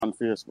on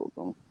Facebook.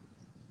 All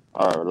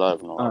right,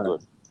 live now. All We're right.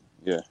 good.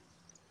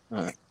 Yeah.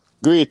 All right.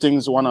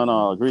 Greetings, one and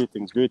all.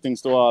 Greetings.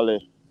 Greetings to all the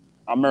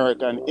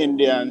American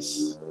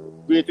Indians.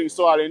 Greetings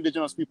to all the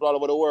indigenous people all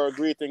over the world.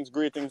 Greetings.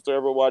 Greetings to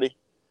everybody.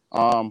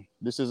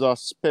 This is a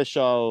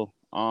special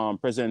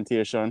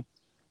presentation.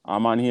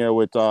 I'm on here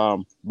with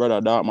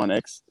brother Darkman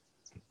X.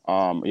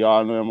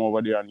 Y'all know him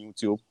over there on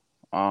YouTube.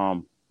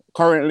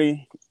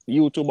 Currently,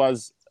 YouTube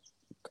has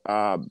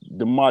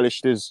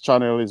demolished his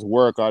channel, his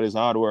work, all his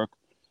hard work,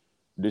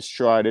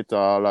 destroyed it,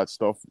 all that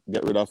stuff,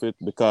 get rid of it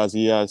because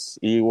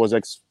he was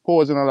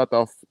exposing a lot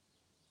of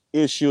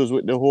issues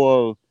with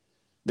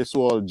this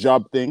whole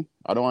job thing.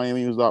 I don't want to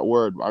even use that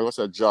word. I was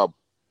a job,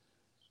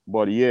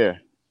 but yeah,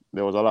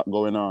 there was a lot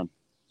going on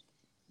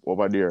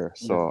over there.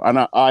 Yeah. So and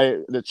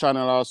the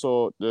channel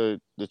also the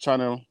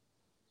channel,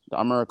 the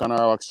American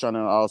Airwax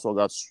channel also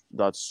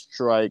got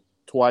strike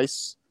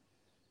twice.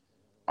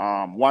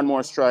 One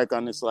more strike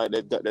and it's like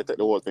they take the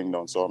whole thing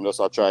down. So I'm just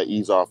gonna try to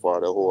ease off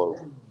for the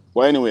whole.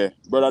 But anyway,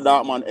 brother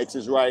Darkman X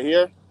is right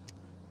here,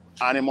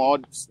 and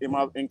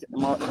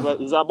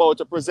he's about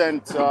to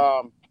present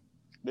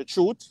the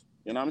truth.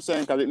 You know what I'm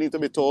saying? Because it needs to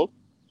be told.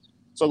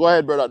 So go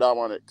ahead, brother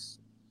Darkman X.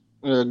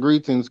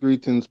 Greetings,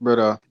 greetings,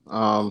 brother.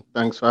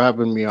 Thanks for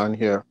having me on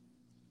here.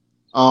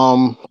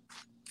 Um,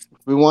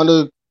 we want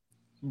to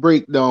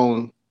break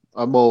down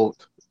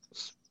about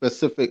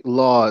specific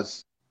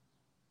laws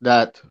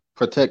that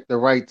protect the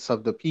rights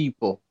of the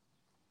people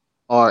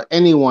or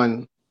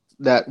anyone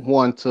that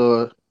want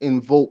to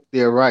invoke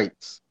their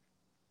rights,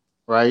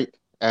 right?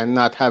 And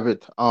not have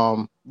it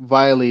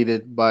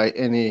violated by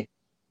any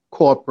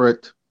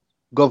corporate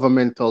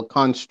governmental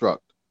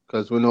construct.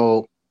 Because we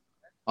know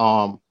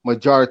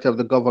majority of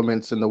the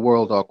governments in the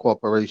world are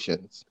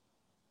corporations,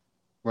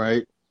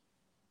 right?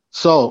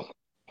 So,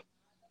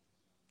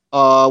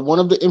 one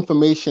of the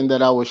information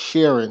that I was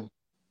sharing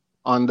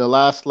on the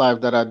last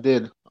live that I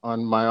did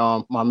on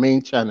my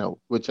main channel,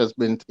 which has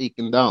been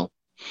taken down,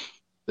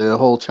 the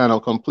whole channel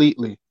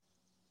completely,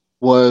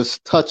 was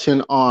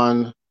touching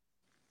on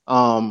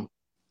um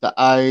the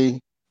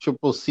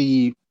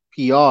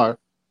ICCPR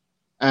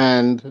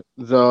and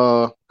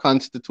the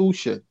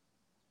Constitution,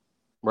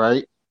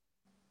 right?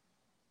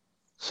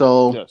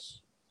 So Yes.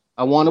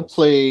 I want to Yes.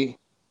 play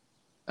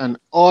an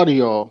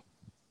audio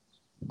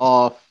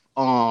of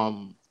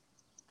um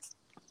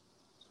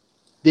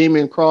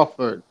Damon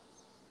Crawford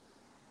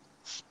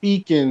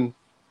speaking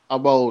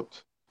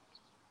about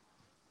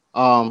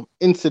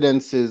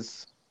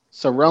incidences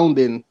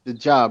surrounding the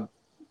job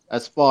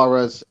as far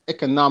as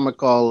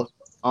economical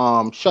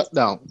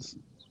shutdowns,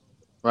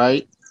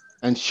 right?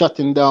 And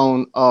shutting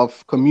down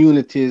of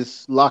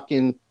communities,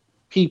 locking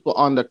people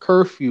under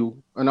curfew,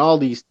 and all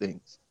these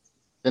things.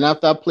 Then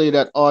after I play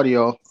that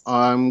audio,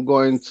 I'm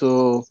going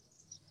to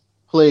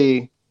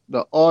play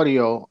the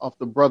audio of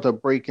the brother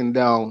breaking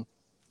down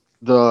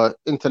the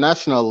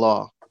international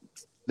law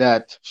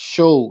that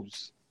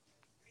shows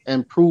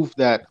and prove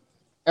that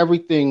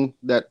everything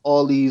that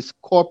all these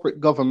corporate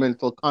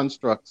governmental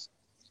constructs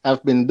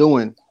have been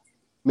doing,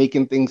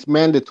 making things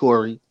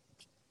mandatory,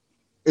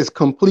 is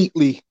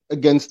completely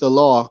against the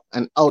law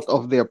and out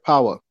of their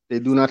power. They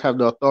do not have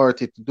the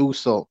authority to do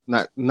so,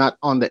 not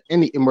under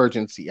any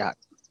emergency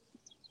act.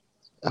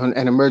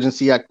 An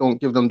emergency act don't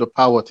give them the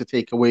power to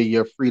take away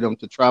your freedom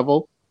to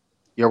travel,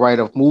 your right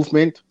of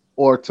movement,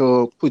 or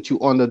to put you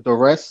under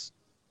duress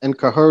and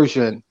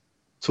coercion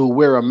to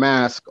wear a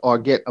mask or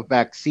get a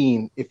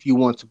vaccine if you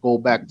want to go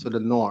back to the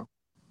norm.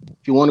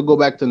 If you want to go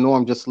back to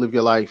norm, just live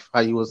your life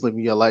how you was living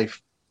your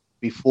life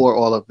before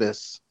all of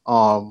this.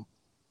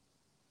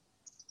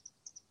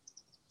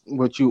 What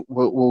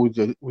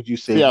would you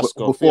say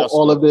Fiasco. before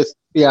all of Fiasco. this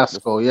The,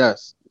 fiasco?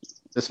 Yes,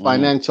 this mm,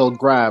 financial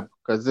grab,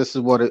 because this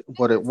is what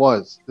it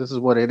was. This is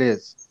what it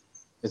is.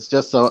 It's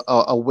just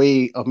a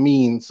way, a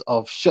means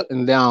of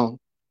shutting down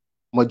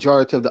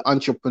majority of the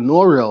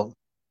entrepreneurial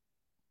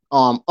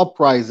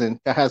uprising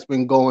that has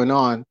been going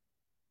on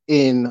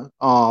in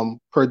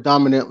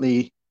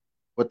predominantly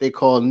what they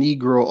call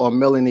Negro or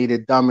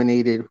melanated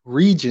dominated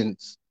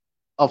regions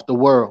of the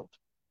world.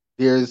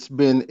 There's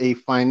been a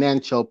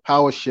financial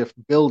power shift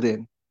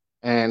building,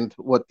 and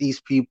what these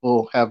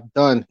people have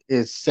done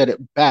is set it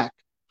back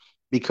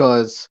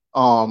because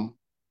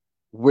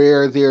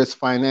where there's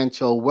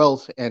financial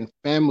wealth and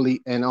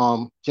family and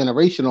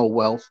generational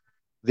wealth,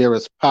 there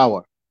is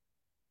power.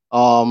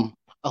 Um,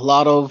 a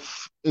lot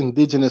of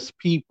indigenous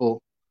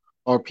people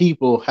or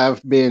people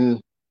have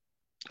been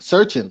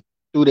searching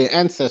through their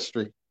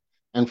ancestry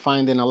and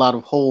finding a lot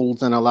of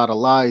holes and a lot of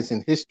lies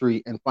in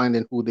history and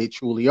finding who they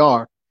truly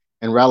are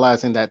and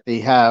realizing that they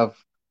have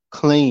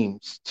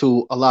claims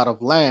to a lot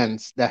of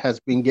lands that has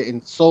been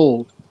getting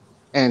sold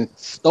and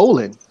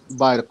stolen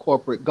by the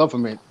corporate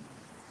government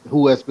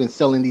who has been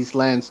selling these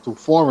lands to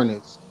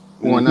foreigners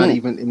who are not mm-hmm.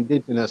 even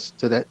indigenous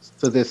to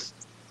this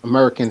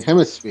American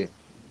hemisphere.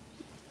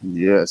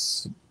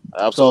 Yes.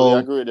 I absolutely So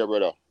agree with you,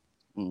 brother.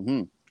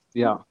 Mm-hmm.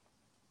 yeah.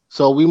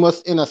 So we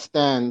must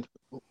understand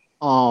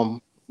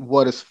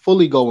what is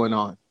fully going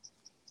on,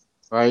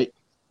 right?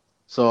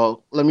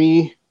 So let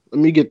me let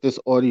me get this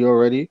audio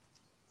ready.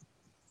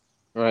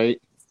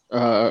 Right.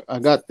 I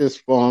got this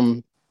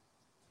from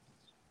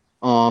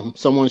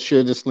someone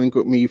shared this link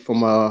with me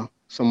from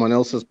someone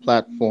else's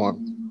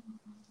platform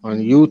on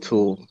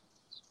YouTube.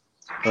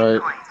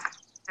 Right.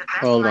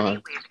 Hold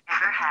on.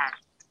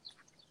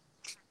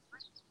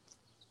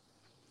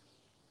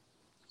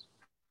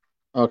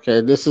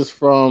 Okay, this is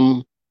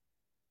from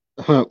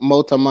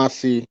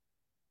Motamasi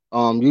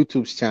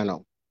YouTube's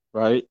channel,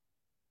 right?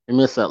 Give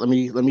me a sec. Let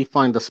me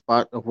find the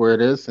spot of where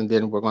it is, and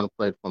then we're gonna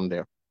play it from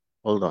there.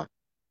 Hold on.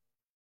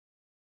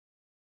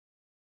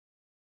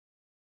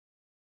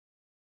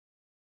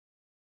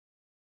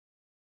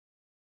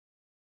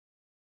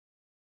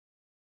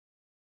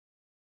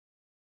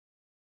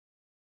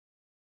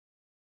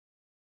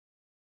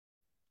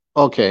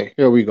 Okay,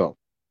 here we go.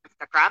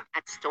 Instagram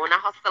at Stoner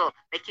Hustle.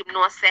 Make him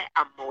know say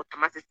I'm out.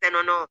 I'm as say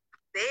no.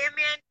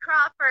 Damien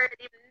Crawford,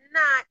 him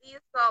not he's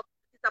a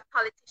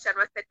politician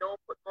who said don't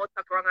put mouth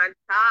wrong and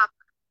talk.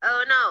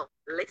 Oh no.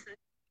 Listen.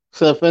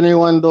 So if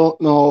anyone don't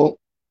know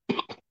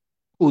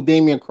who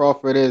Damian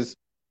Crawford is,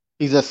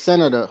 he's a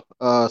senator,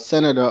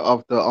 senator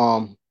of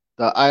the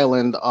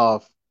island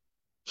of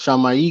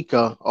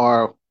Jamaica,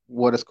 or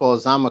what is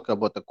called Zamaca,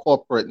 but the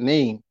corporate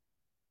name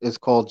is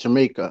called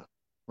Jamaica,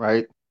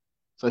 right?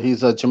 So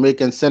he's a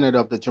Jamaican senator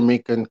of the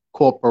Jamaican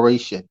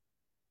Corporation.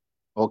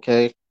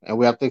 Okay, and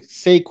we have to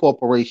say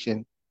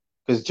corporation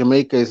because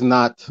Jamaica is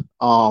not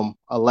a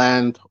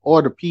land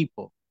or the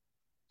people.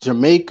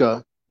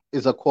 Jamaica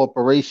is a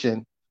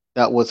corporation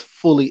that was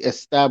fully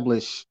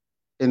established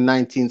in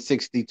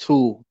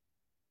 1962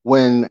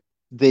 when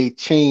they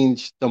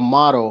changed the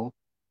motto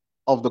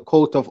of the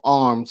coat of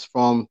arms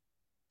from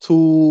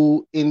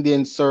two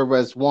Indians serve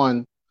as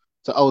one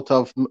to out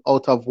of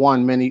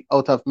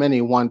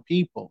many one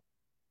people.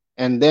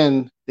 And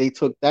then they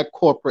took that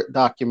corporate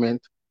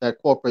document, that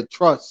corporate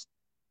trust,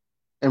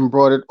 and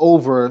brought it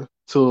over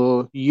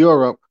to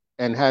Europe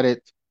and had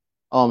it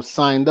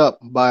signed up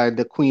by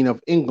the Queen of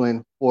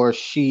England, for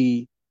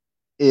she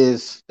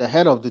is the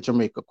head of the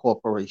Jamaica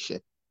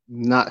Corporation.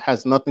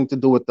 Has nothing to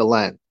do with the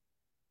land.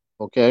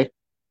 Okay,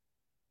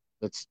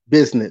 it's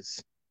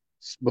business.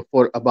 It's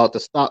before about the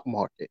stock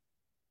market.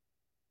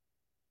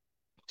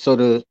 So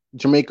the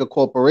Jamaica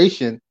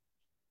Corporation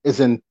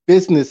is a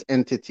business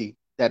entity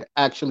that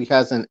actually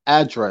has an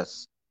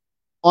address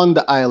on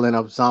the island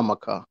of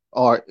Zamaca,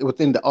 or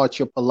within the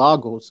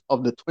archipelagos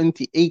of the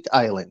 28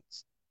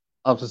 islands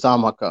of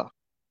Zamaca,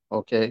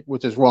 okay,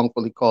 which is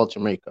wrongfully called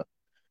Jamaica.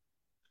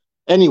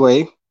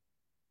 Anyway,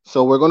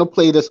 so we're going to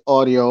play this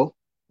audio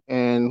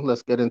and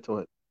let's get into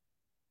it.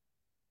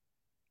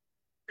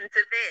 In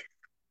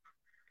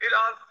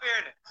all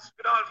fairness,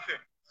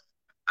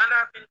 and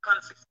I've been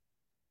consistent.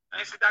 And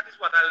you see, that is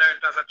what I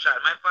learned as a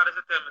child. My father used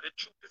to tell me the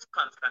truth is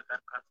constant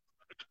and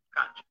consistent. The truth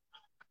can't change.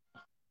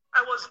 I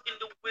was in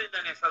the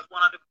wilderness as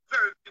one of the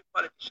very few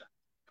politicians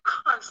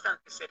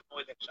constantly said no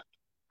election.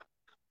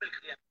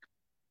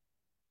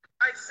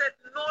 I said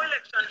no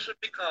election should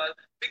be called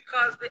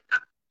because the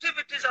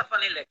activities of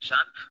an election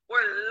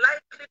were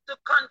likely to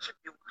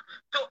contribute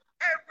to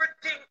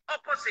everything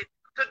opposite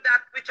to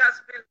that which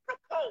has been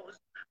proposed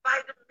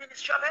by the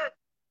Ministry of Health.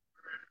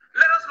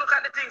 Let us look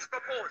at the things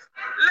proposed.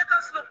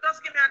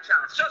 Just give me a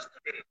chance, just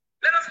today.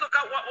 Let us look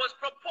at what was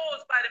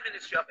proposed by the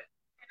Ministry of Health.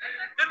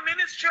 The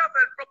Ministry of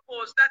Health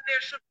proposed that there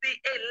should be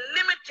a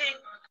limiting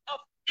of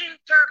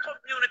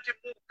inter-community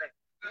movement.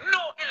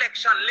 No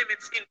election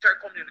limits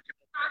inter-community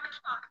movement.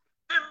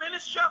 The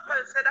Ministry of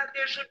Health said that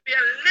there should be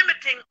a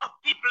limiting of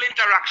people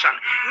interaction.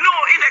 No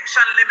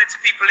election limits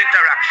people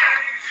interaction.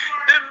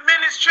 The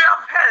Ministry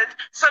of Health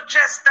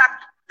suggests that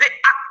the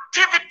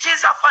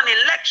activities of an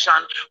election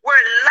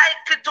were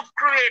likely to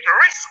create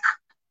risk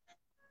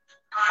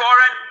for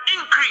an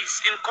increase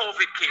in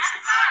COVID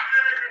cases.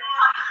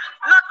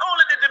 Not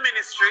only did the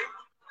ministry,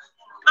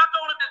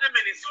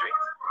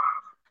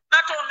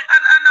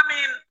 and I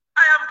mean,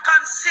 I am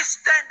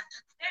consistent.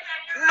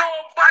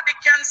 Nobody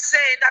can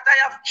say that I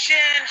have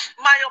changed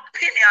my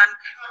opinion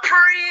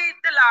pre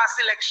the last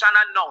election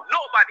and now.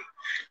 Nobody.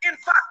 In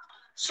fact,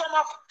 some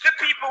of the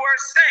people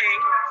were saying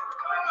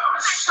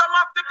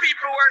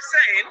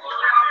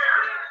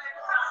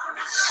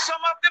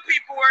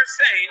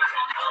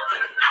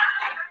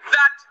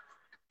that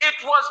it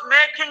was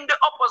making the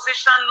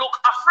opposition look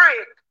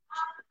afraid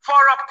for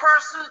a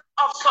person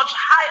of such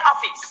high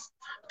office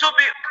to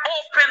be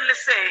openly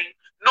saying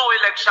no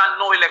election,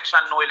 no election,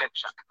 no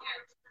election.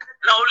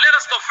 Now let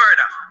us go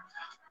further.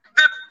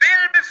 The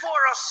bill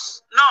before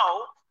us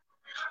now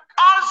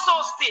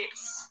also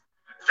states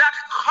that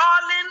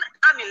calling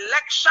an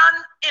election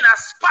in a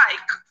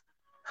spike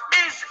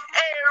is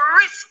a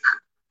risk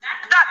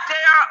that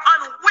they are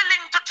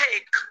unwilling to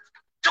take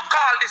to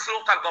call this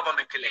local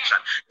government election.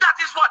 That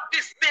is what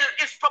this bill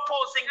is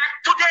proposing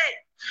today.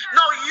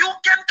 Now you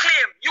can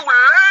claim you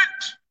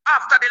learned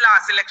after the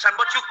last election,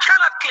 but you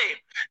cannot claim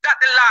that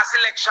the last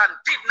election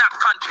did not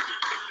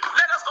contribute.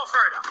 Let us go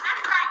further.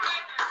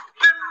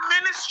 The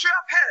Ministry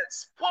of Health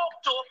spoke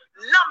to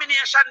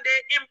nomination day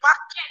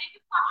impact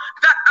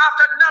that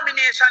after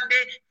nomination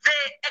day,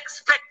 they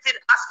expected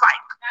a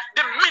spike.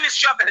 The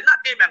Ministry of Health,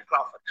 not Damien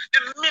Crawford,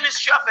 the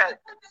Ministry of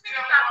Health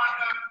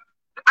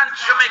and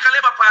Jamaica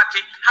Labour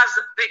Party has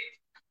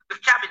the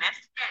cabinet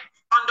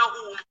under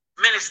whom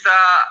Minister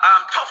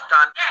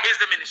Tufton is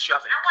the Ministry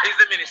of Health, is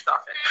the Minister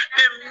of Health.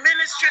 The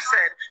ministry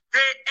said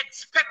they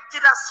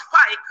expected a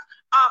spike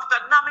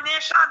after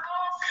nomination.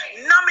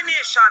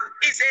 Nomination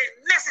is a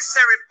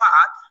necessary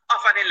part of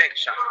an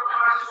election.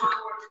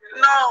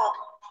 Now,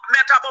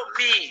 matter about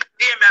me,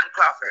 Damien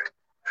Crawford.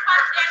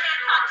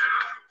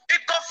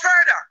 It go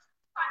further.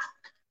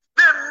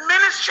 The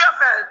Ministry of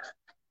Health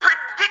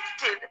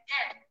predicted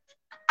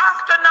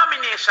after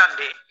nomination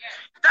day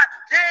that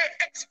they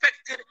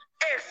expected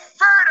a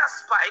further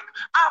spike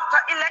after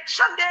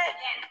election day.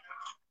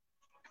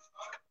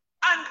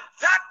 And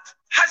that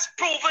has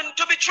proven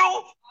to be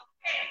true.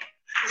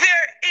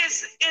 There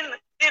is in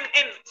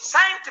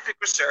scientific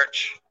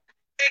research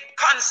a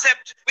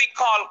concept we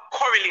call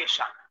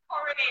correlation.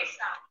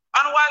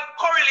 And while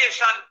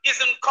correlation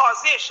isn't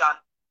causation,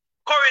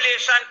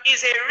 correlation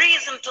is a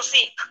reason to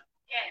seek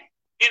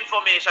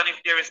information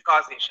if there is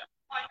causation.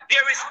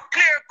 There is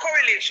clear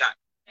correlation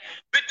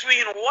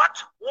between what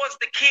was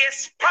the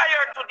case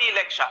prior to the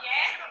election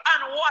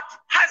and what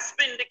has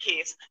been the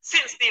case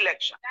since the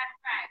election.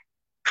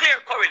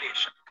 Clear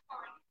correlation.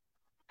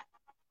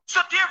 So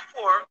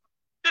therefore,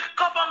 the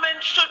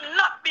government should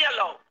not be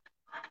allowed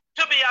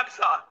to be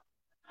absolved.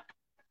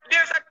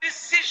 There's a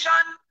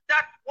decision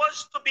that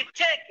was to be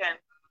taken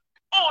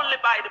only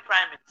by the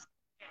Prime Minister.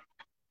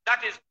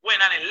 That is when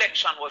an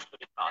election was to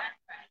be held.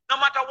 No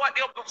matter what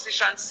the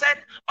opposition said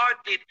or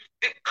did,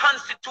 the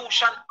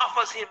Constitution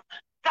offers him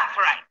that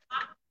right.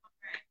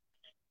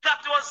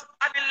 That was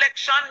an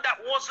election that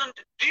wasn't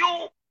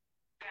due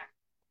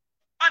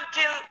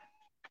until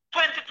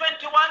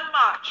 2021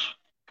 March.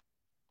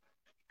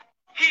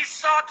 He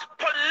sought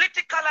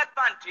political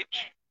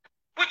advantage,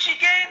 which he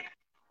gained.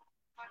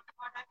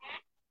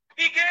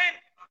 He gained.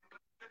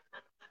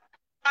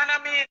 And I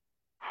mean,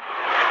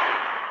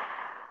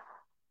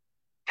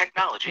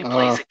 technology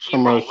plays a key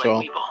role in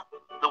Weibo,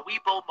 the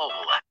Weibo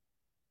mobile app.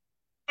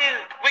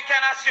 We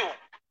can assume.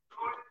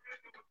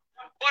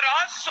 But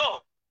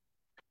also,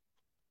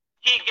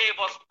 he gave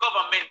us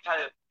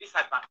governmental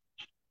disadvantage.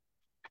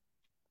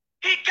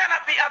 He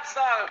cannot be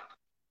absolved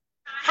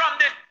from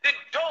the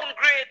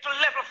downgrade to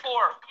level 4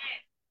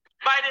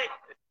 by the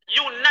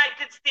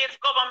United States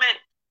government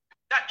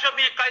that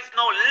Jamaica is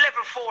now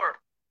level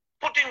 4,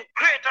 putting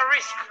greater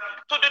risk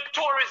to the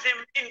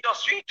tourism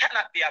industry. He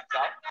cannot be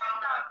absolved.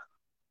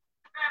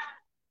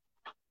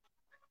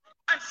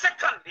 And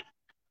secondly,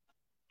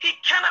 he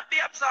cannot be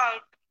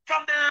absolved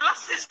from the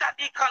losses that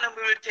the economy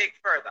will take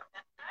further.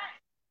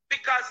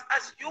 Because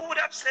as you would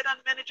have said,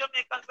 and many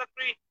Jamaicans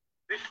agree,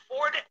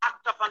 before the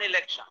act of an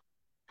election,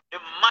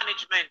 the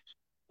management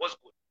was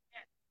good.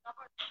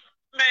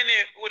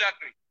 Many would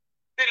agree.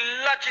 The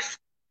logics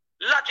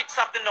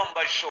of the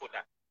numbers show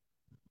that.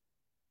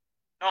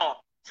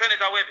 No,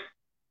 Senator Webby.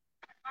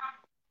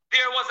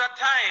 There was a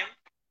time,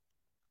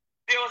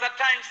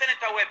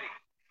 Senator Webby.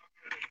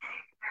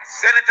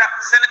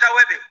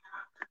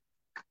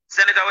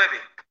 Senator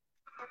Webby,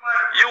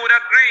 you would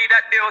agree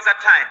that there was a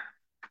time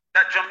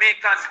that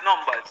Jamaica's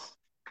numbers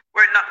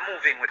were not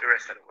moving with the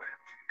rest of the world.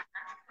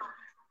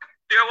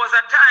 There was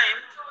a time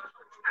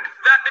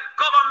that the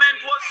government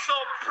was so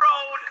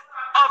proud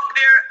of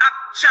their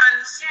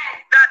actions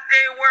that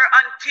they were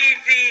on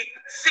TV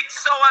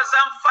 6 hours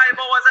and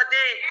 5 hours a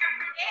day,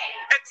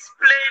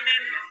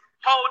 explaining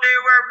how they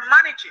were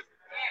managing.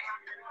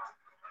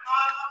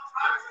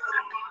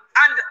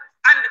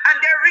 And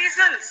their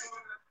reasons.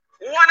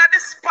 One of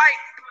the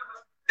spike,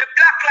 the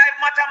Black Lives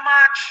Matter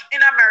march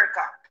in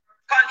America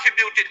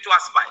contributed to a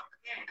spike.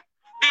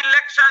 The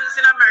elections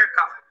in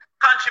America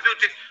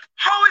contributed.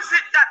 How is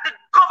it that the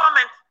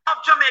government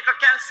of Jamaica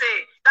can say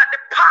that the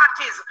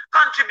parties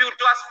contribute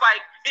to a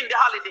spike in the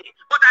holiday,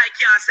 but I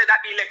can't say that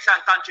the election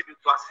contribute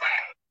to a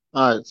spike?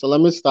 All right, so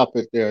let me stop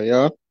it there,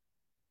 yeah?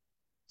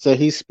 So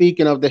he's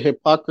speaking of the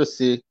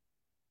hypocrisy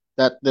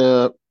that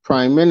the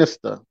Prime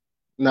Minister.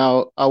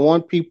 Now, I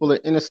want people to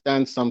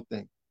understand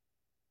something.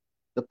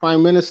 The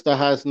Prime Minister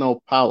has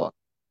no power.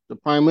 The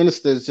Prime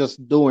Minister is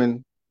just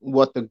doing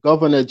what the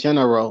Governor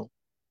General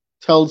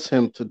tells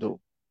him to do.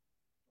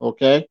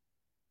 Okay?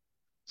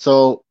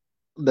 So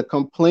the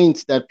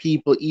complaints that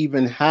people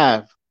even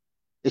have,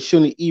 it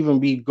shouldn't even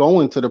be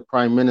going to the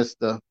Prime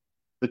Minister,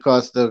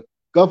 because the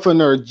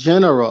Governor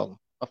General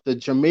of the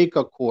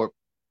Jamaica Corp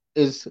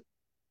is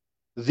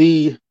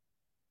the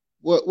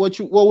what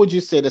would you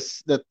say,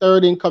 the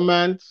third in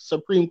command,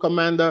 Supreme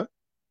Commander,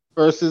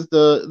 versus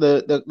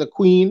the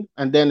Queen,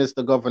 and then it's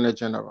the Governor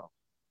General.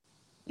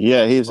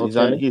 Yeah, he's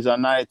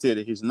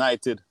knighted. He's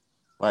knighted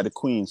by the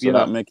Queen, so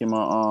that make him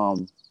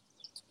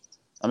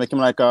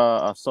like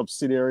a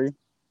subsidiary.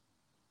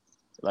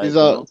 Like, he's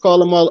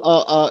call him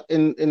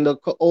in the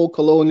old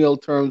colonial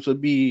terms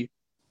would be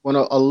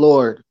a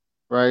lord,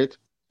 right?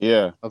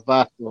 Yeah, a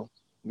vassal.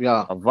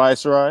 Yeah. A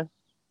viceroy,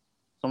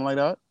 something like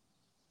that.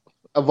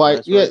 A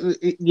viceroy.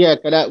 Yeah.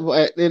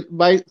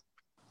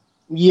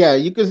 Yeah,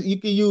 you could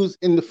use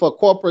for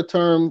corporate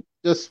term,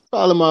 just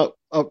call him a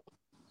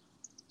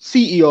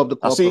CEO of the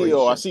corporation.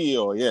 A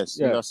CEO, yes.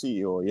 Yeah. He's a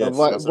CEO, A yes.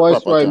 That's a proper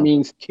viceroy term.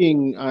 means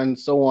king and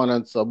so on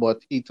and so,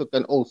 but he took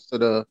an oath to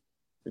the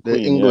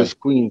Queen, English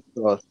queen,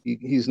 so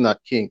he's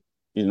not king.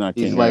 He's not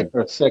He's king, like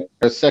her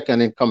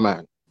second in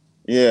command.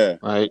 Yeah.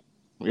 Right?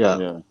 Yeah.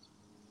 Yeah.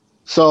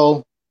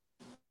 So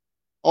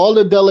all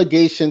the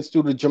delegations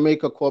to the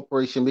Jamaica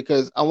Corporation,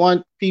 because I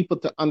want people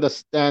to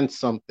understand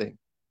something.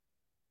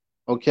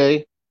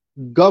 Okay?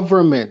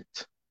 Government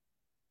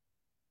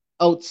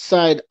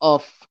outside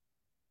of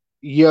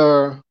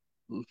your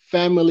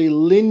family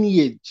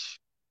lineage,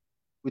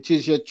 which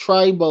is your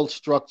tribal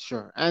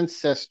structure,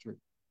 ancestry,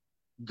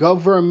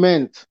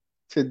 government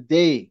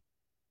today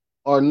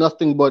are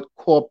nothing but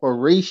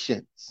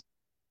corporations.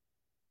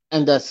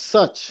 And as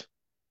such,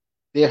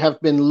 there have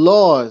been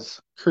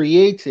laws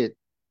created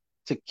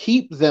to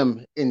keep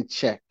them in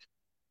check.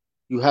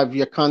 You have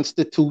your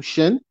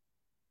constitution,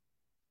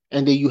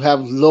 and then you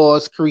have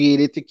laws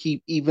created to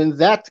keep even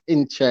that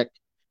in check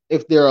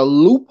if there are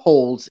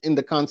loopholes in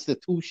the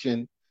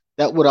constitution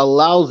that would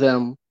allow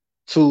them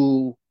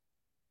to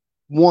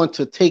want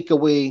to take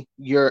away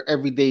your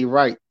everyday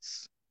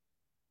rights.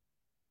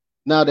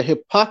 Now, the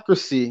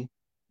hypocrisy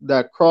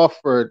that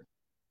Crawford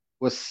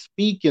was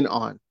speaking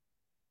on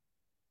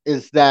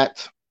is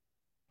that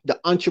the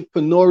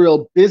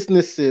entrepreneurial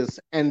businesses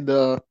and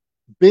the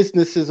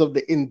businesses of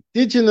the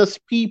indigenous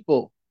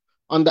people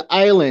on the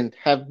island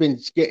have been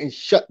getting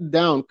shut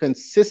down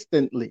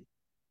consistently.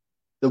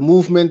 The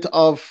movement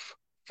of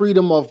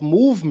freedom of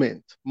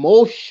movement,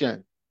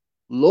 motion,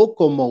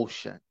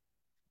 locomotion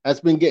has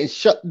been getting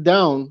shut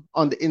down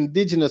on the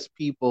indigenous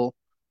people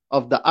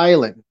of the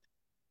island.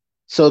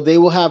 So they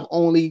will have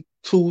only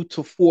 2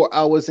 to 4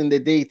 hours in the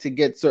day to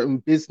get certain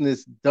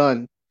business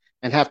done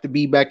and have to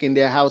be back in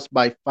their house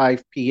by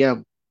 5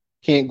 p.m.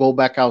 Can't go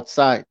back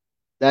outside.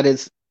 That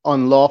is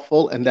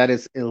unlawful and that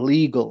is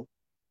illegal.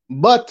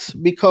 But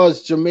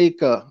because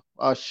Jamaica,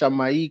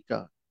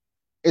 Jamaica,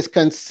 is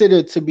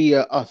considered to be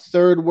a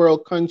third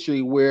world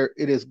country where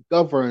it is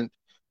governed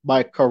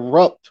by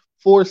corrupt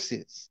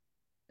forces,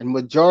 and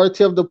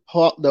majority of the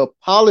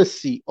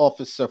policy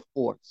officer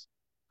force,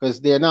 because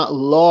they're not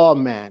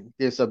lawmen,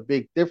 there's a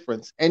big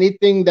difference.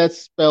 Anything that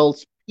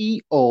spells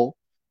Police,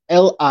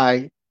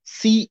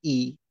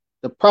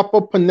 the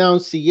proper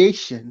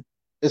pronunciation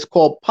is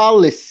called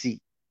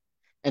policy.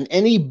 And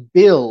any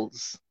bill,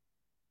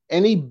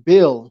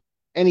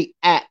 any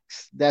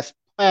acts that's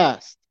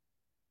passed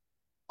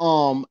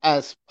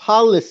as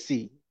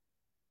policy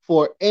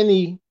for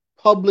any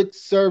public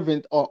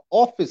servant or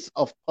office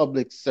of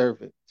public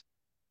servant,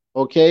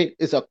 okay,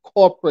 is a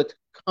corporate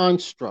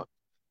construct.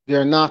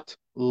 They're not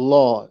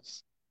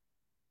laws.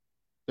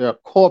 They're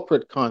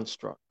corporate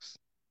constructs,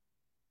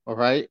 all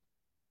right,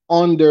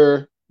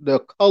 under the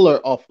color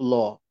of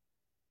law,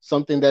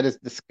 something that is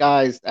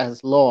disguised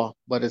as law,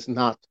 but is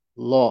not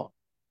law,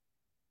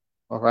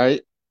 all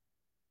right?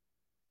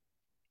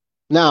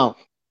 Now,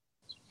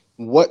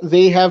 what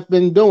they have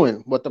been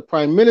doing, what the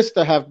prime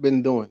minister have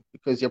been doing,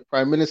 because your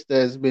prime minister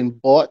has been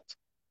bought,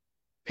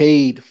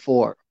 paid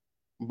for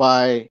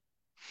by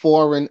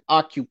foreign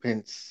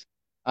occupants,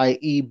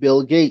 i.e.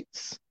 Bill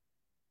Gates,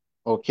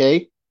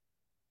 okay?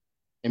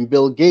 And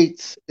Bill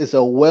Gates is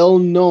a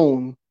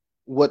well-known,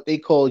 what they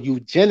call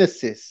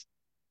eugenicist,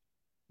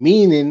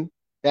 meaning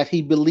that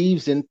he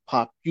believes in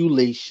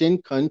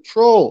population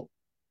control.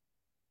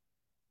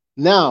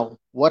 Now,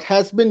 what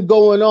has been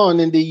going on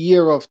in the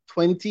year of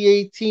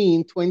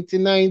 2018,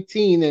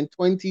 2019, and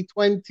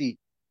 2020,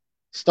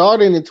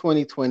 starting in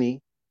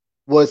 2020,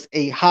 was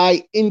a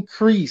high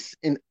increase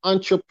in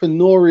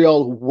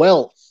entrepreneurial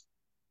wealth.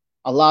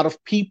 A lot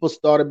of people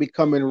started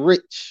becoming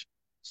rich,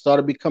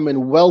 started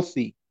becoming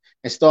wealthy,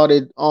 and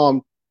started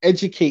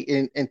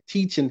educating and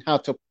teaching how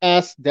to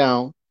pass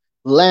down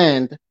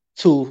land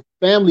to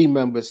family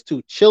members,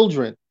 to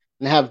children,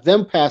 and have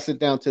them pass it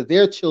down to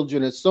their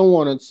children, and so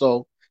on and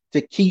so,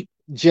 to keep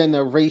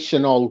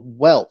generational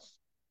wealth.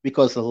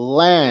 Because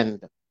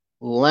land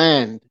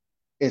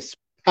is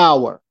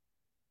power.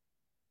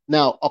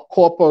 Now, a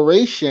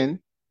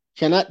corporation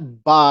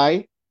cannot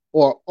buy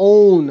or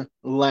own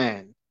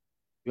land.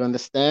 You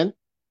understand?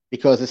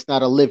 Because it's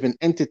not a living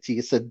entity.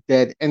 It's a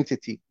dead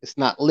entity. It's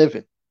not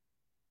living.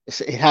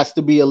 It has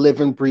to be a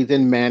living,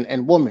 breathing man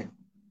and woman.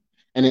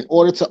 And in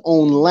order to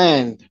own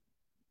land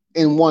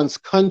in one's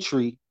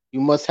country,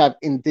 you must have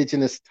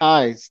indigenous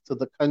ties to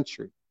the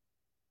country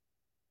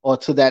or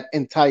to that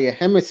entire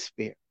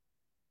hemisphere.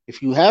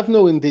 If you have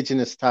no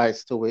indigenous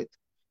ties to it,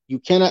 you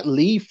cannot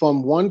leave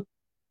from one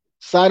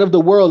side of the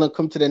world and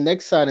come to the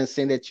next side and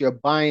say that you're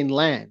buying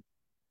land.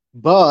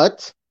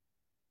 But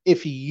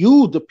if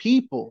you, the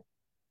people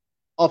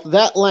of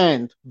that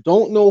land,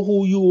 don't know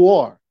who you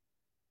are,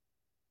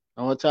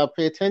 I want y'all to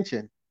pay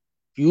attention.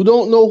 If you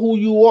don't know who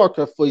you are,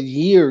 because for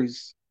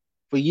years,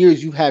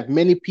 you've had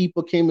many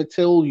people came and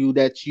tell you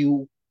that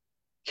you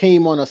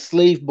came on a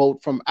slave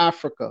boat from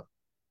Africa.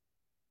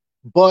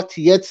 But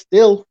yet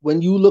still,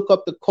 when you look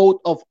up the coat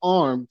of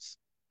arms,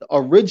 the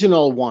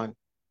original one,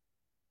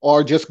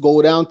 or just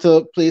go down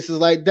to places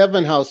like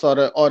Devon House or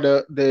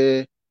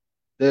the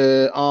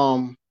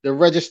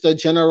Register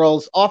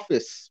General's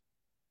office,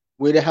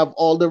 where they have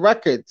all the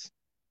records,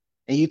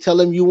 and you tell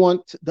them you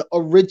want the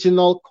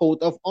original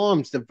coat of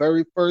arms, the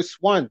very first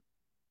one,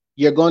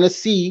 you're going to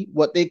see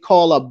what they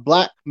call a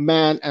black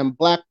man and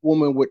black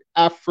woman with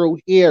Afro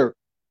hair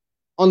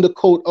on the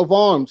coat of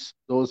arms.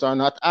 Those are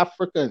not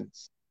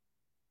Africans.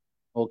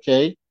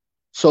 Okay?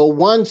 So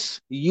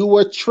once you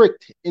were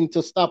tricked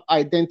into stop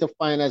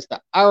identifying as the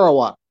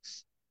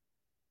Arawaks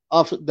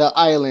of the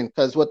island,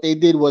 because what they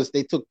did was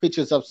they took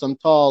pictures of some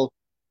tall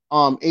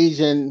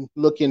Asian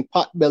looking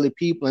pot-bellied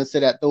people and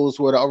said that those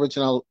were the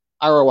original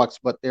Arawaks,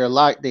 but they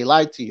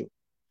lied to you.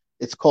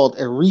 It's called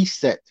a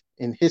reset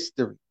in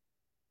history.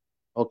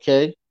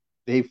 Okay?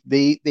 They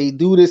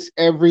do this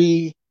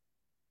every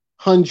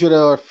 100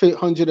 or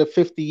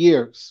 150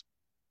 years.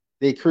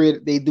 They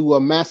do a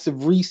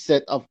massive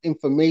reset of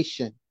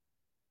information.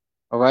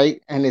 All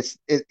right, and it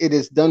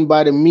is done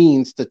by the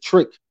means to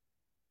trick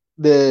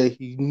the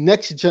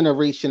next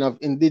generation of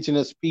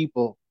indigenous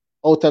people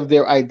out of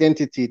their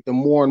identity. The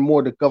more and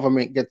more the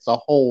government gets a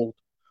hold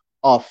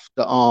of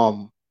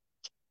the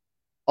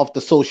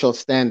social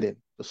standing,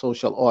 the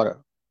social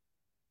order.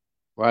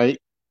 Right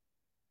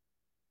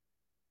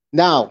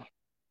now,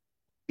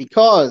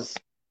 because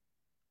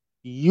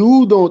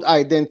you don't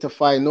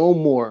identify no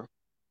more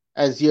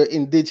as your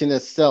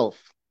indigenous self,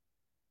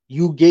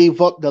 you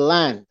gave up the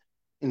land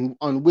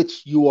on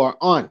which you are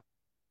on,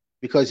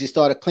 because you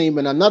started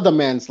claiming another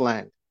man's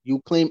land.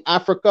 You claim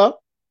Africa,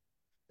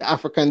 the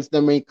Africans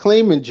that may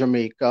claim in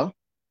Jamaica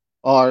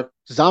or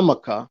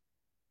Zamaka.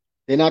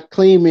 They're not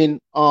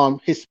claiming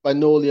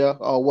Hispaniola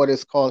or what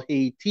is called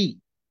Haiti.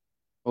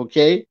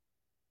 Okay?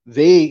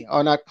 They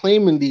are not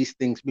claiming these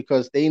things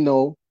because they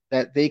know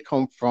that they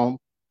come from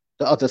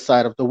the other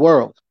side of the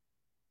world.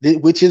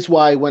 Which is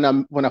why when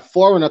a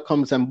foreigner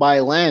comes and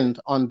buy land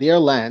on their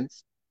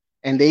lands,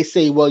 and they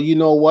say, well, you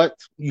know what?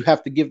 You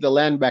have to give the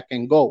land back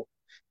and go.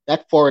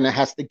 That foreigner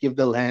has to give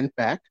the land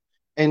back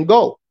and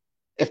go.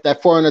 If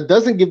that foreigner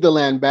doesn't give the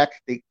land back,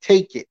 they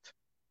take it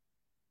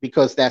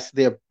because that's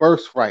their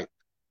birthright.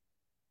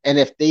 And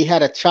if they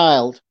had a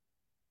child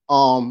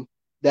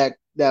that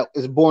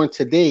is born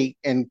today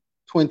and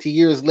 20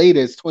 years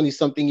later is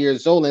 20-something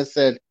years old and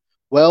said,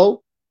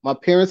 well, my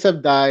parents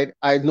have died.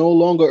 I no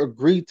longer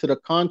agreed to the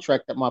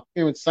contract that my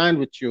parents signed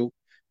with you.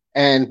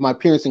 And my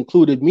parents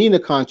included me in the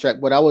contract,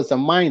 but I was a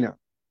minor.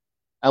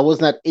 I was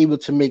not able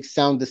to make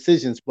sound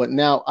decisions, but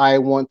now I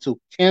want to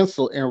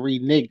cancel and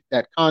renege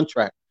that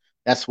contract.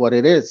 That's what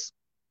it is.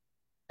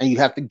 And you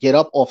have to get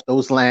up off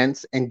those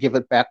lands and give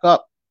it back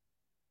up.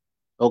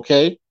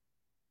 Okay?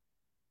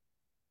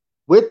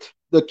 With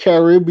the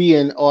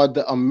Caribbean or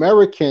the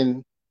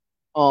American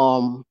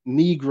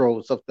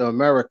Negroes of the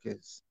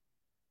Americas,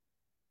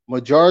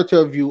 majority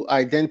of you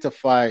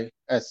identify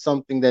as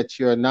something that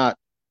you're not.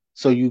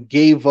 So you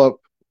gave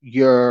up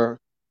your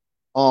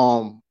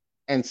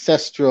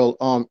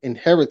ancestral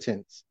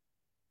inheritance,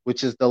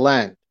 which is the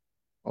land.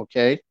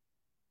 Okay?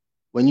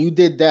 When you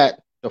did that,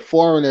 the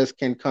foreigners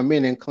can come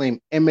in and claim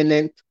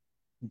eminent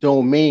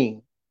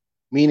domain,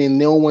 meaning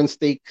no one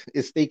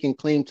is staking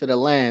claim to the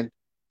land.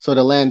 So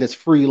the land is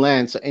free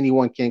land, so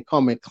anyone can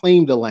come and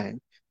claim the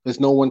land, because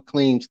no one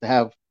claims to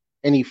have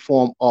any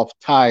form of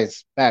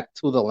ties back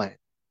to the land,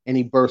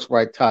 any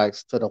birthright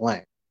ties to the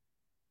land.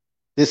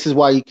 This is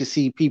why you can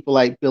see people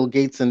like Bill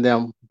Gates and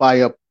them buy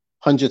up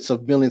hundreds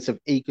of millions of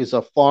acres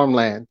of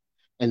farmland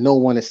and no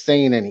one is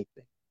saying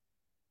anything,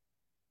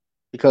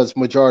 because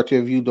majority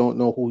of you don't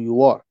know who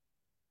you are.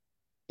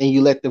 And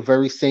you let the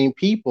very same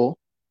people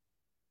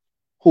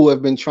who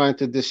have been trying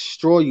to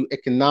destroy you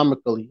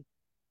economically,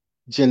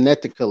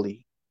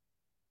 genetically,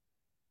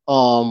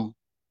 come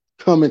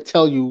and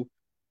tell you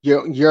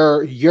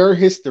your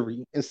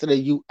history instead of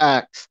you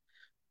ask.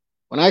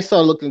 When I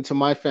started looking into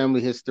my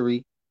family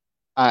history,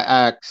 I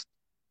asked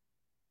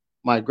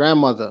my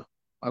grandmother.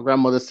 My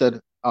grandmother said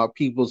our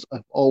peoples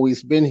have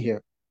always been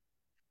here.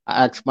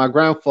 I asked my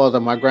grandfather.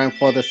 My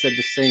grandfather said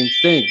the same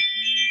thing.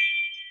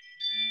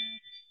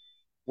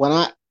 When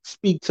I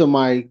speak to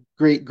my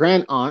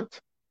great-grand-aunt,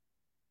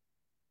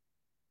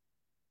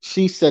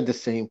 she said the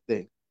same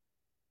thing.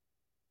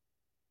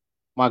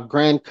 My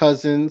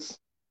grand-cousins,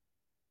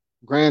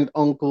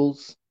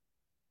 grand-uncles,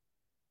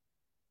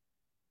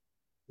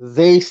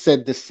 they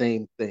said the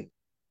same thing.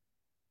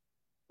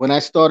 When I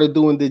started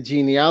doing the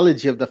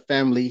genealogy of the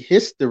family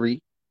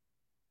history,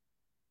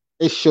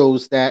 it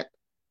shows that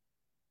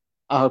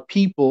our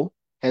people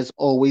has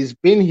always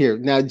been here.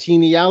 Now,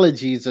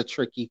 genealogy is a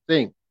tricky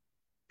thing.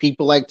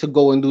 People like to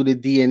go and do the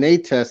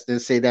DNA test and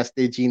say that's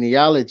their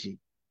genealogy,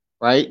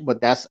 right?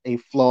 But that's a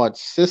flawed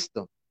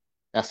system.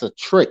 That's a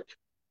trick.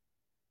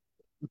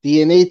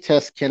 DNA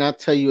test cannot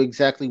tell you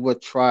exactly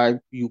what tribe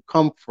you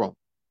come from,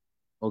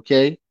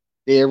 okay?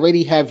 They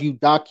already have you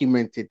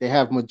documented. They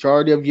have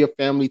majority of your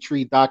family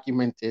tree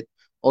documented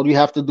All you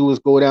have to do is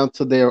go down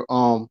to their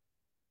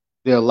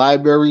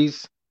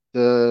libraries.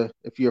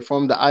 If you're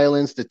from the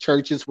islands, the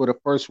churches were the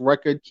first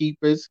record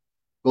keepers.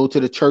 Go to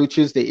the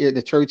churches,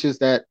 the churches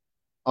that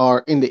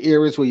are in the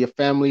areas where your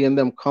family and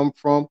them come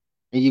from,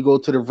 and you go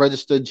to the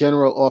Register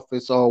General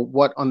office, or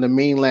what on the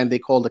mainland they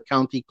call the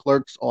county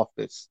clerk's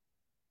office,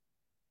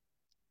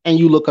 and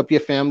you look up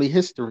your family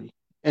history,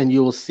 and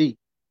you'll see,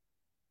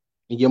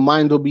 and your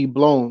mind will be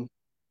blown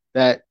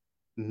that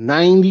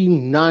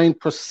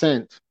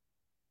 99%,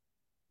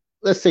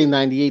 let's say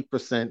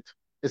 98%,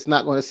 it's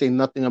not going to say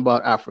nothing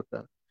about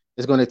Africa.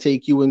 It's going to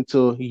take you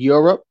into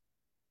Europe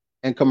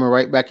and coming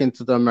right back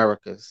into the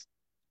Americas.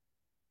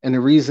 And the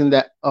reason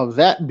that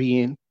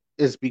being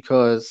is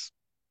because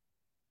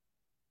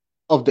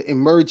of the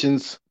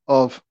emergence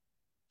of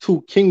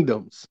two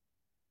kingdoms.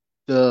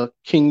 The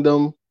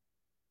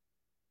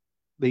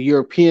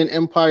European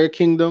Empire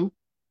Kingdom,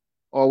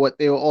 or what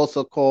they were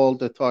also called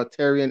the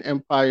Tartarian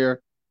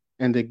Empire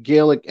and the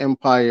Gaelic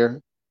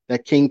Empire,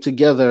 that came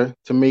together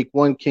to make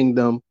one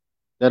kingdom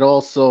that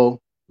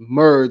also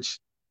merged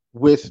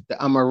with the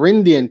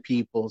Amerindian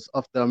peoples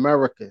of the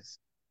Americas.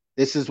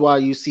 This is why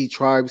you see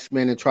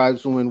tribesmen and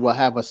tribeswomen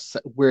will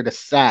wear the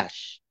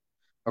sash,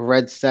 a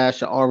red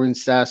sash, an orange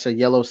sash, a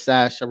yellow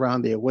sash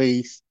around their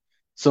waist.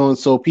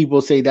 So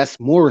people say that's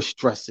Moorish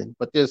dressing,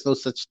 but there's no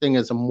such thing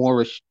as a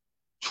Moorish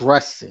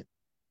dressing.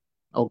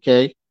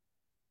 Okay?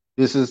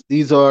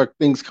 These are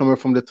things coming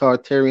from the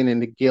Tartarian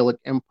and the Gaelic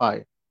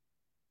Empire.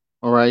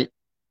 All right?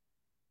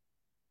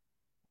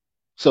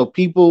 So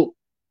people,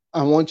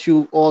 I want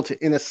you all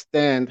to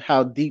understand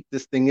how deep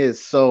this thing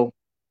is. So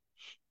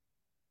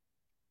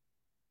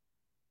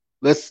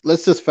let's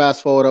just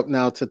fast forward up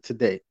now to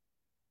today.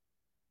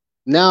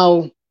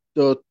 Now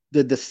the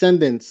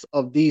descendants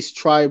of these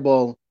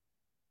tribal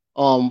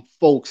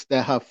folks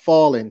that have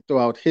fallen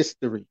throughout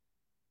history,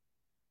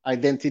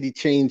 identity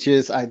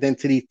changes,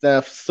 identity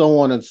theft, so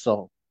on and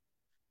so.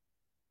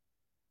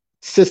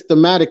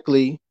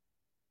 Systematically,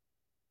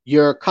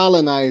 your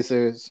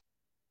colonizers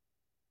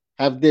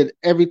have did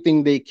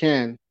everything they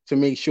can to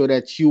make sure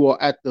that you are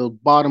at the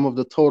bottom of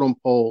the totem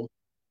pole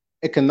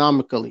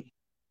economically.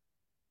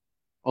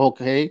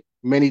 Okay,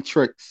 many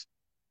tricks.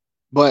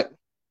 But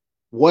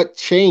what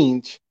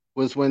changed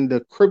was when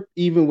the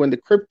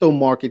crypto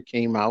market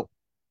came out,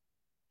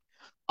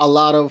 a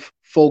lot of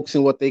folks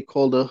in what they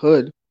call the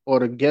hood or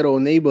the ghetto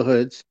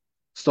neighborhoods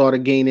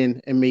started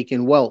gaining and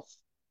making wealth.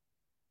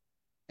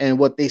 And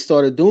what they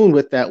started doing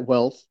with that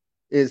wealth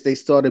is they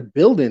started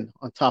building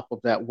on top of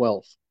that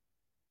wealth.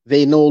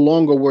 They no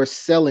longer were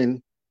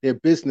selling their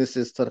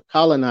businesses to the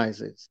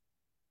colonizers.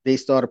 They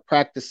started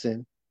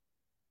practicing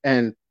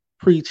and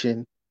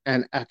preaching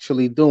and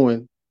actually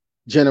doing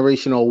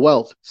generational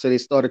wealth. So they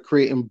started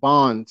creating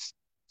bonds,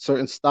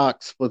 certain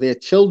stocks for their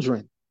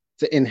children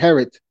to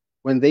inherit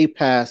when they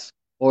pass,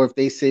 or if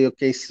they say,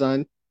 okay,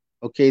 son,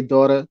 okay,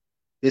 daughter,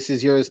 this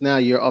is yours now,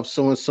 you're of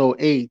so-and-so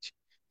age.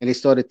 And they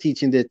started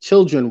teaching their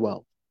children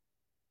wealth.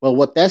 Well,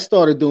 what that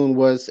started doing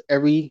was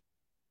every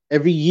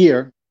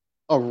year,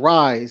 a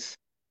rise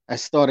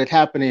has started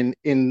happening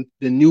in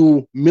the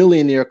new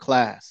millionaire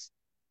class.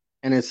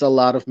 And it's a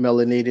lot of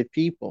melanated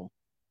people.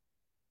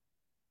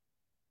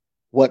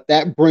 What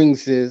that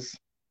brings is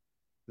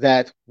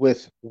that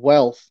with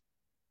wealth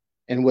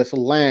and with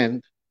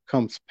land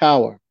comes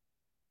power.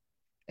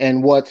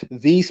 And what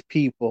these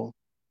people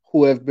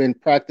who have been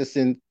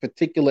practicing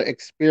particular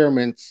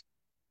experiments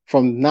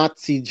from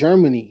Nazi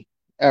Germany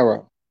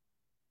era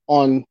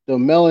on the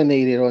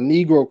melanated or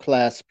Negro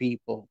class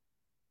people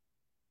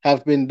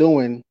have been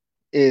doing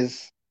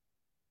is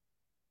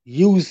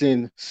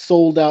using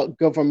sold out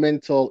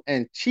governmental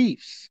and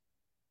chiefs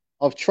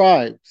of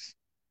tribes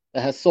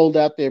that has sold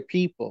out their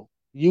people,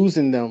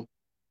 using them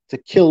to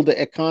kill the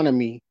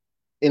economy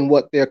in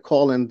what they're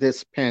calling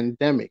this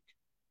pandemic,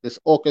 this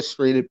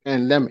orchestrated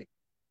pandemic.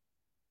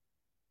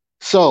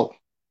 So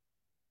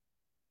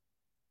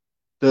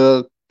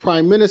the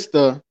Prime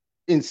Minister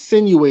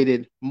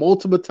insinuated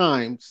multiple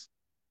times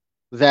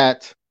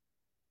that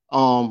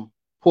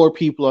poor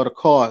people are the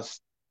cause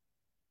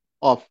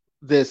of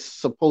this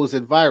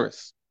supposed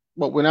virus,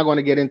 but we're not going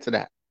to get into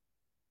that.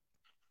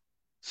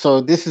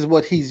 So this is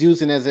what he's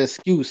using as an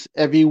excuse.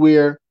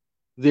 Everywhere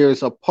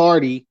there's a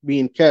party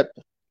being kept,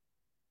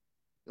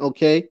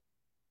 okay,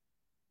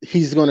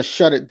 he's going to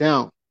shut it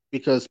down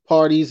because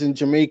parties in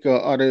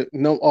Jamaica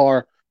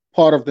are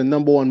part of the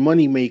number one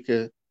money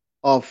maker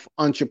of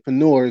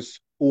entrepreneurs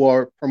who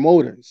are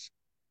promoters.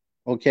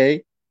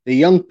 Okay, the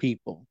young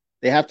people.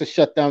 They have to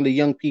shut down the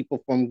young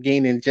people from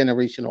gaining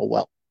generational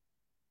wealth.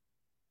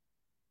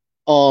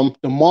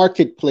 The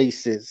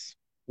marketplaces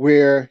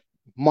where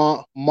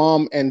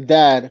mom and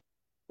dad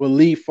will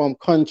leave from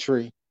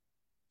country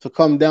to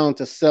come down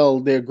to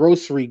sell their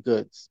grocery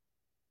goods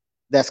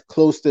that's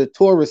close to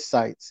tourist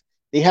sites.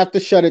 They have to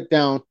shut it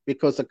down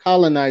because the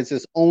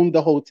colonizers own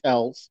the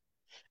hotels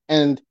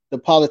and the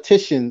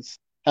politicians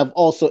have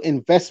also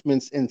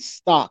investments in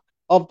stock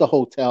of the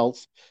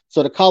hotels.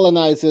 So the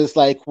colonizers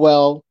like,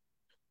 well,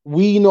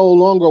 we no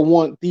longer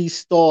want these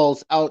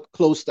stalls out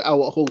close to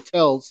our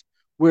hotels.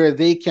 where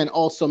they can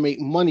also make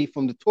money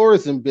from the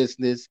tourism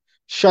business,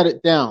 shut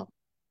it down,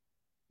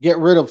 get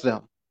rid of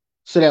them,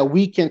 so that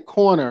we can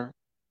corner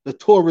the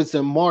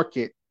tourism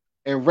market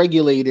and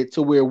regulate it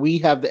to where we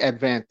have the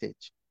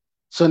advantage.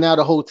 So now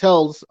the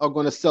hotels are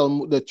going to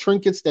sell the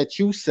trinkets that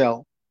you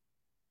sell,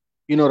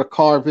 the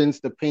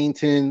carvings, the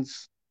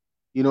paintings,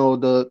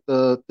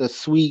 the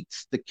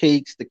sweets, the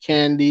cakes, the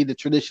candy, the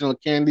traditional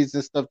candies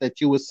and stuff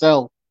that you would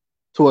sell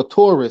to a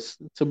tourist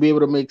to be able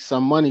to make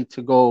some money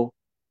to go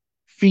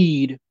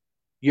feed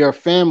your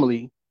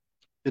family.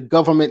 The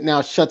government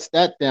now shuts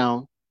that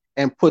down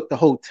and put the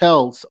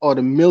hotels or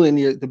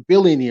the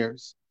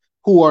billionaires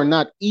who are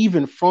not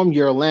even from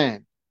your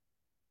land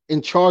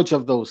in charge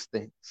of those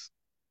things.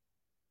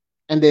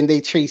 And then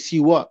they chase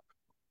you up.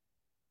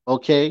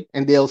 Okay?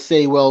 And they'll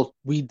say, well,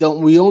 we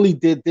only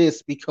did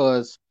this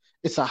because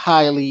it's a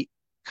highly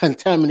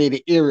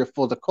contaminated area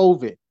for the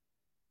COVID.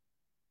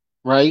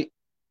 Right?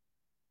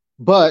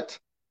 But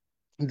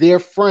their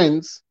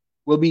friends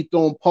will be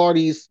throwing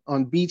parties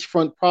on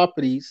beachfront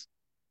properties,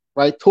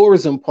 right?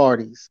 Tourism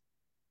parties.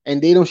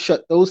 And they don't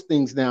shut those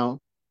things down.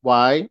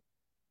 Why?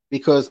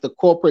 Because the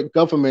corporate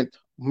government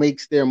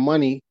makes their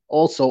money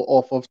also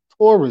off of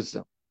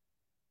tourism.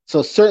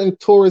 So certain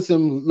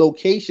tourism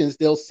locations,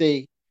 they'll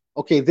say,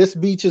 okay, this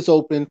beach is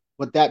open,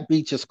 but that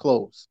beach is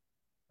closed.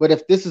 But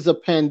if this is a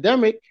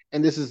pandemic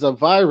and this is a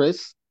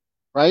virus,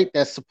 right,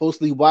 that's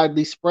supposedly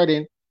widely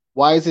spreading,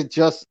 why is it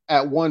just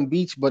at one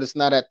beach, but it's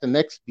not at the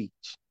next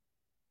beach?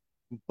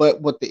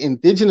 But what the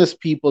indigenous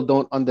people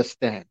don't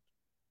understand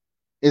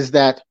is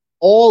that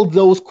all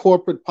those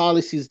corporate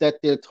policies that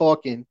they're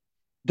talking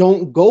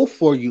don't go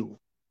for you.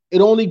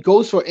 It only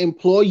goes for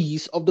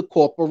employees of the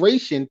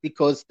corporation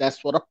because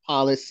that's what a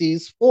policy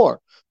is for.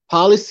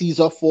 Policies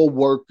are for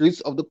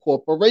workers of the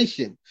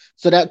corporation.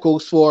 So that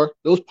goes for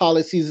those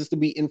policies is to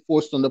be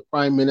enforced on the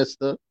prime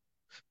minister,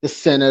 the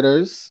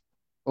senators,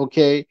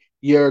 okay,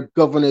 your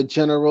governor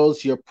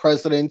generals, your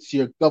presidents,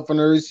 your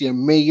governors, your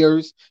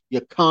mayors, your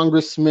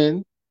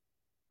congressmen,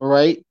 all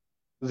right?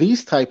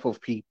 These type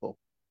of people,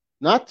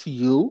 not to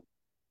you.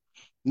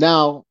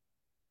 Now,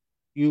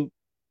 in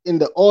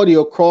the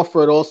audio,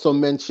 Crawford also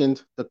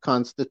mentioned the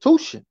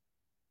Constitution.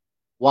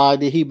 Why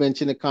did he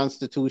mention the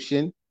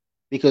Constitution?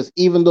 Because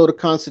even though the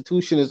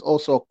Constitution is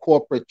also a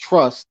corporate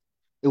trust,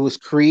 it was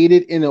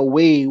created in a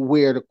way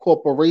where the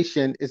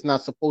corporation is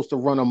not supposed to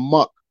run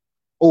amok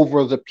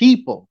over the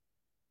people.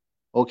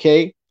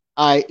 Okay?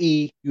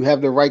 i.e., you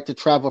have the right to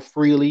travel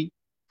freely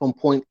from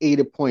point A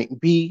to point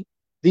B,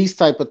 these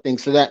type of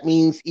things. So that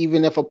means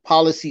even if a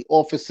policy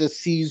officer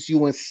sees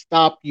you and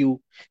stop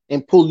you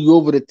and pull you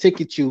over to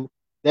ticket you,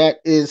 that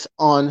is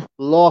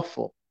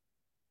unlawful.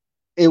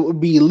 It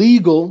would be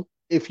legal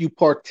if you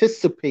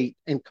participate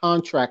and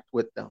contract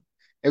with them.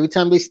 Every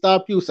time they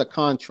stop you, it's a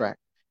contract.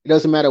 It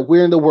doesn't matter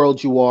where in the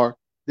world you are.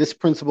 This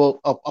principle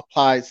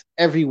applies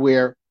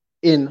everywhere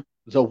in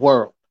the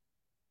world.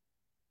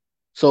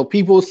 So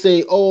people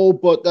say, oh,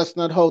 but that's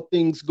not how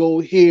things go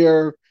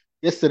here.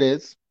 Yes, it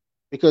is.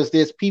 Because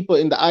there's people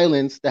in the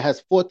islands that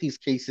has fought these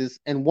cases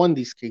and won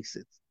these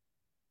cases.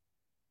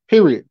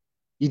 Period.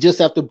 You just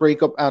have to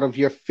break up out of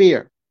your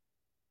fear.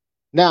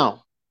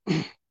 Now,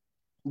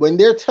 when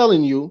they're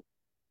telling you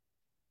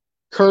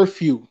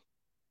curfew,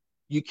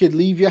 you could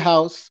leave your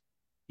house.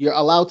 You're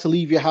allowed to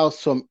leave your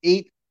house from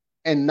 8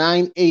 and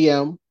 9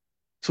 a.m.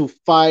 to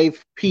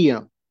 5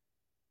 p.m.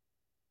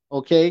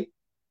 Okay?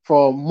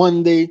 From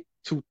Monday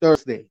to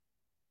Thursday.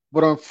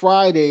 But on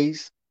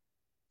Fridays,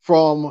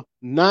 from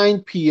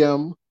 9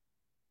 p.m.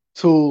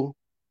 to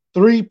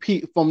 3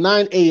 p. from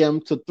 9 a.m.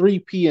 to 3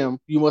 p.m.,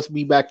 you must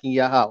be back in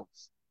your house.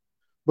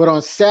 But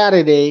on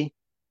Saturday,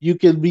 you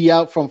can be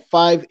out from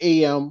 5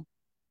 a.m.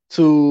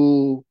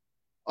 to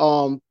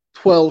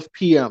 12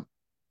 p.m.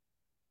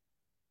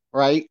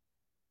 Right?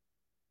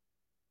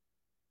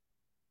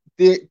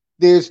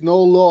 There's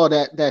no law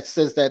that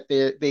says that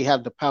they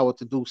have the power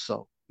to do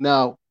so.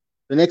 Now,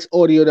 the next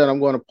audio that I'm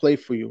going to play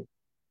for you,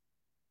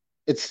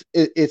 it's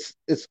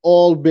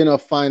all been a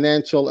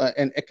financial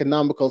and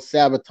economical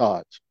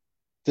sabotage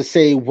to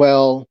say,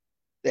 well,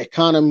 the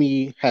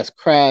economy has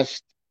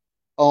crashed,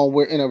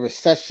 we're in a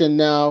recession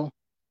now,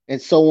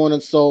 and so on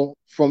and so.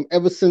 From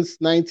ever since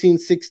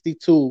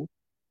 1962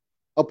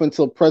 up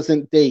until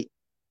present date,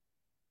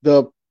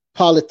 the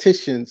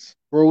politicians,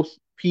 both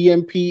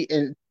PNP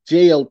and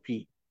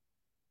JLP,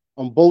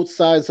 on both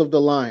sides of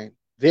the line,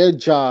 their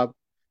job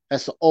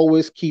has to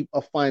always keep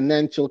a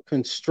financial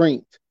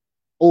constraint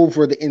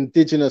over the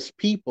indigenous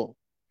people.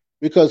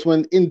 Because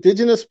when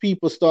indigenous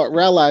people start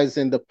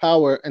realizing the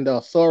power and the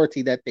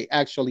authority that they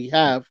actually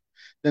have,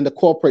 then the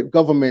corporate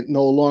government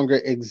no longer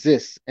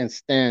exists and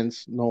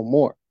stands no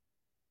more.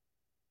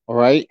 All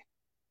right?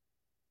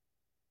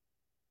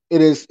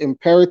 It is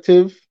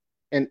imperative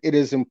and it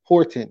is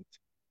important.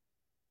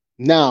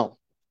 Now,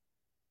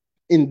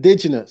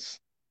 indigenous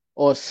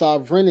or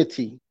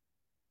sovereignty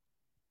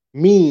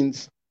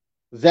means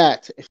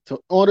that in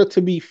order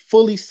to be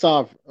fully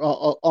sovereign,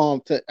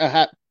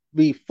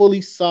 be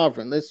fully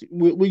sovereign,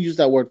 we'll use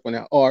that word for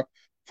now, or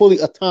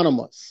fully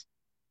autonomous,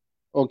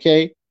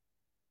 okay?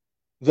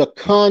 the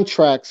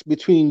contracts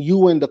between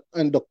you and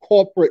the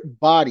corporate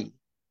body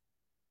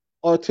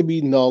are to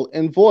be null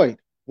and void.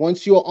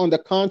 Once you're on the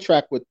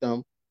contract with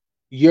them,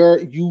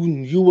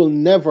 you will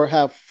never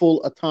have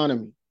full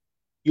autonomy.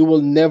 You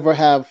will never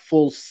have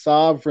full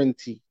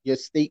sovereignty. Your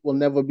state will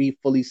never be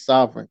fully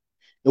sovereign.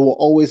 It will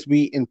always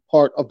be in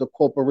part of the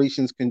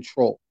corporation's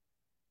control.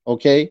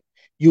 Okay?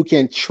 You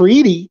can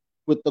treaty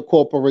with the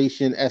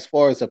corporation as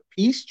far as a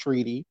peace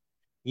treaty,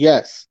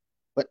 yes,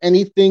 but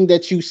anything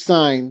that you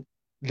sign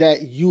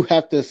that you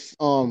have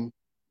to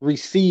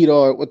recede,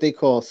 or what they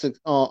call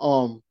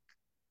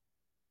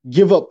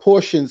give up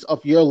portions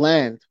of your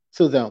land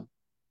to them,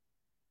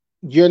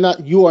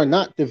 you are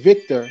not the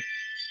victor,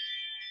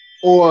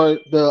 or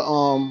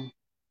the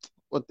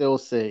what they'll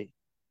say,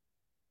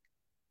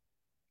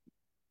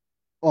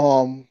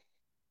 that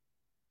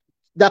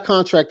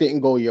contract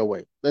didn't go your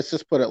way. Let's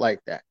just put it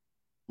like that,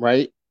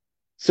 right?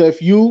 So if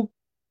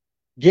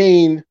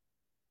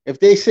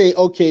they say,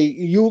 okay,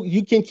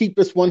 you can keep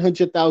this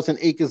 100,000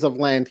 acres of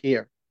land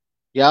here,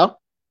 yeah,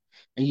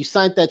 and you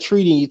signed that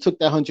treaty and you took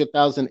that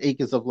 100,000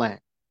 acres of land,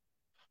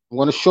 I'm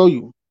going to show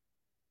you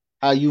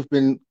how you've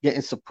been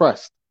getting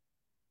suppressed.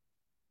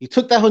 You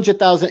took that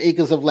 100,000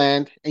 acres of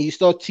land and you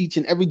start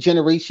teaching every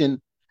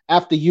generation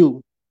after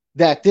you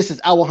that this is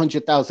our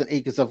 100,000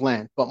 acres of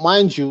land. But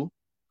mind you,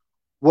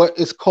 what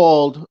is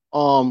called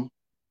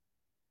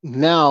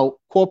now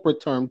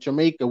corporate term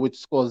Jamaica, which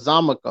is called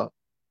Zamaka,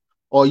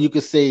 or you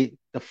could say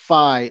the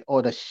Phi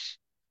or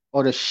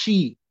the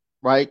She,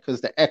 right? Because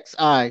the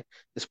XI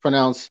is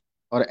pronounced,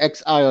 or the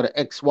XI or the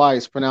XY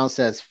is pronounced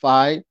as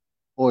Phi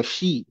or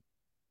She,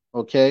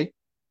 okay?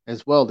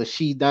 As well, the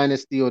She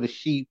dynasty or the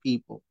She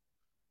people,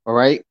 all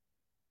right?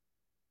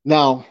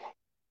 Now,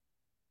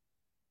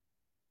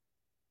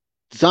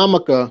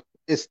 Zamaka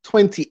is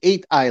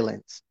 28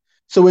 islands.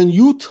 So when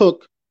you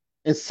took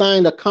and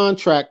signed a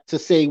contract to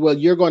say, well,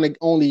 you're going to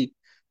only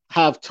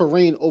have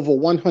terrain over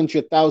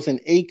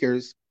 100,000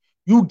 acres,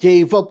 you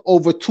gave up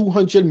over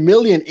 200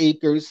 million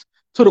acres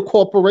to the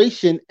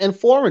corporation and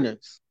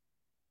foreigners.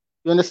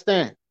 You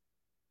understand?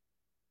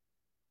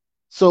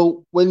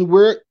 So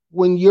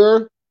when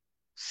you're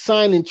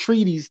signing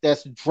treaties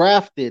that's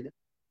drafted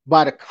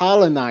by the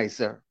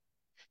colonizer,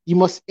 you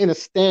must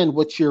understand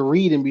what you're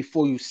reading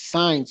before you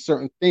sign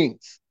certain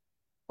things.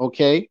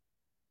 Okay?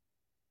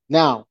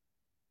 Now,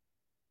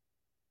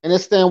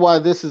 understand why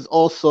this is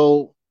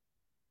also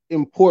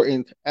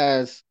important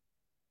as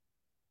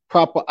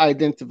proper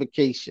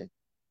identification.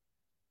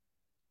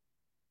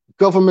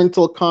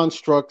 Governmental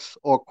constructs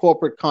or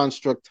corporate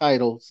construct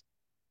titles,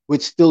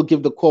 which still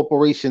give the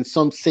corporation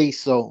some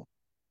say-so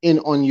in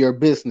on your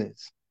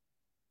business.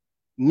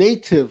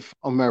 Native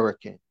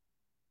American,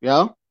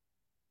 yeah?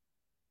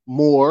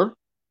 Moor,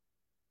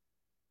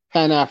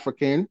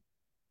 Pan-African,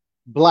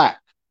 Black,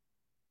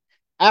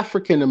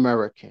 African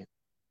American,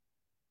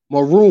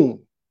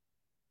 Maroon,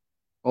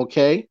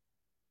 okay?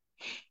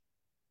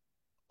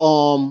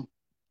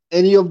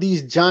 Any of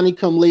these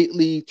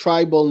Johnny-come-lately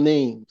tribal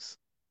names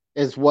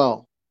as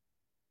well.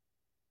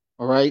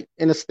 All right,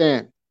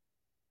 understand.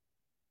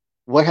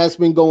 What has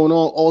been going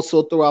on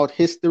also throughout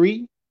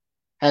history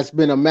has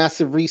been a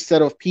massive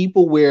reset of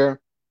people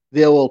where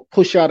they will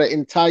push out an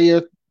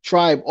entire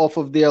tribe off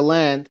of their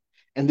land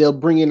and they'll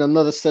bring in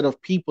another set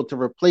of people to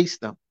replace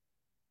them,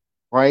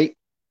 right?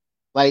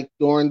 Like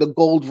during the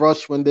gold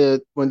rush when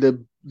the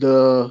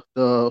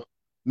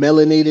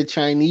melanated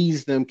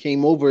Chinese them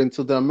came over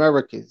into the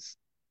Americas.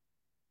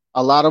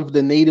 A lot of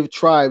the native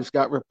tribes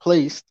got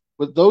replaced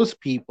with those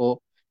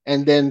people,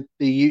 and then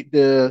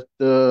the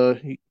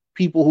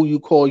people who you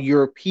call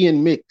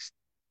European mixed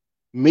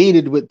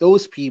mated with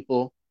those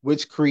people,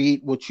 which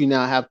create what you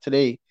now have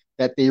today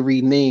that they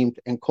renamed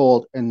and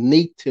called a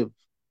Native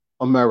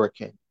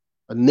American.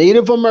 A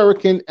Native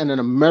American and an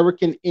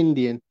American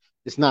Indian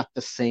is not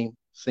the same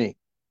thing.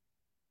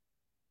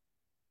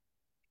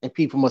 And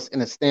people must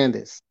understand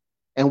this.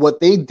 And what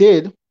they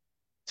did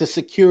to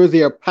secure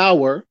their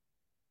power,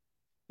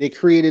 they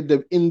created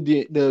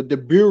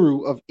the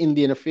Bureau of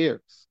Indian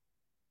Affairs.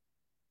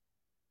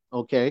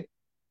 Okay?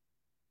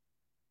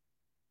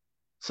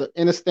 So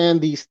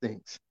understand these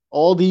things.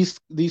 All these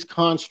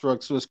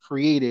constructs was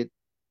created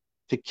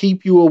to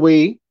keep you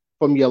away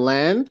from your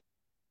land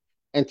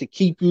and to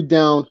keep you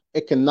down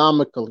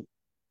economically.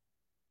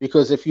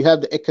 Because if you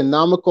have the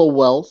economical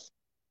wealth,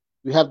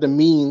 you have the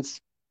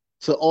means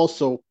to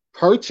also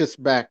purchase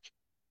back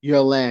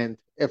your land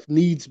if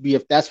needs be,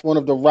 if that's one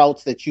of the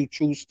routes that you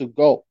choose to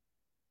go.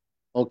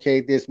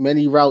 Okay, there's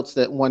many routes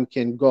that one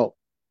can go.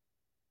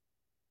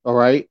 All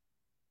right.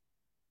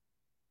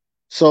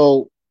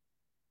 So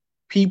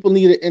people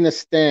need to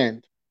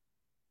understand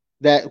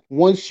that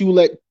once you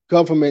let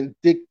government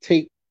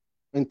dictate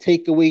and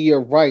take away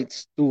your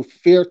rights through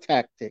fear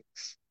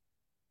tactics,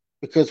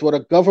 because what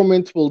a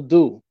government will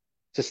do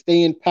to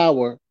stay in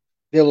power,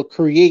 they will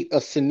create a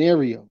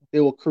scenario. They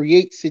will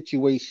create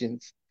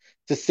situations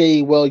to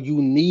say, well,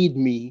 you need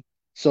me,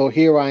 so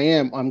here I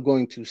am, I'm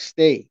going to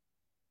stay.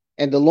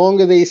 And the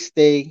longer they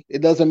stay,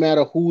 it doesn't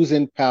matter who's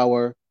in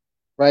power,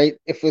 right?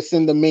 If it's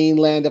in the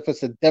mainland, if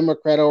it's a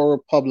Democrat or a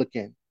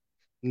Republican,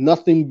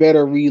 nothing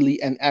better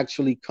really and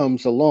actually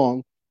comes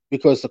along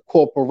because the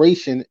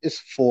corporation is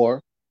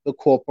for the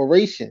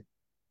corporation.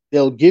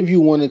 They'll give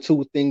you one or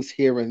two things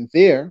here and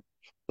there,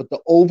 but the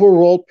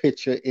overall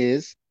picture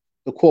is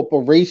the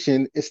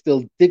corporation is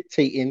still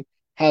dictating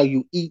how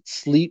you eat,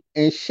 sleep,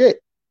 and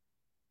shit,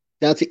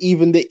 down to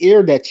even the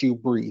air that you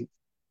breathe.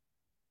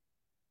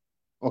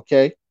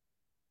 Okay?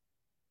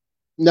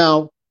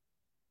 Now,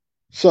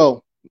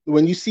 so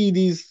when you see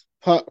these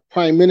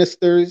prime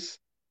ministers,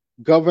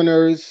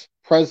 governors,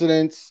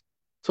 presidents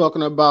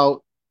talking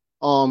about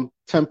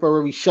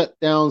temporary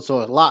shutdowns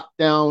or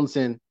lockdowns,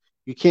 and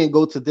you can't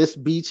go to this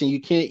beach, and you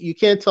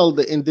can't tell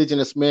the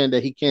indigenous man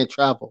that he can't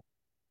travel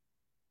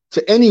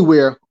to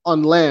anywhere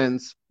on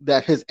lands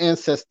that his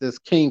ancestors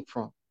came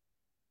from.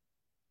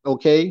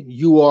 Okay,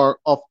 you are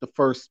of the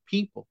first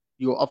people.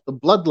 You are of the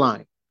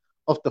bloodline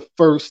of the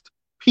first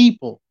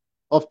people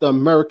of the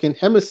American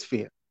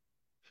hemisphere.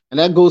 And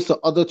that goes to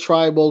other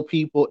tribal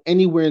people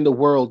anywhere in the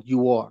world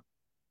you are.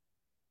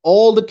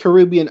 All the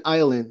Caribbean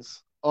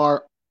islands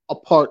are a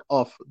part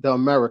of the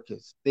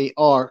Americas. They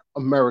are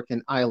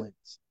American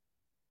islands.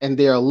 And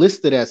they are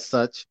listed as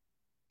such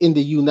in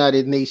the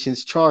United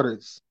Nations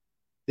charters.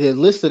 They're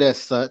listed as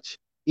such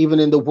even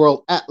in the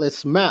World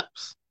Atlas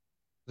maps.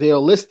 They are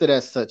listed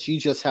as such.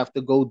 You just have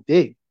to go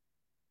dig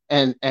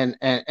and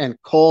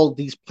call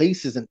these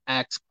places and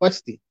ask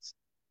questions.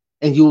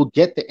 And you will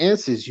get the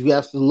answers. You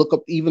have to look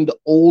up even the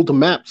old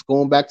maps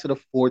going back to the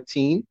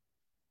 14,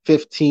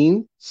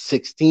 15,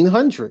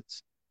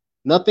 1600s.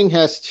 Nothing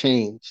has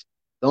changed.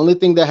 The only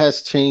thing that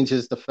has changed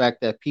is the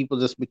fact that people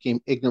just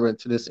became ignorant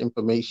to this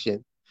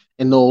information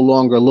and no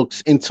longer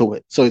looks into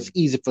it. So it's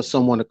easy for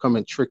someone to come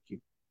and trick you.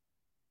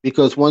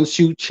 Because once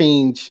you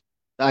change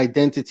the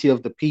identity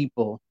of the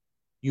people,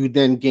 you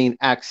then gain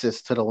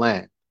access to the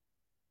land.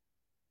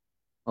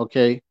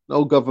 Okay?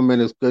 No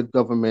government is good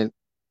government,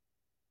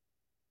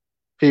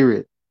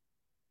 period.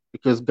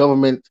 Because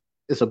government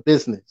is a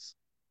business.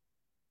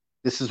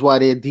 This is why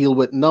they deal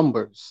with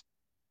numbers.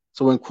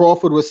 So when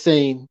Crawford was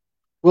saying,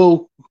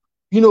 well,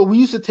 you know, we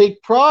used to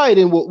take pride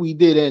in what we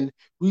did, and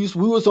we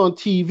was on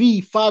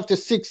TV 5 to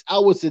 6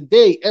 hours a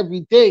day,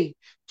 every day,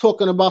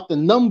 talking about the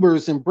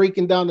numbers and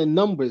breaking down the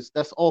numbers.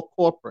 That's all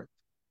corporate.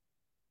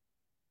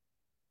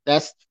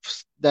 That's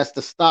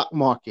the stock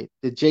market,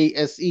 the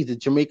JSE, the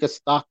Jamaica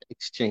Stock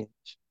Exchange.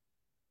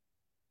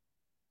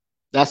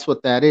 That's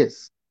what that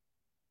is.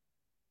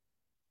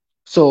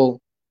 So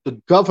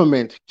the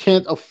government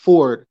can't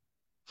afford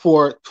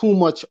for too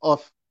much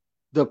of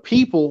the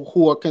people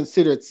who are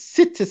considered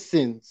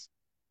citizens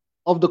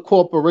of the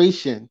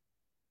corporation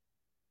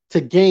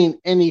to gain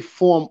any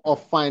form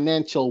of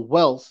financial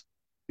wealth,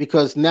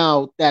 because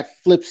now that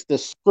flips the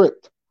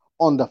script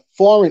on the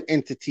foreign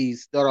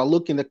entities that are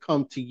looking to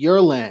come to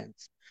your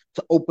lands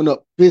to open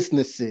up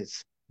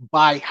businesses,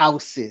 buy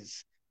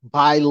houses,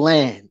 buy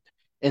land,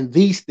 and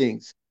these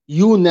things.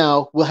 You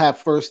now will have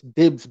first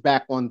dibs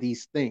back on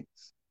these things.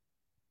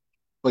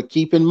 But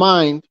keep in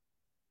mind,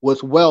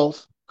 with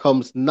wealth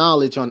comes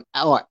knowledge on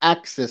our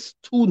access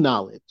to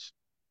knowledge,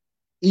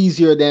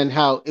 easier than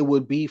how it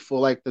would be for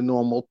like the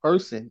normal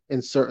person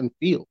in certain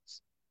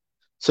fields.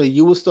 So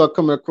you will start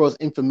coming across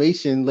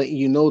information letting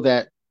you know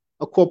that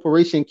a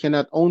corporation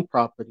cannot own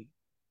property.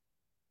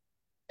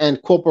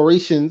 And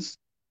corporations,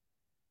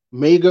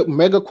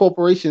 mega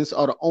corporations,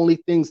 are the only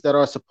things that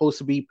are supposed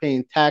to be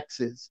paying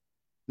taxes,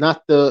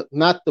 not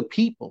the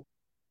people.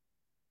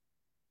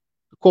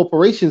 The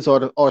corporations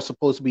are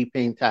supposed to be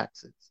paying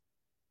taxes,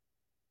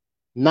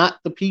 not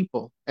the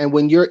people. And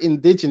when you're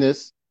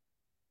indigenous,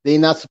 they're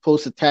not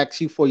supposed to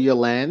tax you for your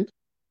land,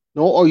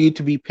 nor are you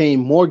to be paying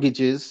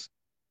mortgages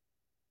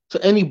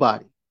to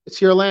anybody.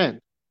 It's your land.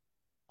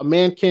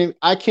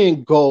 I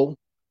can't go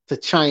to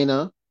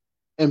China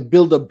and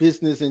build a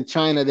business in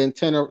China, then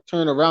turn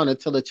around and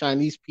tell the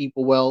Chinese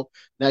people, well,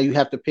 now you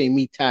have to pay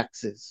me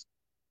taxes.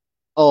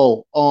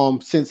 Oh,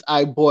 since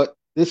I bought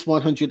this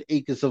 100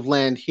 acres of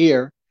land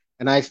here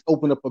and I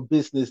opened up a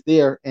business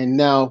there, and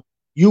now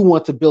you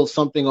want to build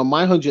something on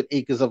my 100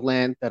 acres of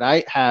land that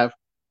I have,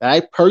 that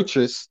I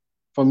purchased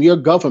from your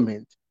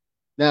government.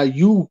 Now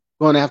you're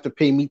going to have to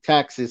pay me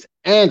taxes,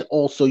 and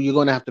also you're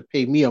going to have to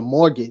pay me a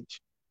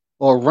mortgage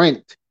or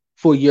rent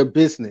for your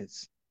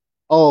business.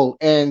 Oh,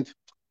 and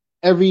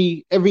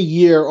every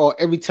year or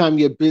every time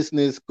your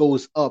business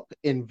goes up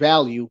in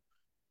value,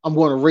 I'm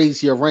going to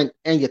raise your rent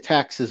and your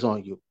taxes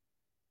on you.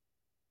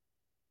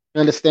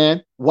 You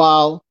understand?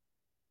 While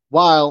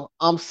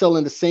I'm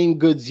selling the same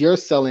goods you're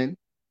selling,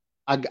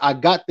 I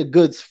got the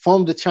goods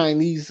from the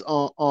Chinese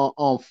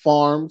on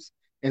farms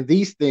and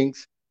these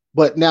things,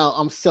 but now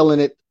I'm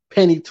selling it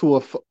penny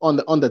on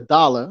the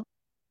dollar,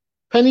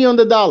 penny on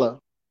the dollar.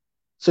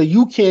 So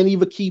you can't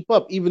even keep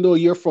up, even though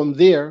you're from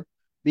there,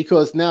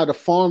 because now the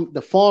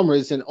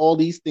farmers and all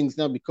these things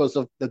now, because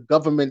of the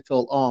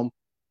governmental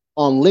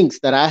links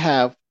that I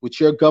have with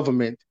your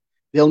government,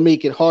 they'll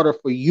make it harder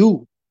for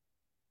you,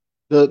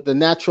 the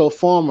natural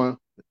farmer,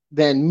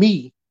 than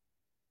me,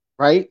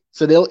 right?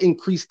 So they'll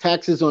increase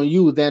taxes on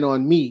you than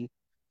on me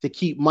to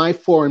keep my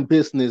foreign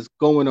business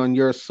going on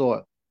your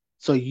soil.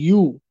 So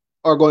you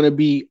are going to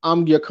be,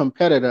 I'm your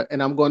competitor,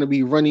 and I'm going to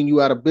be running you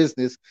out of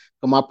business.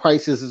 So my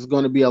prices is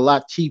going to be a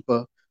lot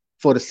cheaper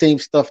for the same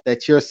stuff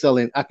that you're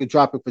selling. I could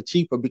drop it for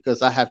cheaper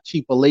because I have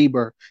cheaper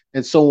labor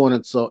and so on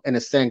and so, and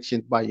it's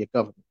sanctioned by your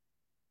government.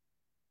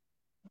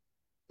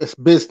 It's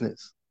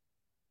business.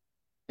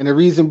 And the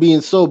reason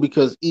being so,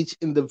 because each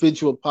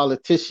individual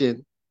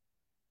politician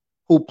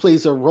who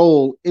plays a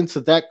role into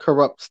that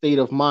corrupt state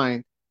of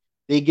mind,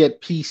 they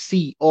get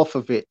PC off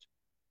of it.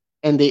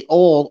 And they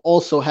all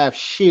also have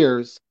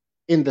shares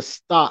in the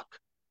stock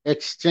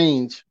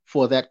exchange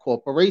for that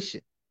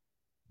corporation.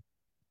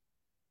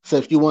 So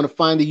if you want to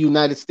find the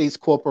United States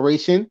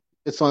Corporation,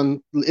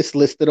 it's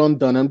listed on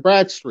Dun and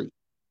Bradstreet.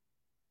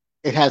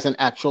 It has an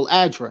actual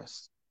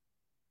address.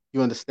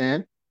 You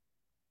understand?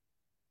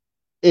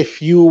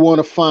 If you want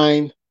to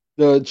find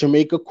the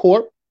Jamaica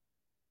Corp,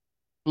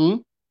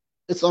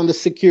 it's on the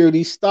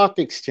Securities Stock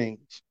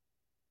Exchange.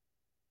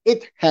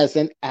 It has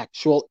an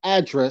actual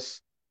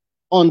address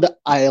on the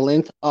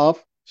island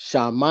of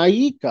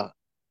Jamaica.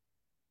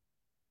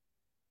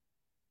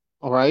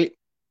 All right?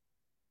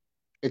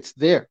 It's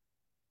there.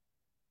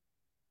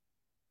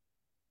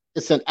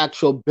 It's an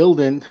actual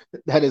building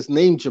that is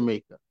named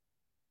Jamaica.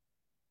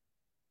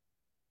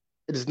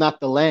 It is not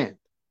the land.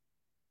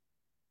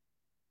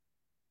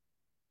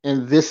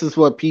 And this is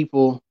what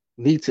people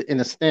need to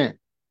understand.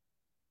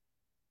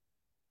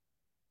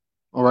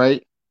 All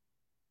right?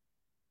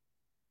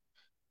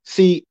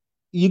 See,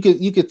 you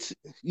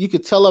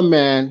could tell a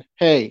man,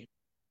 hey,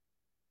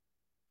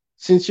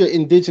 since you're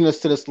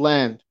indigenous to this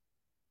land,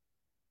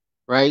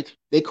 right?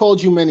 They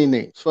called you many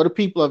names. For the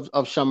people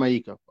of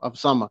Jamaica, of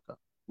Samaka,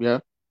 yeah?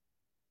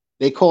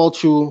 They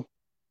called you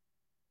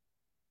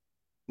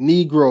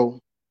Negro.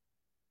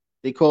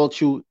 They called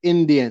you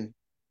Indian.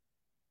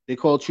 They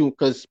called you,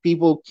 because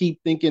people keep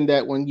thinking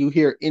that when you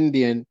hear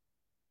Indian,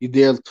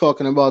 they're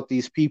talking about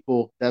these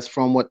people that's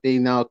from what they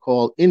now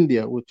call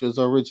India, which was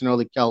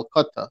originally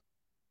Calcutta,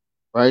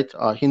 right?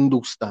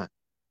 Hindustan.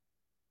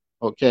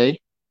 Okay?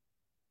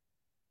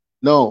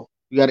 No,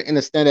 you got to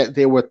understand that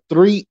there were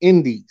 3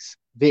 Indies.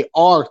 There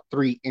are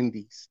 3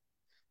 Indies.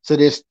 So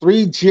there's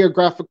 3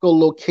 geographical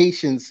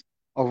locations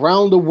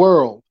around the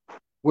world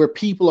where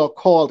people are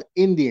called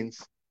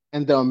Indians,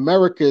 and the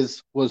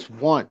Americas was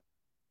 1.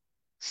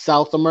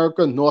 South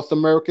America, North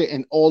America,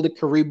 and all the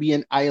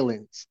Caribbean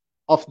islands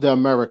of the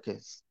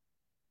Americas.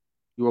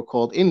 You were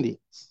called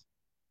Indians.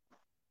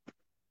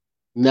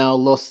 Now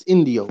Los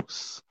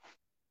Indios.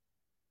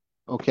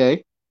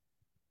 Okay?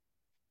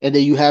 And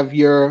then you have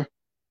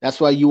that's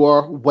why you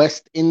are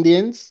West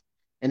Indians.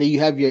 And then you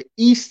have your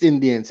East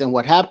Indians. And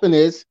what happened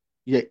is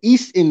your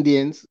East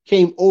Indians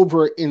came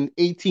over in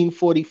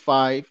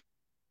 1845,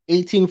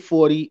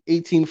 1840,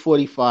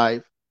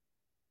 1845,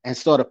 and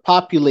started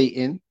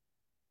populating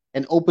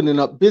and opening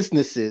up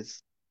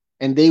businesses.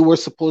 And they were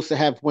supposed to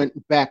have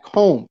went back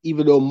home,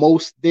 even though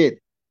most did.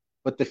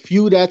 But the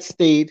few that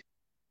stayed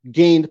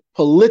gained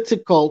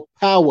political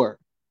power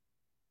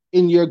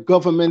in your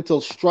governmental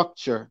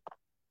structure,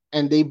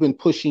 and they've been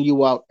pushing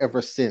you out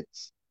ever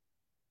since.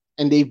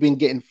 And they've been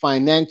getting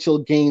financial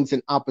gains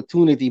and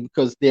opportunity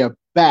because they're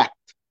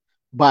backed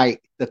by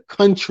the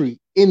country,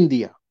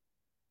 India.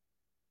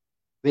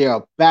 They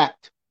are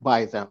backed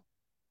by them.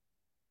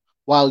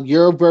 While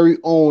your very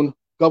own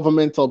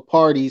governmental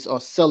parties are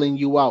selling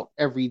you out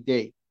every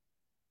day.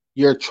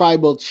 Your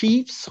tribal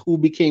chiefs who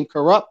became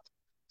corrupt,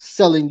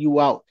 selling you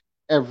out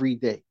every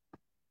day.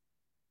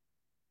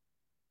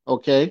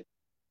 Okay?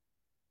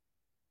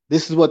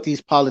 This is what these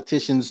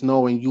politicians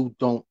know and you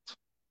don't.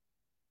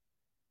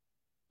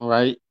 All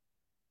right?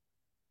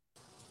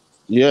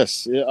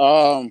 Yes.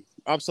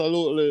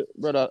 Absolutely,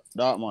 brother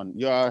Dartman.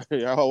 You're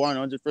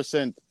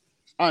 100%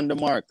 on the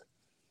mark.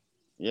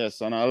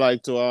 Yes, and I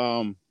like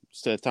to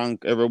say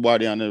thank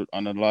everybody on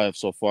the live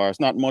so far. It's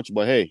not much,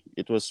 but hey,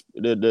 it was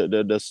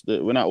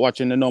we're not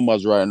watching the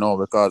numbers right now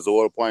because the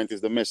whole point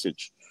is the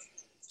message.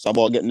 It's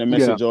about getting the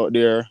message out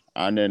there,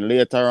 and then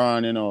later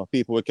on,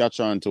 people will catch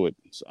on to it.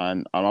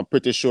 And I'm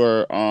pretty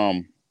sure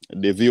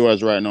the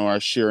viewers right now are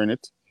sharing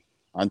it.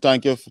 And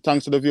thanks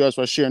to the viewers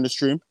for sharing the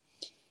stream.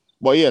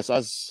 But yes,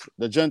 as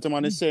the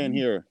gentleman is saying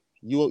here,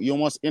 you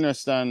must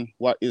understand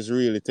what is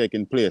really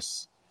taking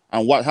place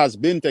and what has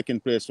been taking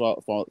place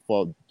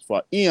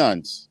for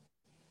eons.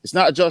 It's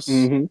not just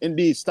in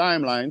these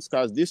timelines,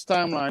 because this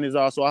timeline is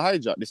also a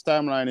hijack. This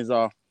timeline is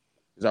a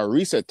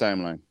reset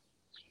timeline.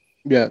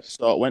 Yes.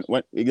 So when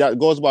that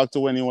goes back to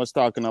when he was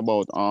talking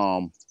about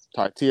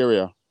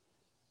Tartaria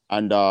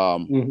and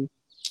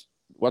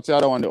what's the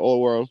other one? The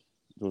old world.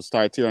 It was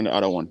Tartaria and the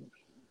other one.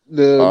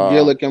 The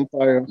Gaelic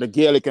Empire. The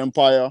Gaelic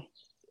Empire.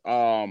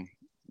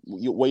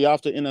 What you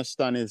have to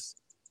understand is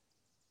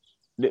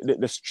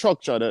the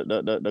structure,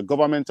 the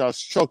governmental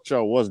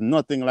structure was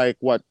nothing like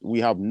what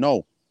we have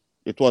now.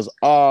 It was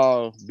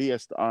all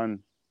based on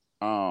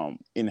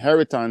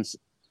inheritance,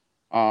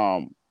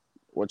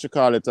 what you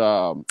call it,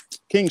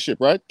 kingship,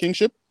 right?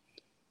 Kinship.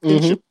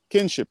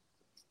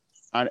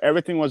 and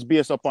everything was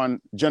based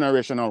upon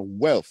generational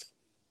wealth.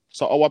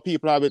 So our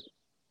people have it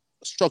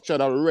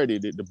structured already.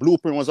 The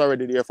blueprint was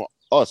already there for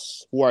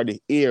us, who are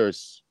the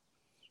heirs,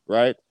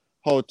 right?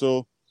 How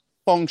to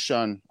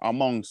function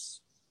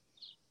amongst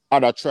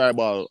other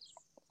tribal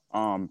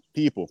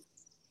people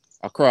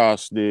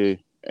across the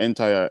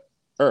entire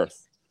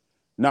earth.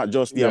 Not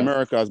just the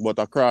Americas, but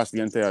across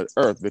the entire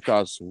earth,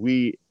 because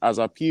we, as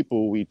a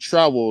people, we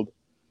traveled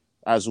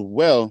as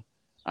well.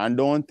 And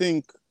don't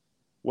think,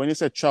 when you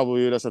say travel,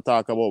 you just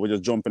talk about we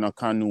just jump in a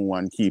canoe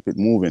and keep it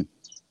moving.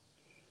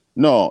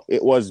 No,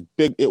 it was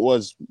big. It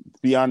was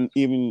beyond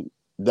even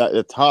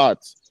the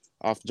thought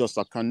of just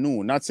a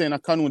canoe. Not saying a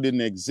canoe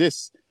didn't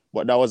exist,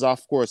 but that was,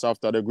 of course,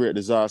 after the great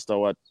disaster.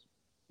 We're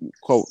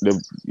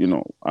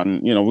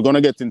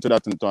gonna get into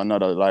that into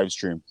another live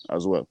stream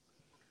as well,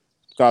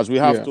 because we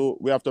have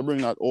to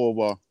bring that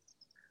over,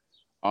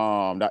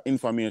 that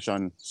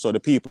information, so the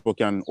people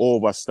can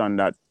understand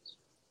that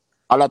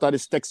a lot of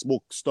this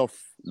textbook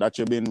stuff that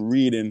you've been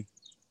reading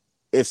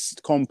is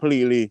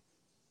completely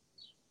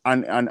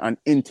and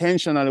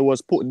intentionally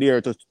was put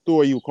there to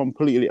throw you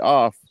completely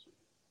off,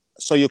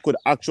 so you could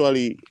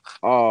actually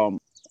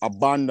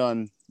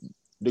abandon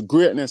the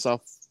greatness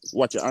of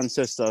what your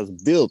ancestors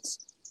built,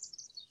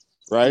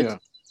 right? Yeah.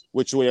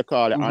 Which way you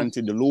call it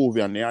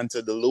antediluvian, the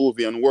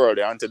antediluvian world.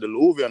 The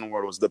antediluvian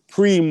world was the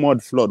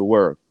pre-mud flood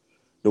world,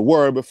 the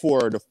world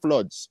before the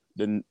floods,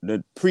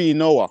 the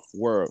pre-Noah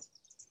world,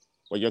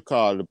 what you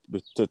call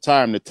the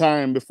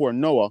time before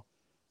Noah.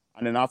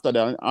 And then after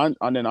that,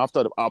 and then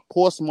after our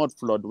post-mud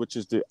flood, which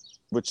is the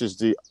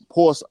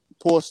post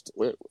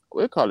what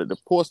do you call it? The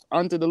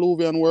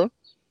post-antediluvian world.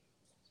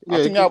 Yeah,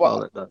 I think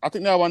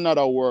they have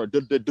another word.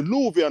 The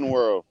diluvian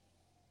world.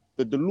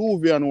 The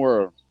diluvian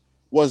world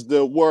was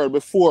the world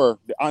before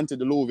the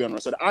antediluvian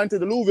world. So the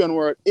antediluvian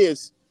world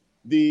is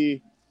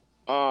the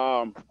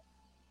no,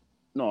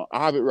 I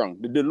have it wrong.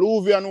 The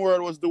diluvian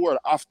world was the world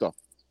after.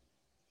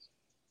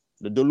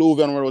 The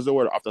diluvian world was the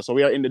world after. So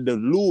we are in the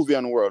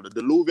diluvian world.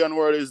 The diluvian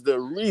world is the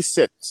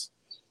reset.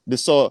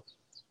 So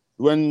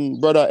when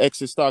Brother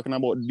X is talking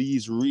about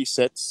these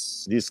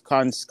resets, these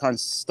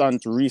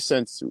constant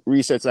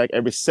resets like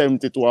every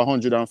 70 to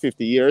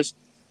 150 years,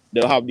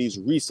 they'll have these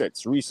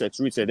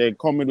resets. They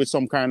come in with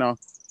some kind of,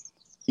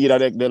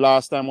 either the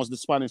last time was the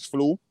Spanish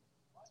flu.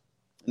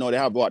 No, they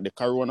have what, the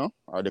corona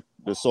or the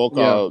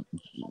so-called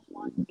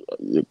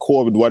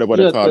COVID, whatever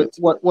they call it.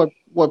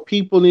 What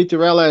people need to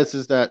realize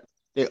is that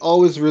they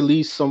always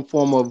release some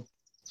form of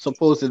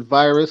supposed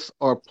virus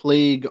or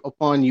plague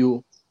upon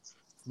you,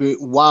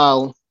 but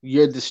while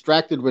you're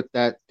distracted with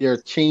that,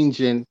 they're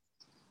changing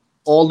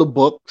all the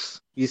books.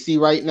 You see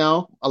right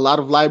now, a lot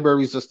of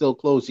libraries are still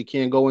closed. You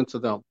can't go into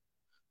them.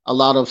 A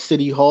lot of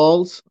city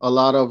halls, a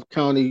lot of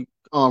county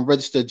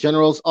registered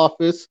general's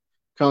office,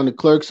 county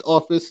clerk's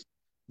office,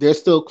 they're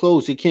still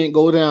closed. You can't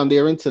go down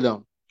there into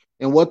them.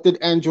 And what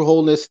did Andrew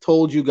Holness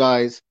told you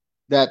guys?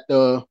 That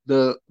the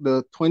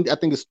 20, I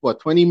think it's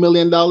what, $20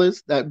 million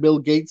that Bill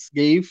Gates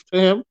gave to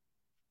him,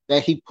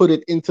 that he put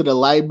it into the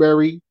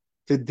library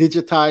to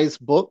digitize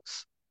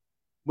books.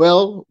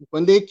 Well,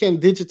 when they can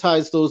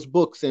digitize those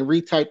books and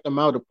retype them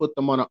out and put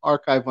them on an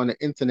archive on the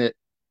internet,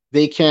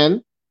 they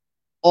can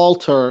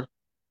alter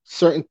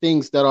certain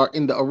things that are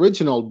in the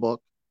original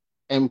book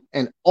and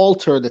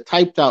alter the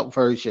typed out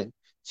version.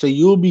 So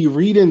you'll be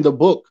reading the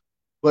book,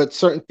 but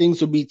certain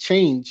things will be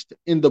changed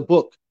in the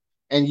book.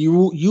 And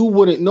you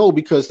wouldn't know,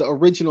 because the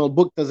original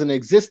book doesn't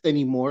exist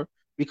anymore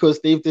because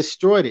they've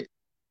destroyed it.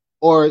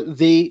 Or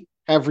they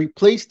have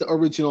replaced the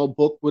original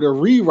book with a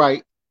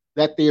rewrite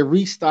that they're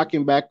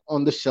restocking back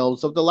on the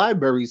shelves of the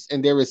libraries.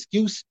 And their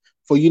excuse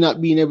for you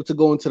not being able to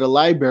go into the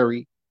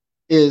library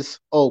is,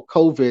 oh,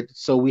 COVID,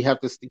 so we have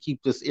to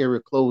keep this area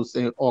closed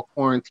or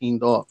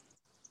quarantined off.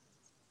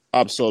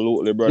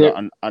 Absolutely, brother.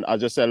 Yeah. And I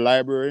just said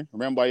library.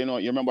 Remember, you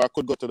remember I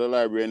could go to the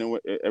library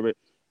and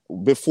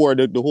before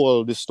the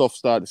whole this stuff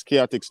started, this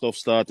chaotic stuff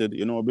started,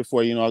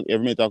 before, every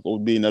minute I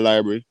would be in the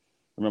library.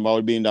 Remember, I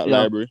would be in that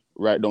library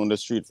right down the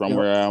street from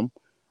where I am,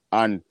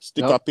 and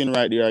stick a pin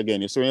right there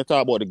again. So when you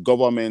talk about the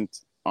government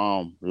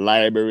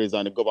libraries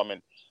and the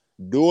government,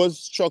 those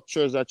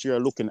structures that you're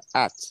looking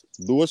at,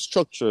 those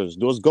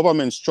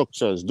government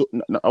structures,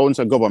 I wouldn't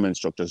say government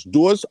structures,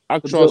 those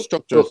actual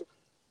structures,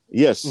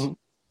 yes,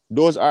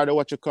 those are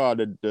what you call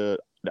the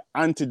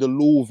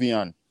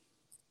antediluvian.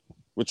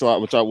 Which that's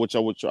what I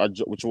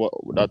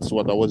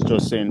was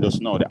just saying just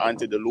now, the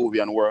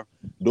antediluvian world.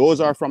 Those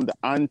are from the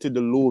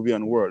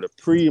antediluvian world, the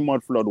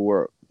pre-mud flood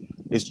world.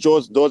 It's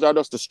just, those are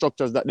just the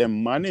structures that they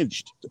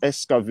managed to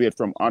excavate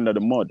from under the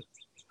mud.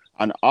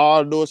 And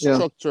all those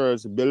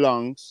structures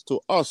belongs to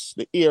us,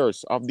 the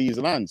heirs of these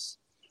lands,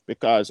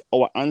 because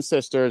our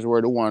ancestors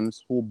were the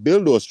ones who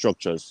built those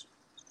structures.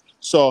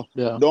 So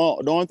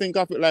don't think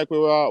of it like we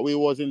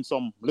was in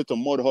some little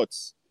mud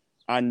huts.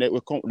 And they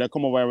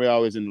come over and we're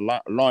always in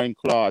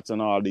loincloths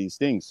and all these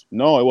things.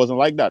 No, it wasn't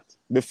like that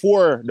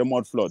before the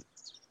mud flood.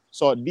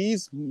 So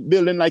these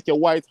building like your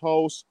White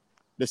House,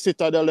 the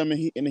Citadel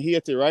in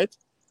Haiti, right?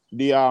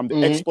 The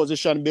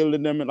exposition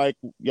building them, like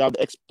you have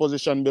the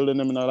exposition building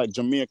them in like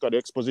Jamaica, the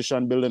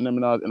exposition building them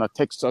in a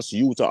Texas,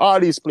 Utah, all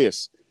these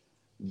places.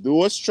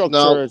 Those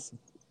structures.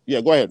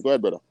 Now, go ahead,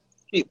 brother.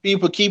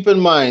 People keep in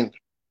mind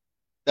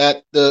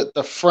that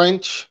the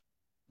French,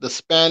 the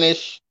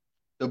Spanish,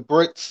 the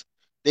Brits,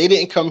 they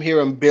didn't come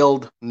here and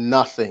build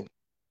nothing.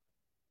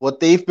 What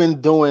they've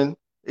been doing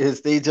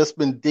is they just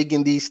been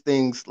digging these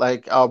things,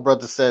 like our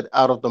brother said,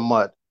 out of the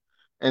mud.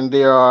 And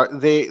there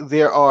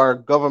are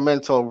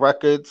governmental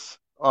records,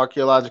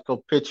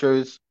 archaeological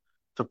pictures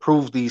to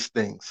prove these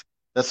things.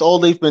 That's all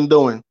they've been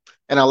doing.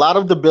 And a lot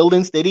of the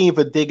buildings, they didn't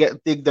even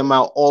dig them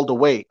out all the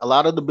way. A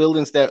lot of the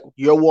buildings that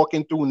you're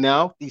walking through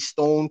now, these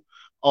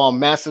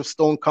massive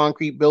stone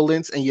concrete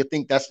buildings, and you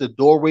think that's the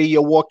doorway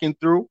you're walking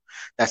through,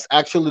 that's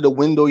actually the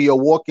window you're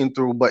walking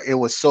through. But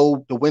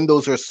the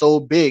windows are so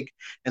big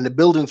and the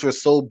buildings were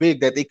so big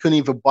that they couldn't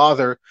even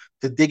bother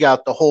to dig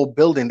out the whole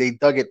building. They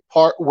dug it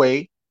part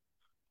way,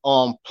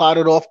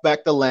 plotted off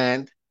back the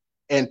land,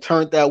 and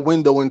turned that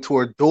window into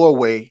a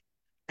doorway.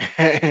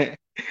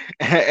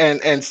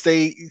 and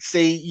say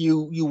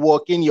you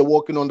walk in, you're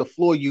walking on the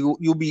floor,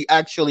 you'll be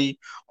actually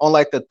on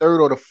like the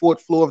third or the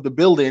fourth floor of the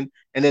building,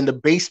 and then the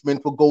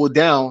basement will go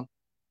down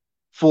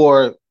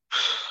for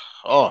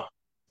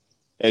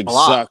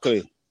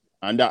exactly.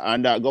 And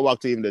that go back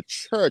to even the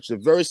church, the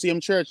very same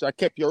church that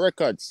kept your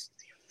records.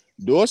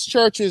 Those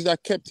churches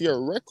that kept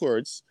your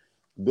records,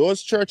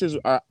 those churches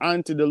are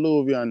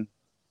antediluvian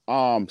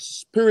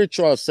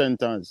spiritual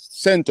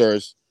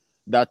centers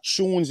that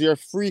tunes your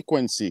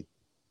frequency.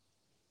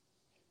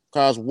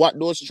 Because what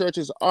those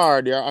churches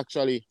are, they are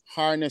actually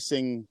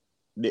harnessing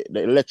the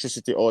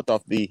electricity out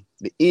of the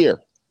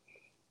air.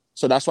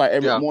 So that's why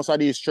most of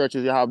these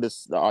churches, you have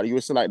this,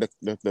 you see like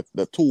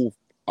the two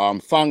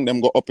fangs them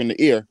go up in the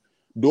air.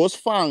 Those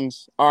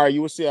fangs are,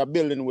 you will see a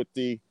building with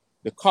the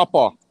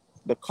copper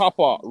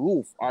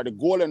roof or the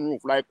golden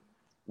roof, like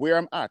where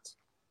I'm at,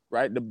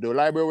 right? The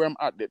library where I'm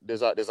at,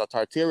 there's a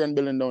Tartarian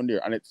building down there,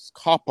 and it's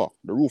copper.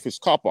 The roof is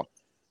copper.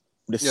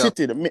 The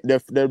city,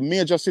 the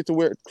major city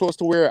close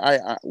to where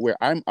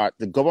I'm at,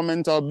 the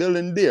governmental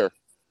building there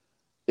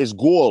is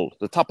gold.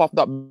 The top of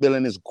that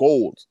building is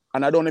gold.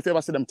 And I don't know if you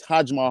ever see them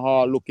Taj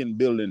Mahal looking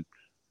building.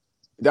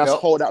 That's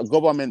how that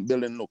government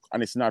building look,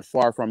 and it's not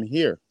far from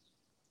here,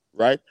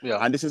 right? Yeah.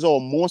 And this is how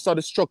most of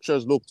the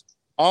structures looked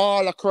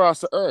all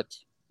across the earth,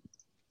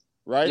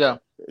 right? Yeah.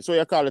 So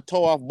you call it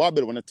Tower of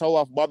Babel. When the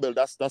Tower of Babel,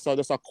 that's just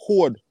a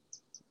code.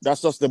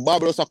 That's just the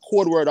Babel. It's a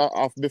code word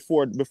of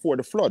before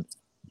the flood.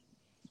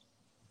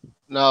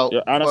 Now,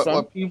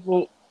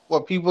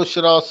 what people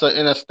should also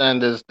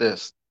understand is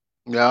this,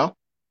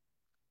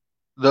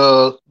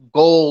 the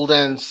gold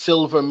and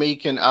silver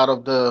making out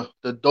of the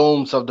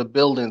domes of the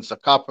buildings, the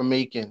copper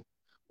making,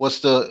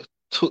 was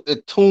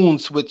it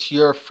tunes with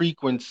your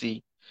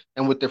frequency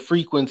and with the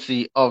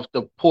frequency of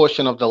the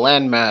portion of the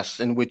landmass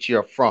in which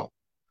you're from,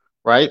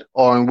 right,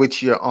 or in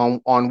which you're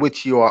on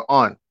which you are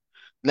on.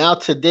 Now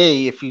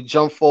today, if you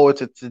jump forward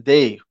to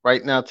today,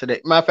 right now today,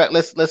 matter of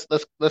fact,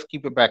 let's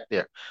keep it back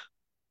there.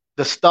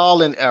 The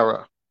Stalin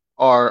era,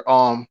 or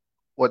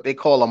what they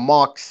call a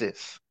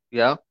Marxist,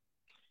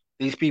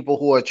 these people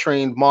who are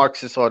trained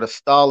Marxists, are the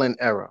Stalin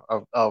era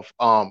of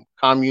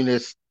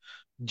communist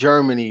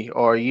Germany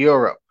or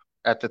Europe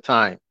at the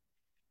time.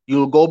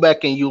 You'll go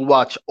back and you'll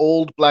watch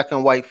old black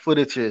and white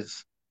footage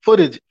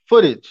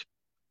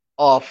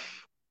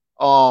of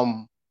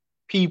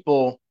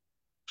people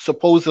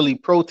supposedly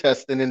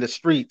protesting in the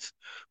streets.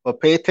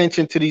 But pay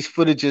attention to these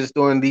footages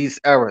during these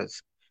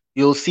eras.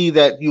 You'll see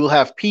that you'll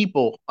have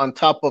people on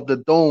top of the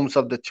domes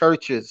of the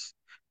churches,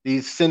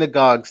 these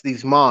synagogues,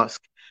 these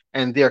mosques,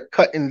 and they're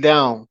cutting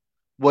down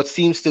what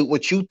you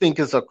think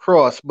is a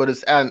cross, but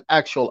it's an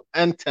actual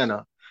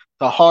antenna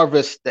to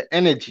harvest the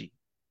energy,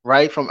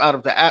 right, from out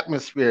of the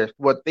atmosphere.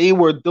 What they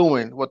were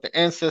doing, what the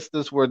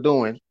ancestors were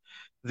doing,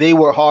 they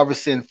were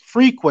harvesting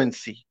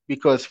frequency,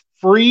 because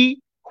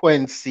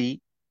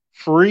frequency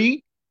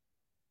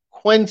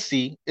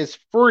is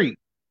free.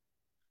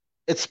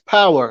 It's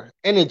power,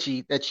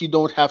 energy that you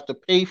don't have to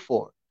pay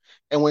for.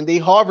 And when they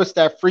harvest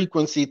that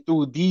frequency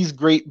through these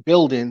great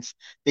buildings,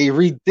 they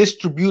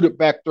redistribute it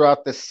back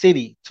throughout the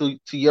city to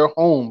your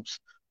homes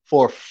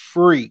for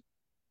free.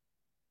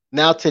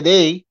 Now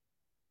today,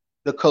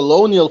 the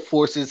colonial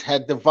forces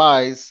had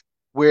devised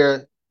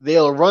where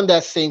they'll run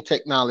that same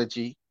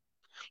technology,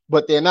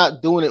 but they're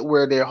not doing it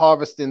where they're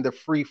harvesting the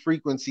free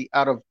frequency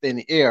out of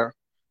thin air.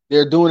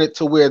 They're doing it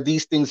to where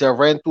these things are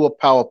ran through a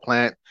power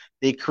plant.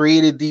 They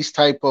created these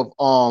type of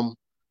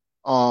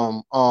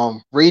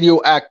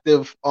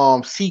radioactive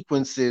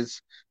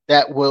sequences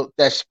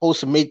that's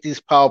supposed to make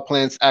these power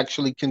plants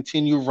actually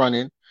continue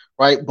running,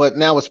 right? But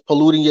now it's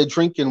polluting your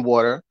drinking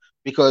water,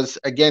 because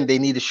again, they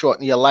need to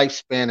shorten your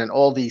lifespan and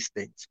all these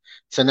things.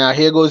 So now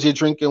here goes your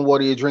drinking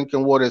water. Your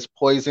drinking water is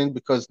poisoned,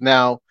 because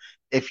now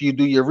if you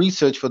do your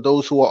research, for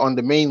those who are on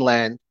the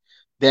mainland,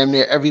 damn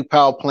near every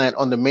power plant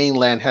on the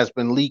mainland has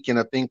been leaking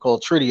a thing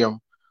called tritium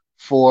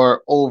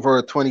for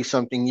over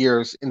 20-something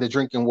years in the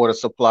drinking water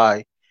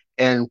supply.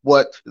 And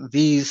what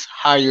these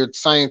hired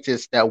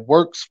scientists that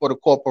works for the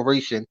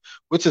corporation,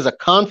 which is a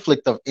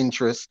conflict of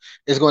interest,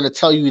 is going to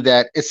tell you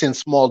that it's in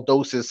small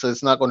doses, so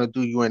it's not going to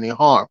do you any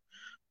harm.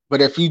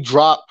 But if you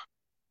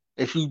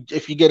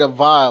get a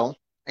vial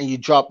and you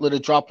drop little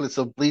droplets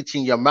of bleach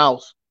in your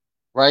mouth,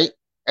 right,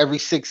 every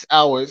 6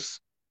 hours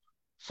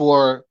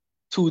for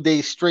 2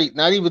 days straight,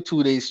 not even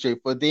 2 days straight,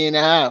 for a day and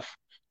a half,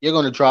 you're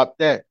going to drop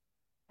dead.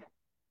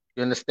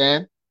 You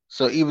understand?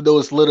 So even though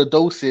it's little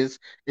doses,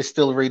 it's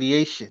still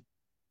radiation.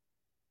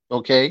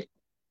 Okay?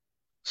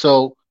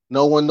 So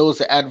no one knows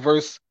the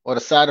adverse or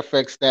the side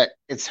effects that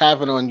it's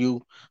having on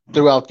you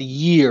throughout the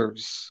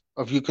years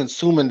of you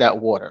consuming that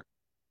water.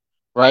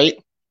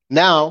 Right?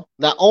 Now,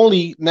 not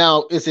only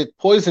now is it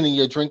poisoning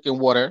your drinking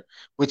water,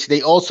 which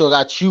they also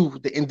got you,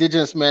 the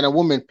indigenous man and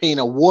woman, paying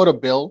a water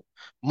bill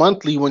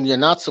monthly when you're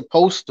not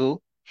supposed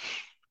to.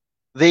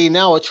 They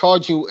now are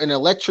charging you an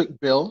electric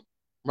bill,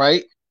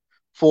 right?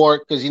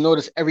 Because you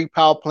notice every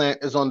power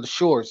plant is on the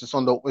shores.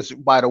 It's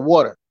by the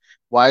water.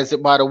 Why is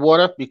it by the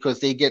water? Because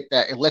they get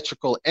that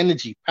electrical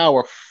energy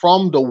power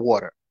from the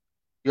water.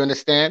 You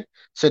understand?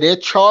 So they're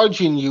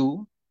charging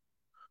you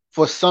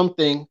for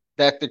something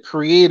that the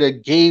creator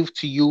gave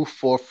to you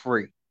for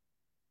free.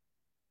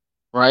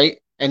 Right?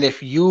 And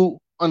if you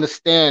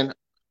understand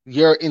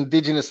your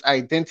indigenous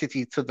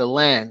identity to the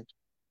land,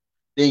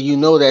 then you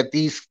know that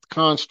these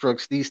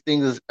constructs, these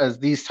things as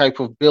these type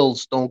of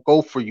bills don't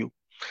go for you.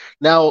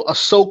 Now, a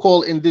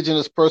so-called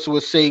indigenous person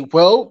would say,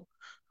 well,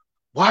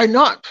 why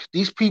not?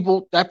 These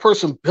people, that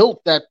person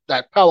built that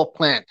power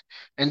plant,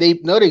 and they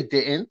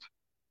didn't.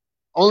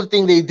 Only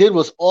thing they did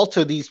was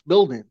alter these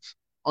buildings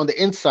on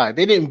the inside.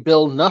 They didn't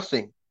build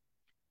nothing.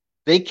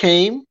 They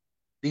came,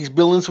 these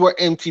buildings were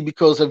empty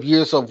because of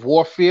years of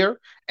warfare,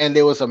 and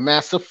there was a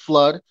massive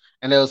flood,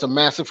 and there was a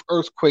massive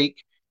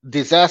earthquake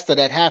disaster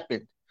that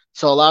happened.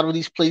 So a lot of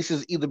these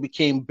places either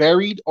became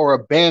buried or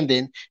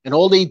abandoned, and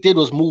all they did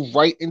was move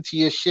right into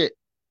your shit.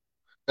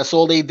 That's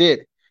all they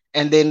did.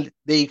 And then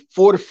they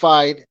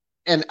fortified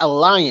an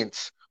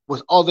alliance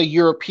with other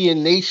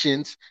European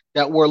nations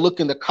that were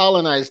looking to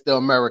colonize the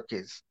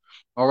Americas.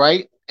 All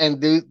right.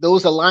 And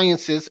those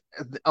alliances,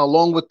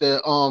 along with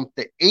the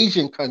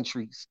Asian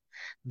countries,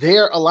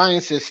 their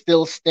alliances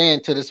still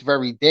stand to this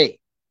very day.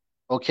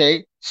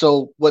 Okay.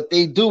 So what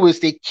they do is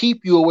they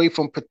keep you away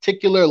from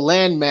particular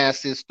land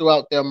masses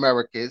throughout the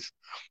Americas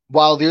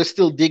while they're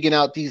still digging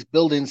out these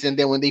buildings. And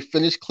then when they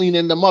finish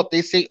cleaning them up,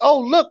 they say, oh,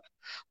 look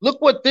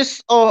what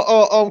this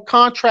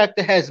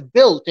contractor has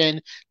built,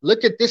 and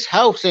look at this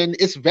house, and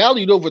it's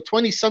valued over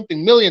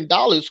 $20-something million.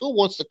 Who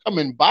wants to come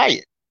and buy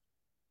it?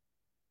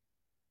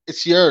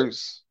 It's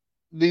yours.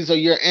 These are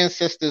your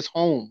ancestors'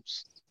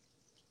 homes.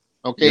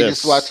 Okay, yes. This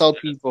is why I tell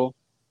people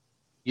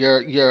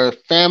your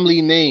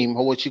family name,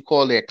 or what you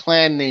call their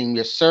clan name,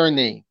 your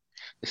surname,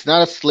 it's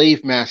not a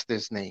slave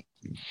master's name.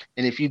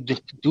 And if you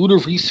do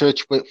the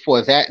research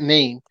for that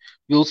name,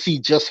 you'll see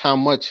just how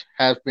much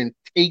has been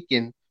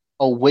taken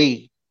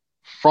away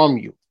from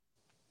you.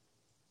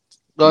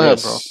 Go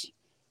ahead, bro.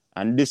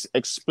 And this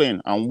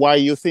explain and why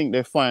you think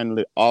they find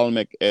the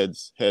Olmec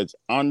heads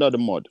under the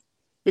mud.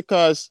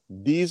 Because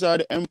these are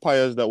the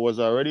empires that was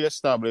already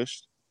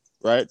established,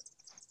 right?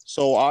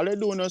 So all they're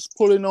doing is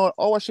pulling out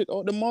our shit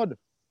out the mud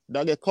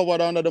that get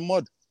covered under the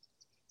mud.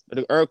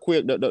 The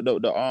earthquake,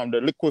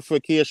 the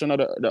liquefaction of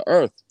the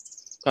earth.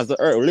 Because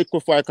the earth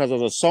liquefied because of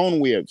the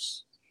sound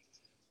waves.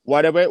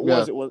 Whatever it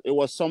was, it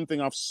was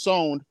something of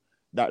sound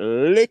that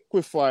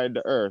liquefied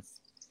the earth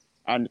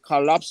and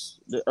collapsed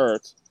the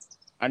earth,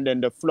 and then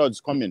the floods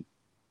come in.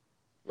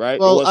 Right?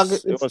 Well,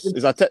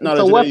 it's a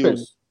technology they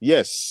use.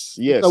 Yes.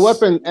 It's a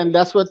weapon, and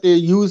that's what they're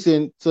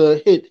using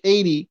to hit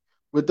Haiti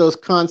with those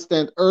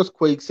constant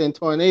earthquakes and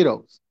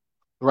tornadoes,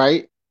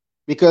 right?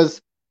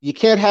 Because you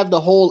can't have the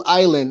whole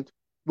island,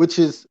 which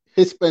is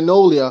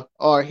Hispaniola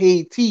or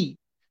Haiti,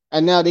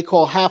 and now they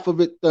call half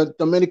of it the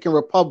Dominican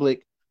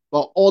Republic,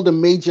 but all the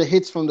major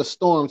hits from the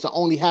storms are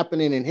only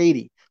happening in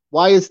Haiti.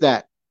 Why is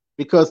that?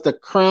 Because the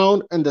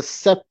crown and the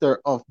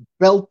scepter of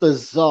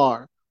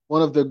Balthazar,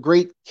 one of the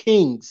great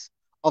kings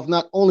of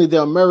not only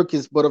the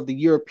Americas but of the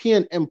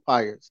European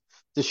empires,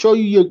 to show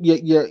you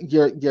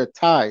your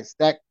ties,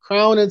 that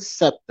crown and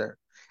scepter,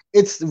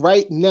 it's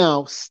right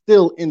now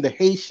still in the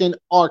Haitian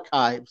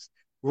archives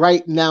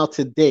right now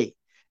today.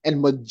 And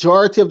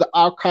majority of the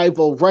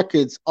archival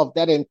records of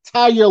that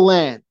entire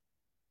land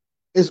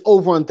is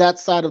over on that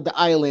side of the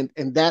island,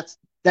 and that's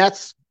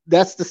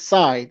the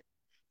side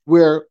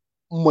where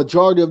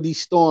majority of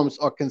these storms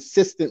are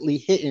consistently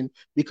hitting,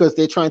 because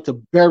they're trying to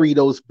bury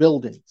those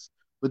buildings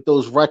with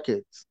those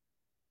records.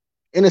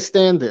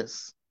 Understand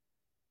this,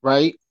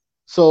 right?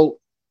 So,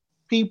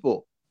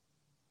 people,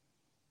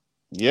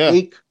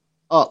 wake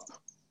up.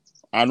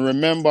 And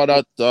remember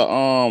that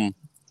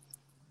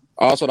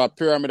also that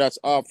pyramid that's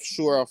off the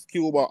shore of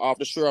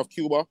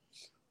Cuba,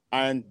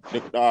 and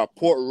the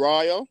Port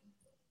Royal,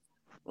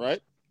 right?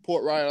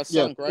 Port Royal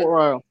sunk, right? Port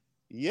Royal.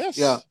 Yes.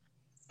 Yeah.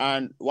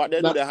 And what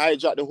they do, they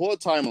hijack the whole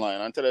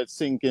timeline until it's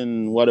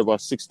sinking, whatever,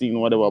 16,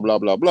 whatever, blah,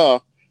 blah, blah.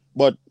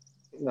 But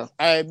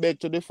I beg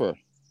to differ.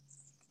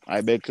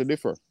 I beg to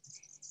differ.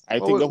 I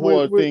think the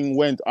whole thing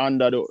went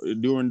under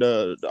during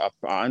the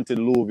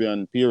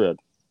antediluvian period.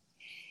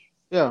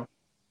 Yeah.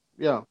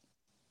 Yeah.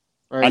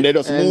 Right. And they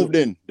just moved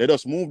in. They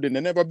just moved in.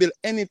 They never built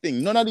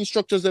anything. None of these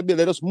structures they built.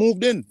 They just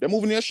moved in. They're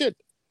moving their shit.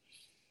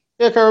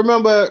 Yeah, I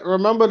remember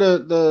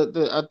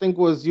the I think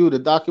it was you, the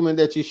document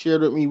that you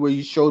shared with me where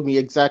you showed me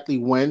exactly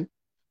when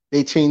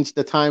they changed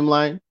the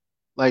timeline,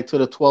 like to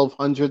the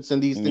 1200s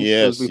and these things.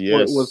 Yes,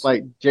 before it was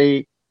like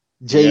J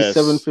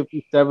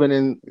 757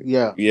 and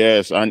yeah.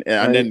 Yes, and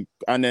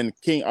then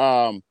King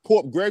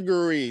Pope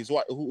Gregory is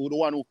the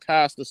one who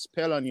cast the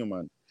spell on you,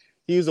 man.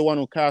 He's the one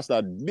who cast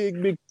that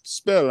big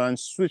spell and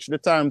switched the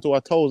time to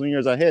 1,000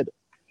 years ahead.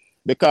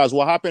 Because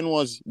what happened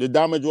was the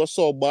damage was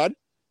so bad,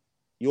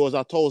 he was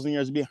 1,000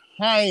 years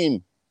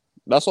behind.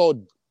 That's how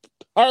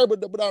horrible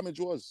the damage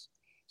was.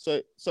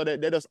 So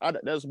they just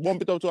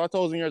bump it up to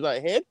 1,000 years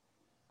ahead,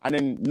 and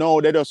then now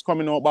they're just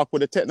coming out back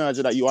with the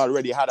technology that you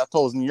already had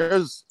 1,000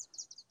 years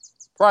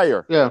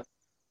prior. Yeah.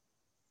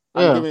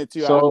 And giving it to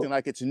you, acting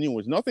like it's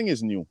new. Nothing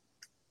is new.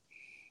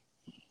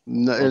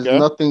 There's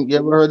nothing. You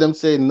ever heard them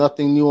say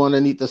nothing new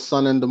underneath the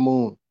sun and the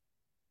moon?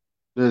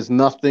 There's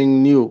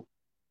nothing new,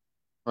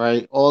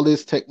 right? All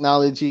this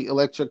technology,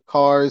 electric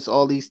cars,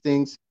 all these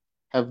things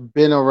have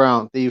been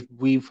around.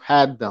 We've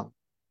had them,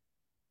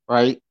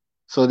 right?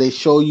 So they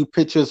show you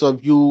pictures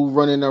of you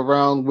running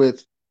around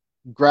with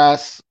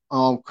grass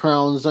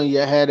crowns on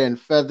your head and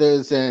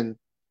feathers and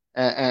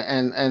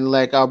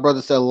like our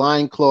brother said,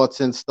 line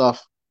cloths and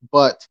stuff,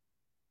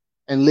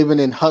 and living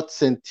in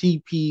huts and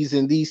teepees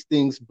and these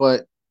things,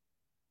 but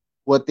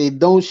what they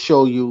don't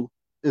show you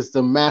is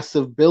the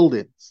massive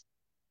buildings,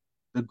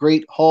 the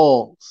great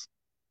halls,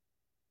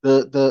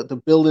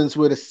 the buildings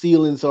where the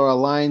ceilings are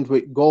aligned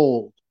with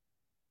gold,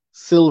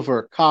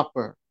 silver,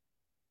 copper,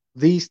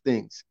 these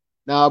things.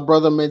 Now, our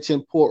brother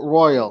mentioned Port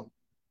Royal.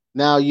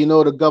 Now, you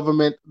know,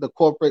 the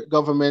corporate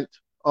government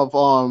of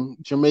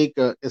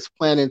Jamaica is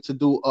planning to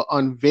do an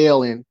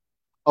unveiling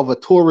of a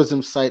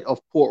tourism site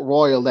of Port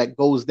Royal that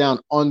goes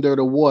down under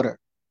the water.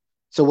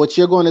 So what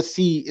you're going to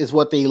see is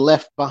what they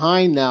left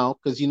behind now,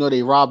 because, you know,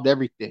 they robbed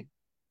everything.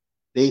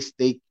 They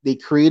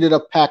created a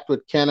pact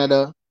with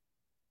Canada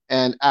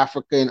and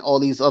Africa and all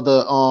these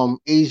other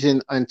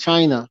Asian and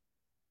China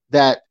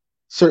that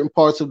certain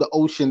parts of the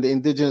ocean, the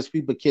indigenous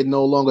people can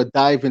no longer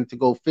dive in to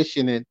go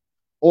fishing in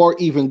or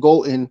even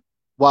go in,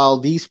 while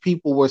these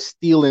people were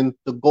stealing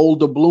the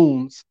gold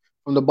doubloons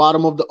from the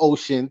bottom of the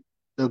ocean,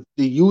 the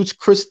huge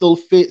crystal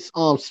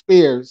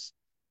spears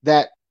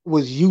that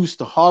was used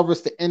to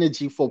harvest the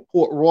energy for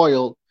Port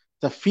Royal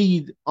to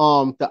feed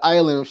the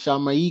island of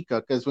Jamaica.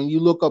 Because when you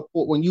look up,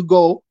 when you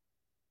go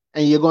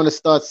and you're going to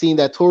start seeing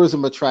that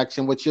tourism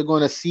attraction, what you're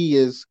going to see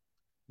is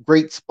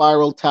great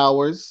spiral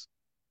towers,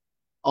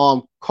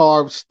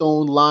 carved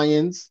stone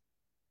lions,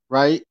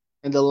 right?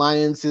 And the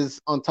lions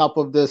is on top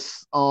of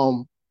this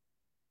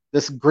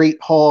this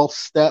great hall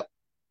step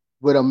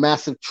with a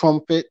massive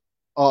trumpet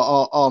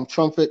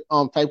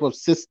type of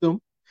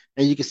system,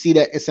 and you can see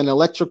that it's an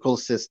electrical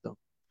system.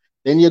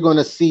 Then you're going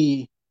to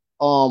see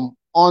on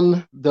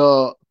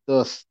the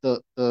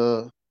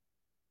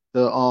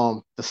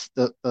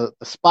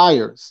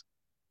spires,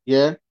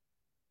 yeah,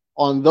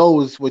 on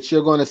those, which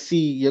you're going to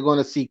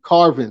see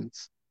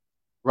carvings,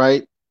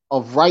 right,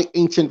 of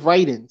ancient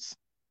writings,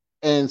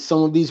 and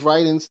some of these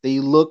writings, they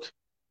look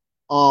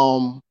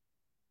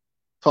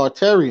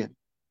Tartarian,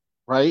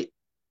 right?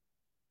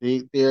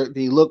 They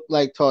look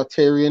like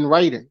Tartarian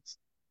writings.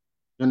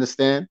 You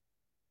understand?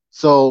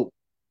 So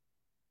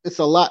it's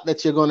a lot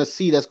that you're going to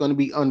see that's going to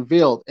be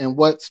unveiled. And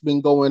what's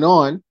been going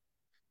on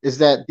is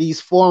that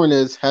these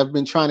foreigners have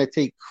been trying to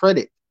take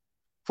credit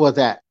for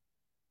that,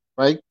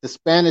 right?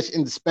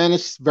 In the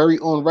Spanish very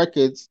own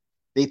records,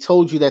 they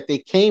told you that they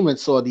came and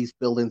saw these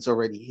buildings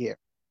already here.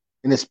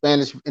 In the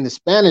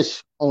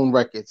Spanish own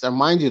records, and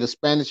mind you, the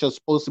Spanish are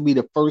supposed to be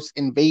the first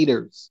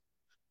invaders,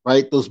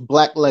 right? Those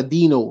black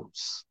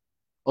Ladinos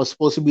are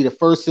supposed to be the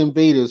first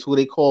invaders, who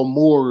they call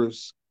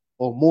Moors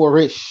or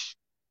Moorish.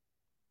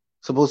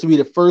 Supposed to be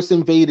the first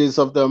invaders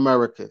of the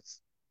Americas.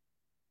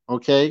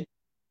 Okay?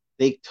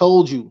 They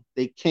told you,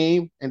 they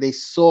came and they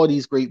saw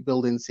these great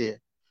buildings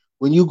here.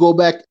 When you go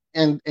back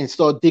and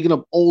start digging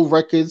up old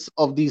records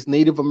of these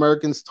Native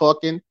Americans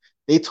talking,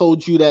 they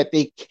told you that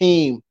they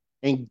came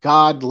and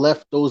God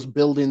left those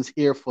buildings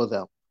here for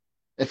them.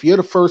 If you're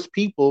the first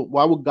people,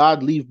 why would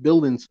God leave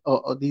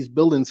these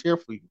buildings here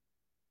for you?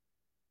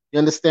 You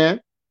understand?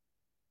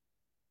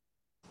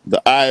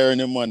 The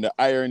irony, man, the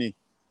irony.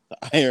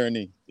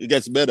 It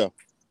gets better.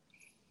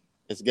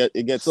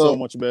 It gets so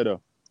much better.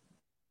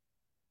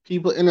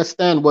 People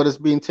understand what is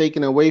being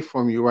taken away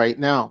from you right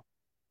now,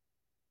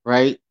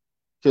 right?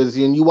 Because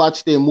when you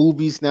watch their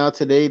movies now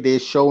today, they're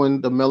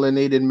showing the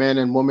melanated man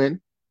and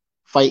woman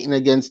fighting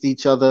against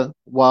each other,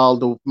 while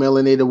the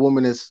melanated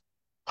woman is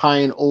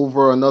pine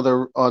over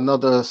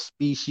another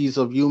species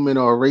of human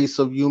or a race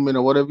of human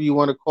or whatever you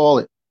want to call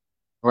it,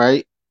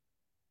 right?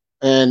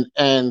 And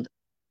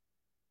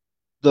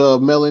the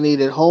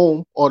melanated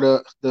home or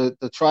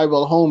the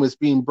tribal home is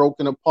being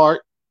broken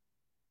apart,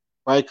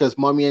 right? Because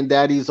mommy and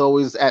daddy's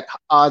always at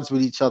odds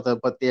with each other,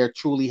 but they're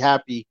truly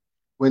happy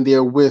when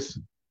they're with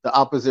the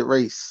opposite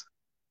race.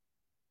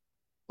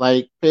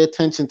 Like, pay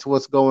attention to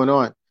what's going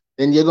on.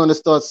 Then you're going to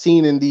start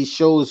seeing in these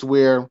shows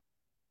where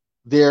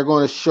they're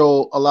going to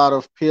show a lot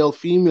of pale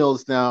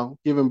females now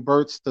giving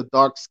births to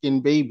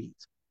dark-skinned babies.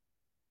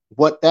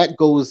 What that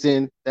goes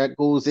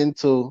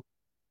into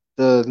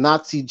the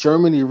Nazi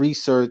Germany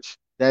research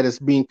that is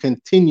being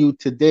continued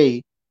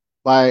today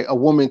by a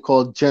woman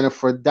called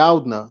Jennifer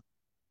Doudna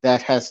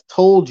that has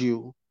told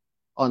you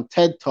on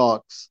TED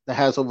Talks, that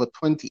has over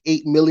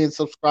 28 million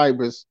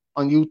subscribers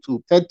on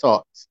YouTube, TED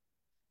Talks,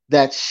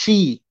 that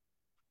she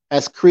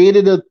has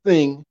created a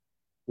thing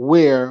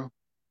where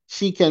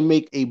she can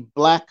make a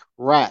black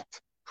rat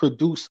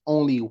produce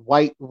only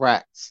white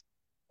rats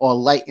or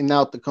lighten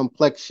out the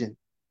complexion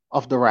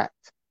of the rat,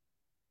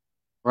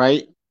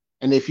 right?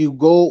 And if you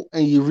go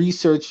and you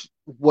research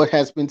what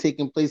has been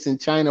taking place in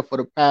China for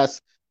the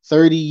past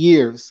 30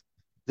 years,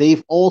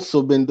 they've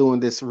also been doing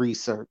this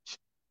research,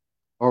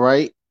 all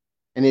right?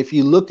 And if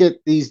you look at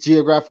these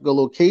geographical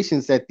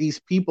locations that these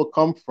people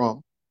come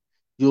from,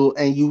 you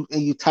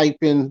type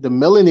in the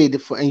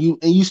melanated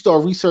and you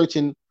start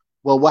researching,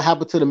 well, what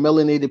happened to the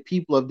melanated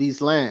people of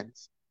these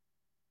lands?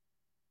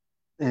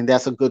 And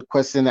that's a good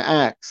question to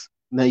ask.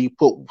 Now you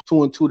put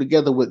two and two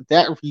together with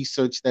that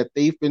research that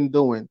they've been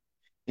doing,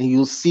 and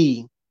you'll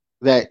see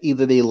that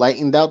either they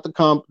lightened out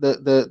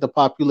the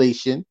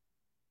population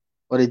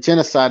or they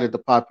genocided the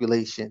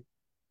population,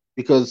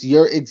 because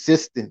your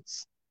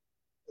existence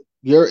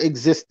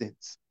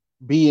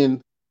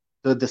being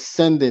the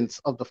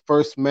descendants of the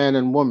first man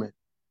and woman,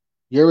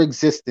 your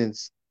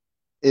existence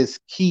is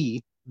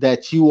key,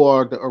 that you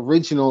are the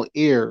original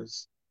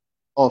heirs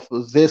of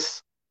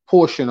this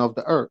portion of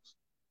the earth.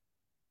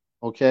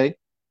 Okay?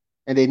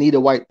 And they need to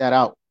wipe that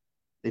out.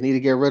 They need to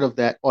get rid of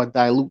that or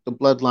dilute the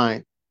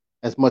bloodline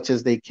as much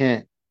as they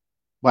can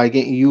by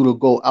getting you to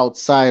go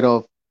outside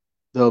of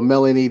the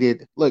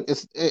melanated. Look,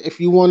 if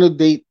you want to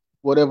date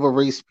whatever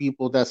race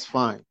people, that's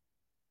fine.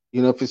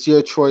 You know, if it's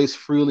your choice,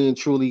 freely and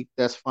truly,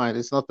 that's fine.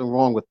 There's nothing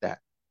wrong with that.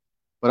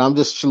 But I'm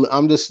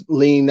just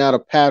laying out a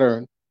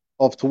pattern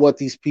of to what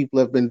these people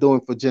have been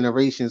doing for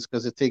generations,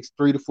 because it takes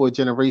 3 to 4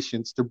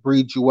 generations to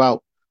breed you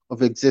out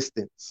of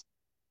existence.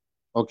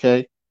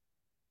 Okay?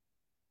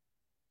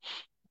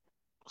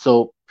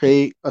 So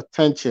pay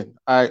attention.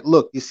 All right,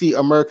 look, you see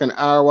American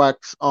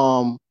Arawak's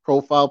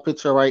profile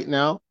picture right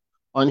now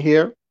on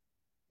here.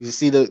 You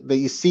see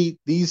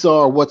these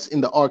are what's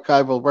in the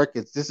archival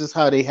records. This is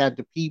how they had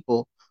the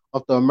people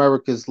of the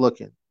Americas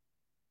looking.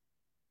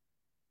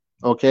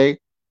 Okay?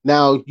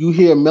 Now you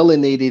hear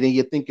melanated and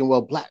you're thinking,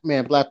 well, black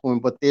man, black woman,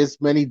 but there's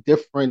many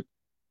different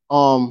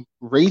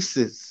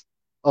races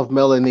of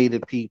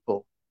melanated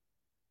people.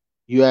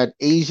 You had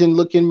Asian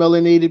looking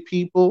melanated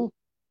people,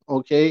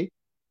 okay?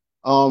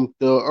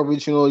 The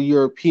original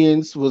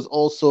Europeans was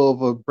also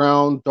of a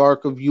brown,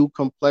 dark of hue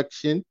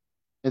complexion,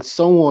 and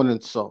so on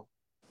and so.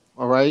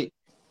 All right?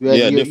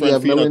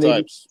 Different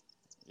phenotypes.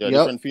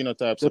 Different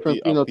phenotypes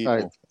different of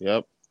people.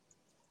 Yep.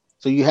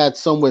 So you had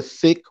some with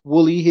thick,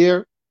 woolly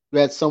hair. You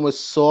had some with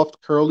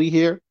soft, curly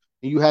hair,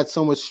 and you had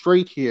some with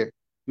straight hair.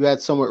 You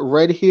had some with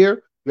red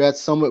hair. You had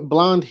some with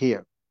blonde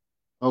hair.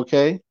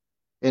 Okay?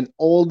 And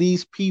all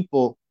these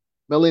people,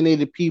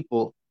 melanated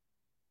people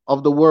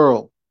of the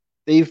world,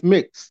 they've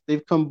mixed,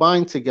 they've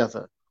combined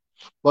together.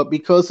 But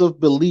because of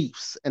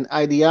beliefs and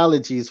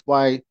ideologies,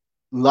 why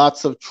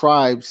lots of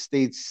tribes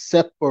stayed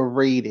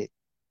separated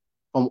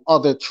from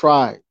other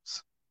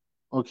tribes.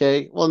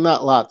 Okay? Well,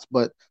 not lots,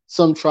 but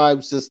some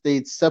tribes just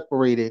stayed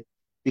separated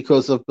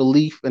because of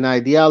belief and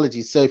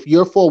ideology. So if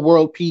you're for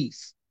world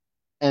peace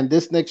and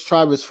this next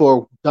tribe is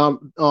for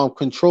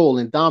control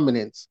and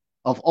dominance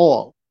of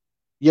all,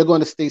 you're going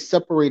to stay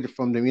separated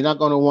from them. You're not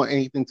going to want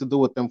anything to do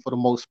with them for the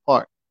most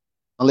part,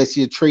 unless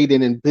you're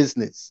trading in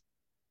business.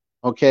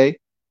 Okay?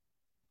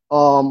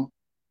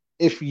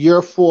 If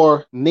you're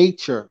for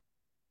nature,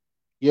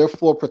 you're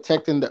for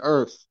protecting the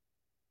earth,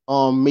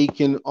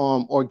 making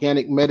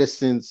organic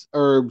medicines,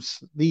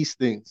 herbs, these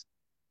things.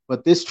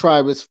 But this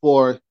tribe is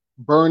for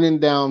burning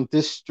down,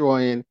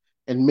 destroying,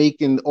 and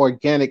making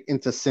organic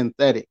into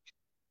synthetic.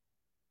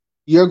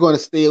 You're going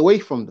to stay away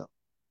from them.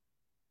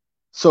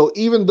 So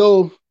even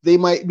though they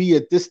might be a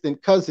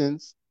distant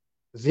cousins,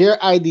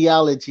 their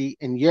ideology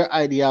and your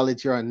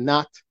ideology are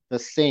not the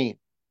same.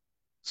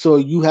 So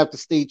you have to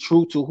stay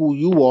true to who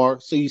you are,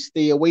 so you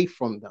stay away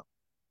from them.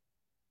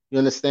 You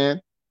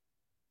understand?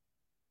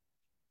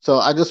 So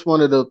I just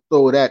wanted to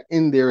throw that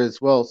in there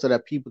as well, so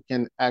that people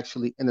can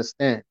actually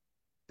understand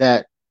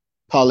that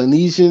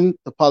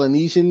the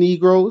Polynesian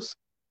Negroes,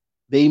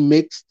 they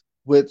mixed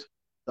with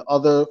the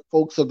other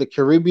folks of the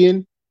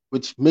Caribbean,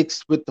 which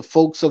mixed with the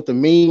folks of the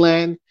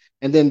mainland,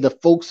 and then the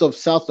folks of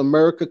South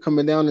America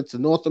coming down into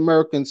North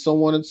America, and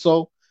so on and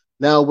so.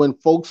 Now, when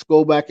folks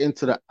go back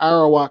into the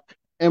Arawak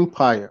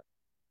Empire,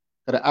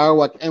 the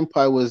Arawak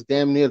Empire was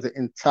damn near the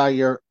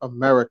entire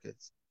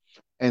Americas.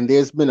 And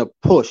there's been a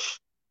push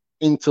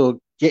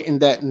into getting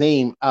that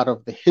name out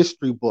of the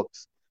history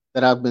books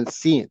that I've been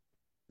seeing.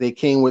 They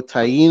came with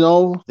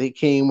Taino. They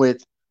came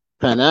with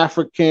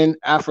Pan-African,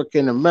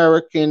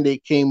 African-American. They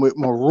came with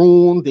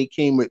Maroon. They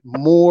came with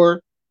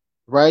Moor,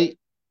 right?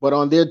 But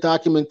on their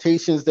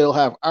documentations, they'll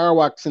have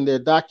Arawaks in their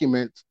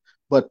documents,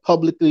 but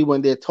publicly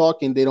when they're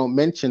talking, they don't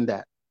mention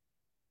that.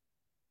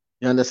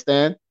 You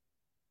understand?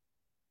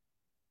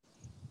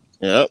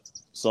 Yep.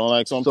 Sound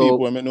like some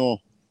people I know.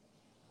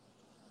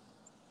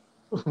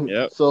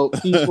 Yep. So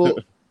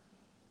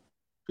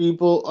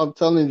people, I'm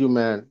telling you,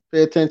 man,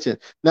 pay attention.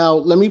 Now,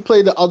 let me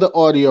play the other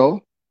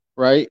audio,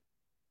 right?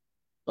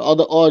 The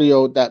other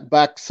audio that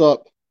backs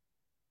up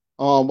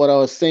what I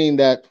was saying,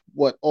 that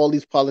what all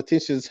these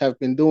politicians have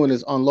been doing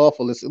is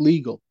unlawful. It's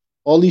illegal.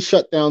 All these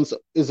shutdowns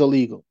is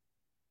illegal,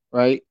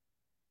 right?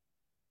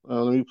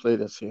 Let me play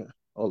this here.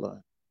 Hold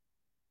on.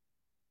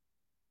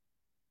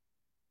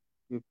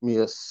 Give me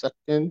a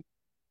second.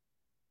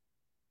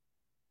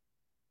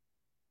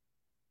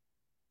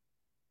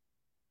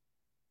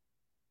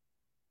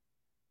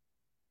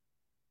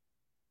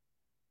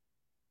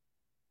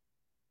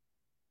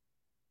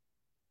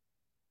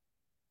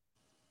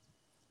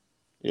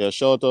 Yeah,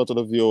 shout out to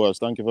the viewers.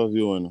 Thank you for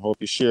viewing. Hope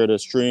you share the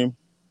stream.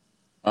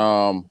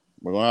 We're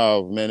gonna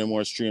have many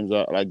more streams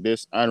like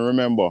this. And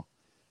remember,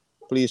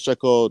 please check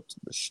out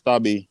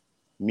Stabby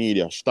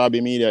Media.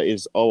 Stabby Media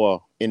is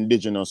our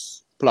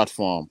indigenous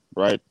platform,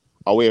 right?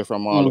 Away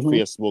from all the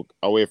Facebook,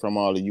 away from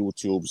all the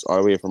YouTubes,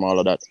 away from all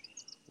of that.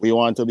 We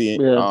want to be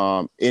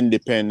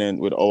independent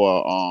with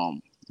our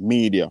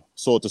media,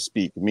 so to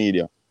speak,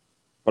 media,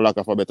 for lack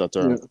of a better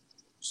term. Yeah.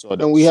 So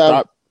and we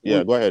have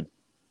go ahead.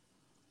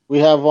 We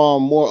have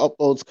more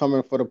uploads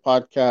coming for the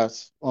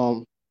podcast,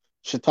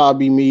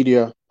 Shatabi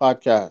Media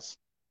podcast,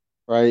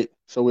 right?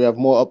 So we have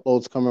more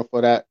uploads coming for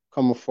that,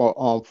 coming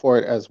for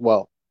it as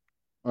well.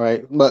 All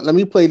right. But let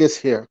me play this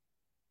here,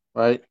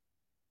 right?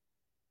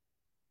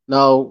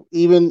 Now,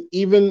 even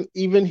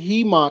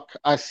HEMOC,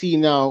 I see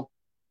now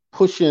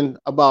pushing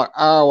about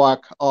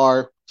Arawak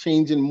are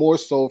changing more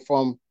so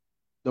from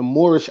the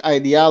Moorish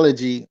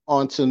ideology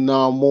onto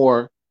now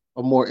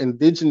a more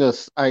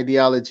indigenous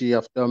ideology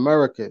of the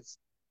Americas.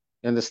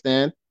 You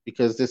understand?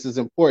 Because this is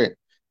important.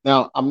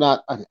 Now, I'm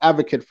not an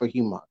advocate for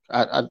HEMOC.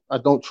 I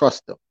don't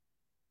trust him,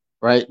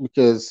 right?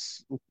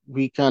 Because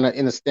we kind of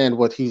understand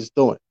what he's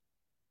doing.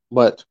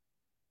 But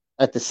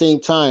at the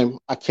same time,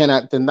 I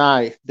cannot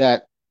deny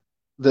that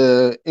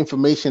the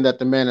information that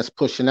the man is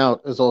pushing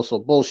out is also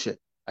bullshit.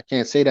 I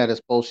can't say that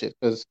it's bullshit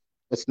because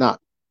it's not.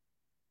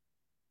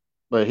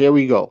 But here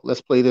we go.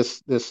 Let's play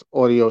this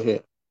audio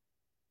here.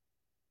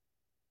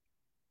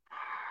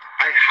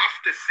 I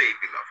have to say,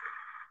 beloved,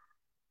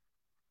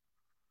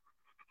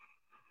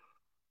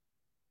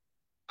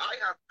 I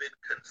have been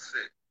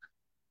concerned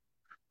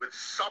with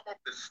some of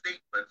the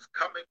statements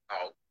coming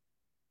out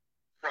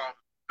from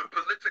the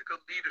political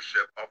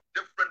leadership of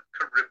different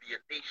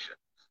Caribbean nations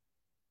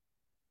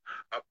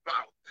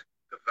about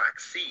the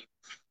vaccines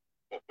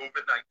for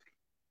COVID-19.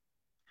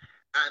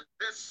 And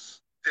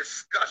this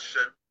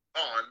discussion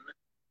on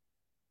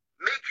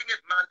making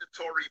it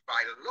mandatory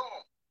by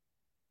law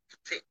to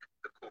take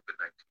the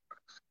COVID-19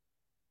 vaccine.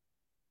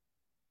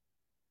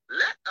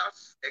 Let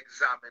us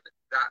examine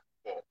that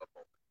for a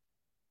moment.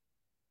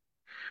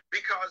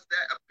 Because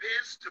there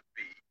appears to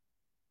be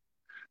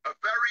a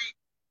very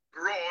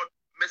broad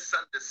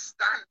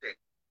misunderstanding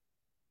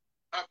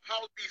of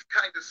how these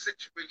kind of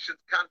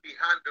situations can be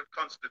handled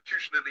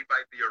constitutionally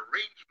by the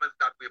arrangements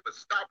that we have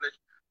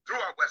established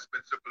through our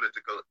Westminster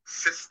political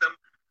system,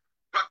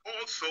 but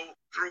also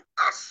through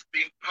us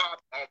being part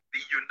of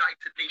the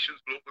United Nations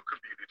global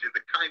community,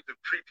 the kinds of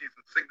treaties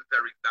and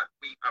signatories that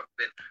we have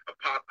been a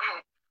part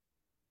of.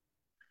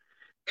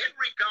 In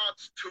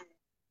regards to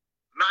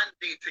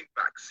mandating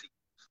vaccines,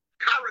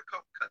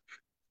 CARICOM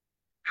countries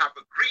have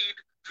agreed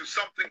to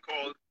something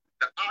called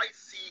the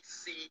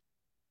ICCPR,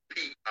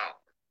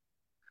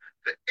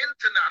 the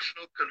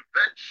International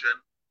Convention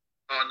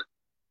on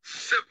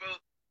Civil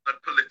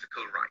and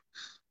Political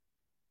Rights.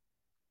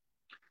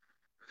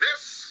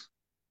 This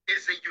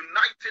is a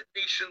United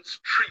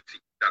Nations treaty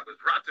that was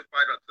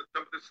ratified on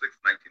September 6,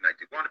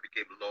 1991. It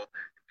became law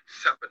in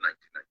December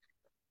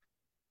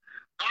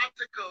 1991.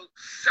 Article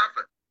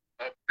 7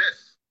 of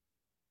this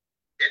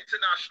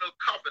International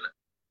Covenant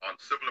on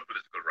Civil and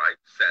Political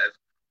Rights says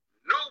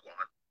no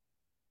one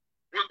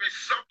will be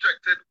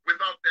subjected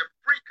without their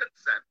free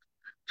consent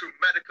to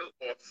medical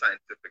or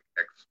scientific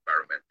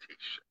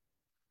experimentation.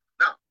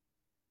 Now,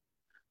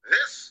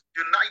 this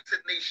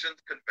United Nations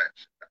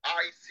Convention, the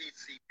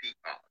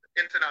ICCPR, the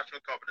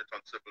International Covenant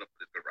on Civil and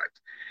Political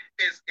Rights,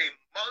 is a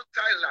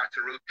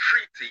multilateral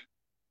treaty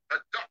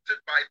adopted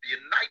by the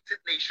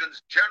United Nations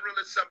General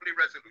Assembly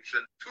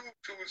Resolution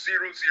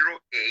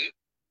 2200A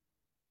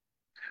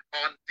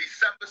on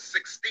December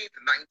 16,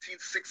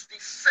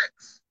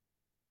 1966,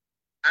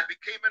 and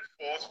became in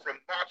force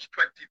from March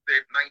 23,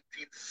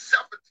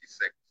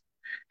 1976,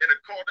 in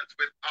accordance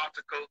with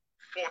Article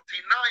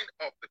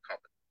 49 of the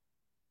Covenant.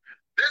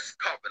 This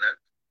covenant,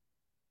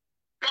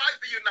 by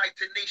the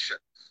United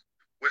Nations,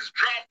 was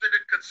drafted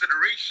in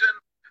consideration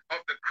of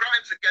the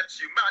crimes against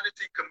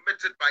humanity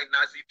committed by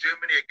Nazi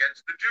Germany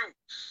against the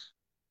Jews.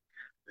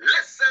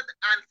 Listen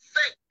and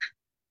think.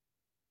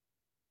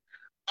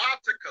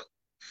 Article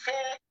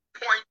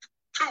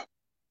 4.2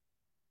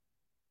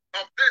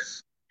 of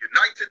this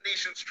United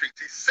Nations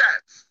Treaty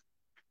says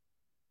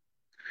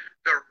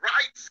the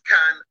rights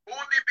can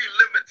only be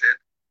limited,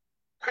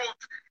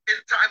 quote, in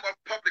time of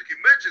public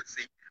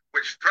emergency,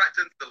 which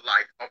threatens the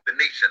life of the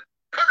nation.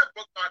 Put a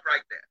bookmark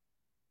right there.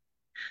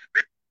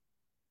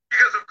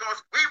 Because, of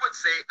course, we would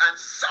say, and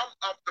some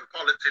of the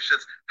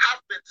politicians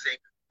have been saying,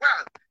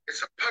 well,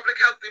 it's a public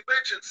health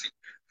emergency.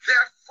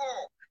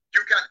 Therefore,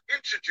 you can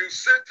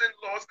introduce certain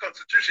laws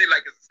constitutionally,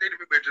 like a state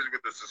of emergency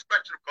with the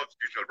suspension of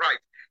constitutional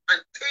rights,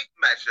 and take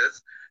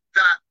measures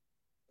that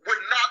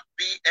would not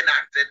be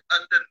enacted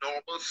under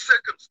normal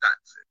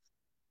circumstances.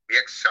 We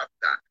accept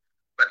that.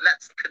 But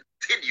let's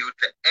continue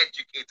to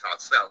educate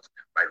ourselves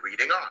by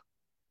reading on.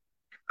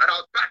 And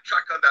I'll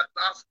backtrack on that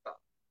last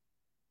part.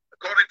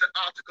 According to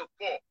Article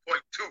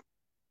 4.2,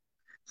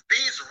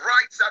 these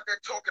rights that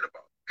they're talking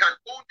about can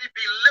only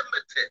be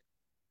limited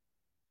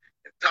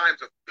in times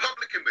of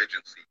public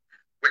emergency,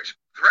 which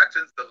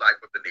threatens the life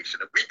of the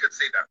nation. And we could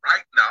say that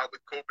right now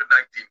with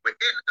COVID-19, we're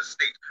in a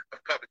state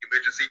of public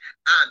emergency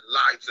and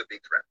lives are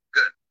being threatened.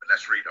 Good, but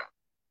let's read on.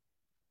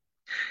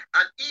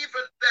 And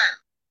even then,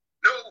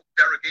 no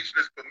derogation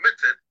is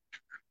permitted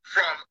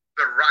from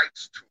the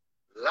rights to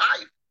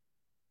life,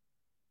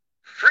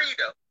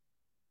 freedom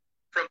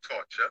from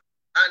torture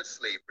and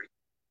slavery,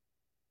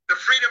 the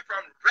freedom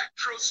from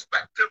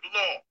retrospective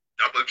law,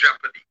 double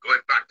jeopardy,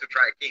 going back to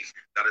try a case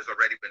that has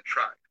already been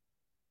tried,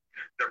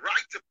 the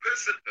right to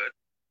personhood,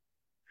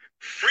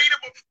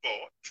 freedom of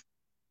thought,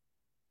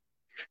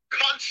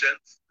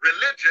 conscience,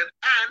 religion,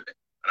 and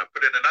I'm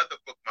putting another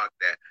bookmark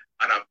there,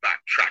 and I'm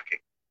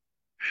backtracking.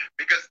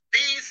 Because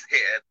these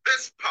here,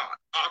 this part,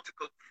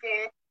 Article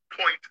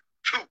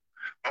 4.2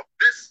 of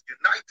this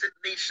United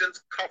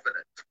Nations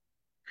Covenant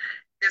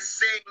is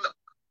saying, look,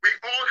 we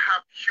all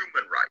have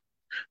human rights.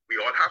 We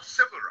all have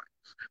civil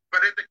rights.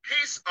 But in the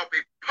case of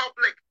a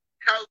public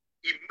health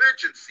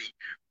emergency,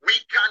 we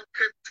can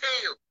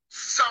curtail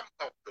some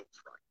of those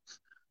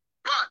rights.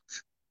 But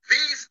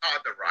these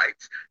are the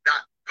rights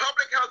that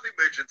public health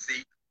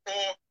emergency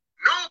or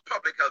no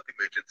public health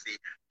emergency,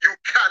 you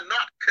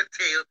cannot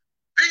curtail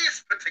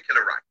these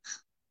particular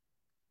rights.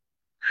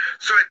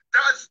 So it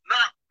does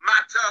not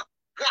matter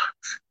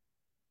what.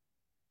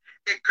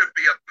 It could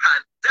be a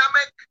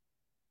pandemic,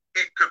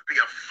 it could be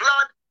a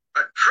flood,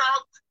 a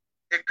drought,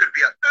 it could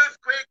be an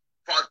earthquake,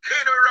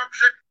 volcano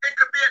eruption, it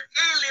could be an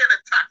alien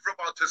attack from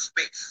outer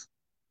space.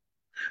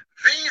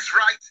 These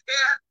rights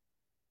here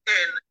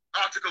in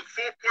Article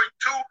 4.2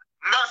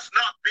 must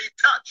not be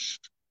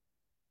touched.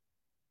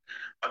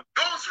 And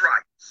those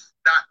rights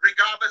that,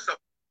 regardless of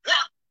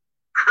what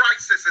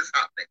crisis is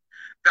happening,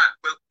 that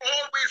will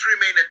always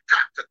remain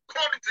intact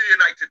according to the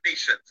United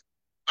Nations,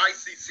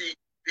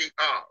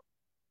 ICCPR,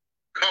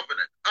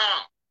 Covenant,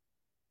 are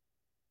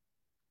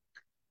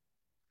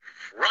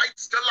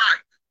rights to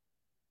life.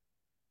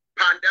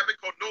 Pandemic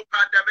or no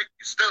pandemic,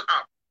 you still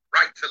have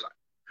right to life.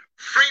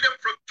 Freedom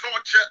from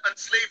torture and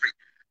slavery.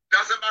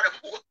 Doesn't matter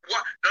what,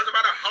 doesn't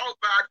matter how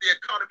bad the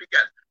economy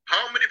gets,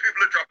 how many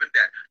people are dropping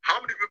dead, how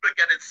many people are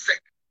getting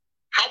sick,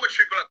 how much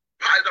people are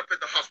piled up in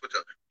the hospital.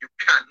 You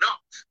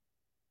cannot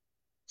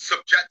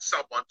subject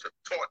someone to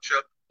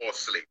torture or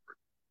slavery.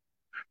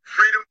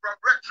 Freedom from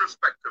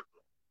retrospective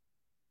law.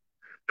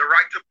 The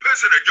right to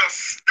personhood. You're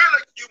still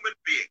a human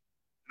being,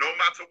 no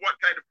matter what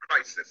kind of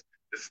crisis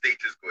the state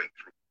is going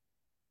through.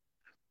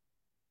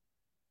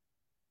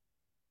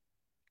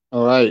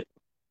 All right.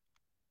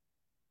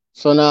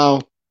 So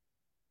now,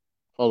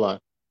 hold on.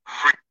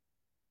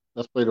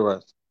 Let's play the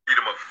rest.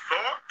 Freedom of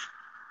thought,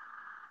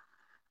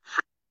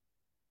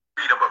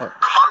 freedom of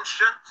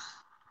conscience,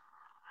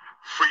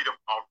 freedom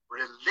of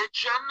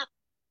religion.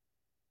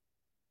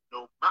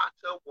 No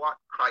matter what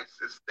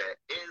crisis there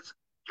is,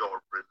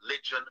 your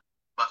religion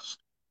must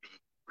be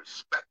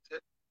respected.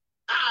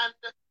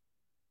 And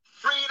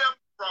freedom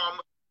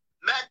from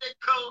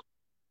medical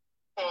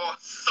or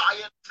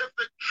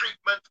scientific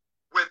treatment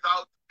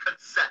without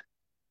consent.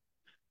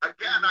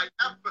 Again, I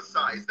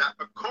emphasize that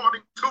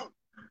according to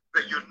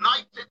the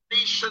United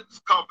Nations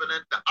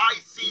Covenant, the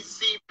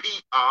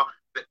ICCPR,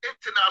 the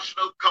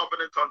International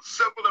Covenant on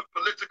Civil and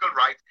Political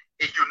Rights,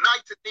 a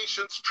United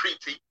Nations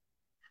treaty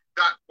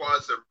that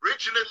was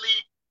originally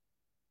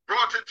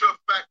brought into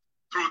effect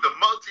through the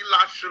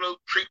multilateral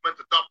treatment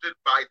adopted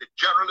by the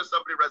General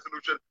Assembly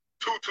Resolution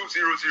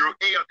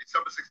 2200A on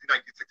December 16,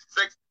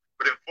 1966,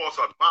 but in force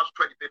on March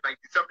 25,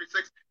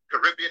 1976.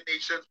 Caribbean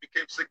nations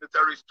became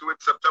signatories to it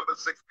September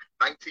 6,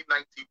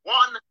 1991.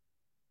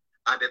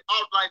 And it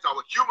outlines our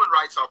human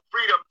rights, our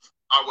freedoms,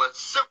 our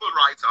civil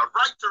rights, our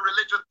right to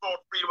religion, thought,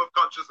 freedom of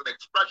conscience and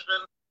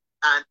expression.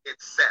 And it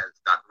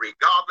says that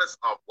regardless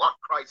of what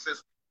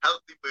crisis,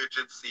 health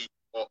emergency,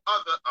 or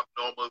other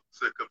abnormal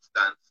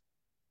circumstance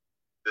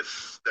the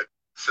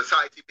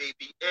society may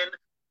be in,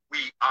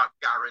 we are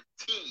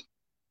guaranteed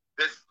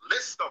this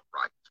list of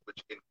rights, which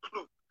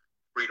include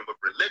freedom of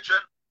religion,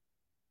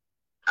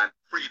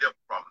 freedom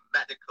from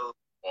medical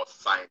or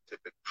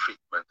scientific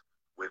treatment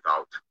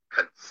without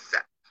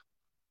consent.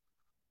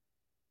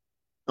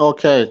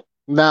 Okay,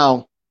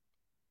 now,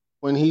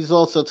 when he's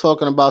also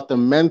talking about the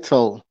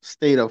mental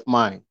state of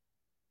mind,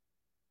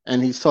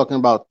 and he's talking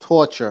about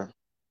torture,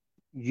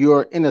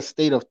 you're in a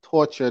state of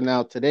torture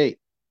now today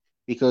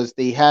because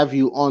they have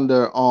you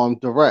under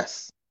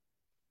duress.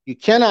 You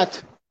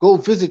cannot go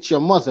visit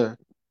your mother,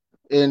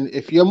 and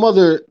if your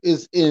mother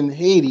is in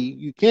Haiti,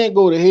 you can't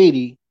go to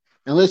Haiti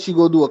unless you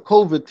go do a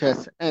COVID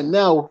test. And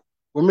now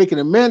we're making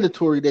it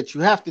mandatory that you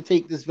have to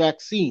take this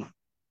vaccine,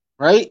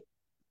 right?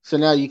 So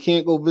now you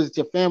can't go visit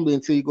your family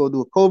until you go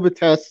do a COVID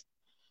test.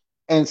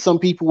 And some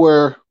people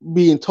were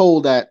being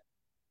told that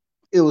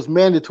it was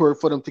mandatory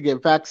for them to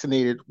get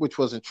vaccinated, which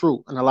wasn't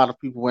true. And a lot of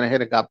people went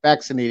ahead and got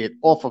vaccinated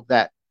off of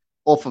that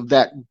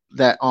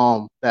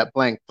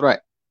blank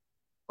threat,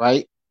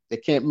 right? They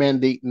can't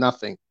mandate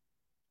nothing.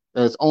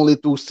 It's only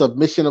through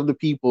submission of the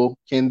people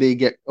can they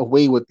get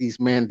away with these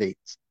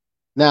mandates.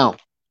 Now,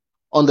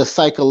 on the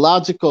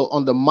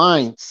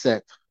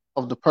mindset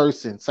of the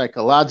person,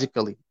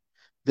 psychologically,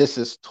 this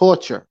is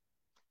torture.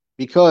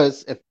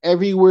 Because if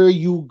everywhere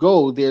you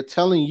go, they're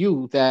telling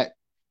you that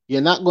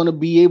you're not going to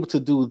be able to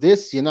do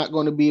this, you're not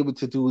going to be able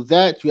to do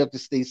that, you have to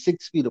stay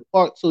 6 feet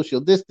apart, social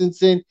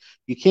distancing,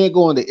 you can't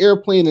go on the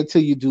airplane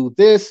until you do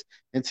this,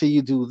 until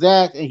you do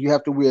that, and you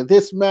have to wear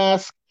this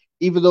mask,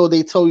 even though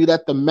they told you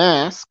that the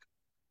mask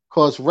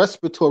caused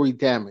respiratory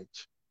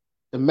damage.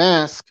 The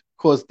mask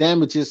caused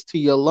damages to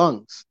your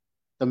lungs.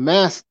 The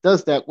mask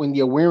does that when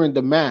you're wearing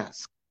the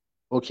mask,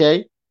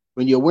 okay?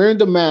 When you're wearing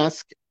the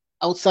mask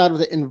outside of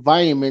the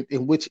environment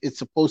in which it's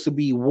supposed to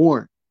be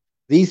worn.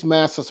 These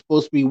masks are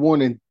supposed to be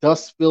worn in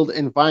dust-filled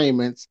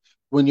environments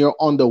when you're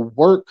on the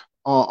work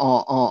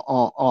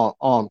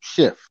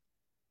shift,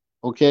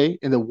 okay?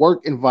 In the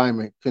work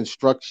environment,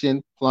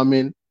 construction,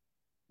 plumbing,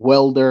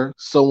 welder,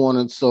 so on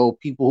and so,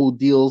 people who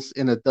deals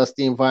in a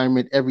dusty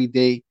environment every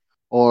day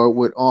or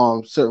with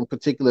certain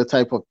particular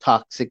type of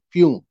toxic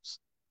fumes,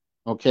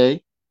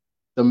 okay?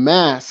 The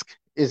mask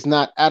is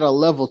not at a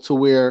level to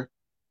where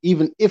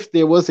even if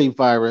there was a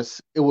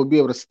virus, it would be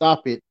able to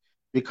stop it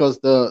because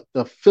the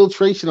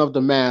filtration of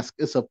the mask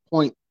is a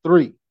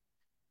 0.3.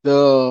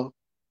 The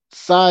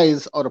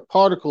size of the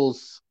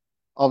particles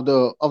of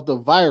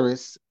the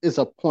virus is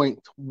a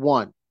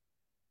 0.1.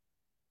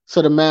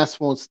 So the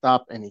mask won't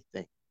stop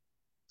anything.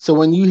 So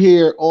when you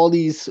hear all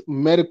these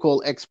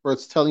medical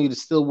experts telling you to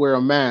still wear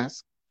a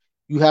mask,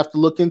 you have to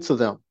look into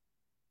them.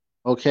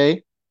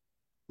 Okay?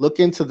 Look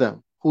into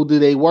them. Who do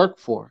they work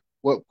for?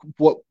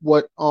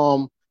 What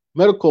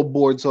medical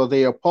boards are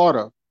they a part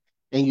of?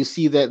 And you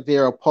see that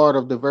they're a part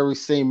of the very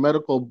same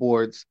medical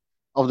boards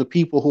of the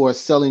people who are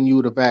selling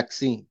you the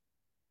vaccine.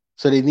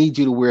 So they need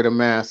you to wear the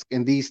mask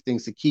and these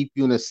things to keep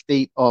you in a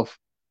state of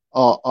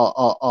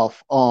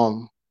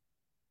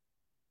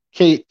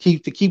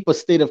keep a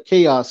state of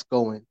chaos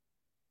going,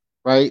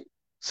 right?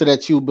 So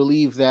that you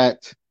believe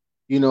that,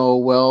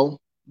 well,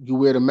 you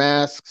wear the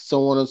mask,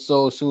 so on and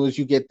so. As soon as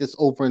you get this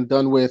over and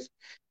done with,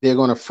 they're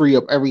going to free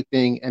up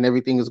everything and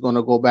everything is going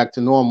to go back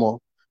to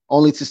normal,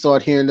 only to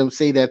start hearing them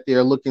say that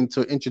they're looking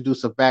to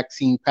introduce a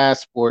vaccine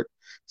passport.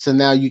 So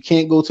now you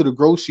can't go to the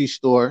grocery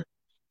store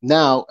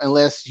now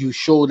unless you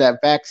show that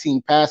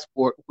vaccine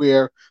passport,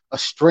 where a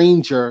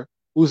stranger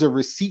who's a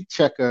receipt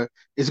checker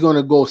is going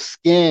to go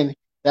scan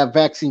that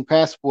vaccine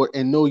passport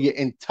and know your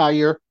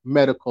entire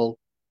medical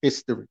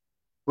history,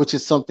 which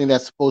is something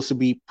that's supposed to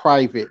be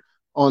private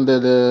under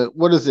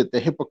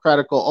the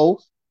Hippocratic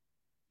oath?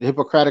 The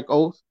Hippocratic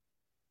oath,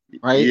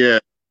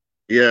 right?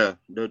 Yeah.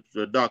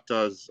 The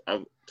doctors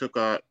took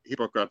a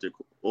Hippocratic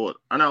oath,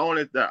 and not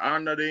only that,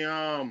 under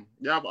the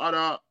they have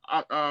other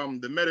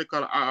the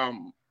medical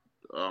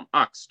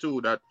acts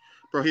too that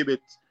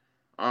prohibit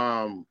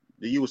the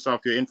use of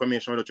your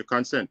information without your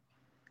consent.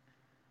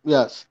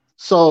 Yes.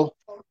 So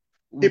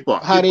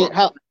HIPAA.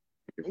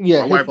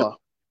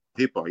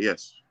 HIPAA,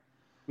 yes.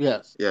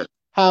 Yes.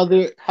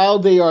 How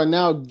they are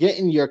now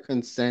getting your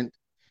consent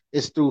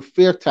is through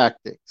fear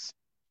tactics.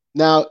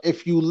 Now,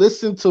 if you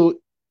listen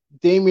to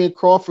Damian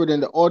Crawford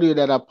in the audio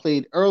that I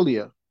played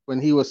earlier, when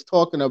he was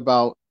talking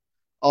about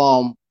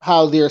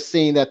how they're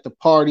saying that the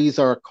parties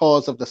are a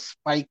cause of the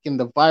spike in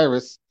the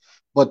virus,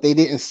 but they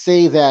didn't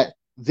say that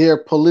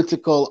their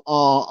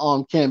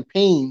political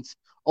campaigns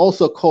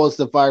also caused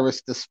the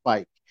virus to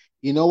spike.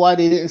 You know why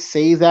they didn't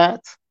say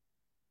that?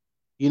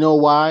 You know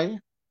why?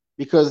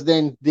 Because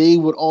then they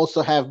would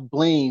also have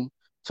blame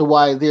to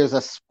why there's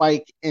a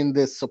spike in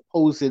this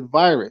supposed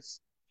virus.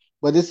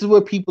 But this is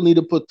where people need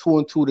to put two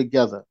and two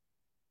together.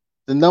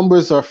 The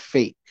numbers are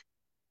fake.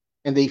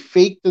 And they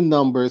fake the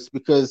numbers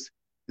because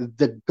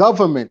the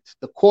government,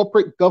 the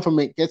corporate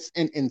government, gets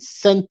an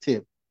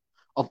incentive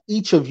of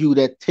each of you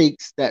that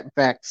takes that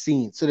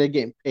vaccine. So they're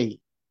getting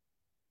paid.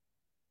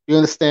 You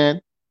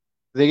understand?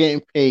 They're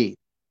getting paid.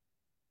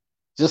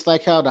 Just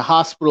like how the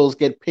hospitals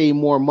get paid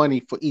more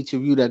money for each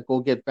of you that go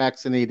get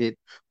vaccinated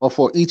or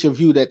for each of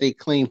you that they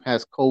claim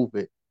has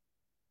COVID.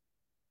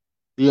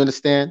 Do you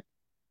understand?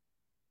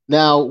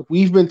 Now,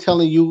 we've been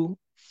telling you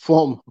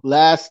from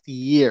last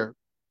year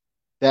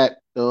that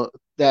well,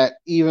 we're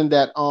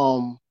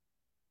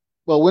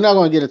not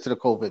going to get into the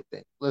COVID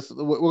thing. We're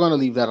going to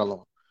leave that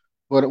alone.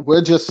 But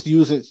we're just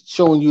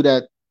showing you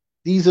that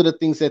these are the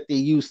things that they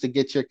use to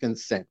get your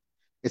consent.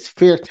 It's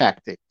fear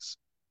tactics,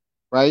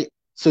 right?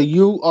 So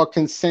you are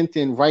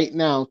consenting right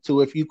now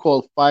to, if you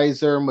call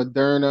Pfizer,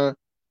 Moderna,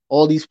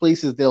 all these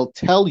places, they'll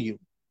tell you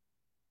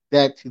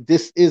that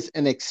this is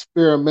an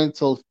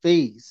experimental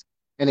phase,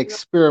 an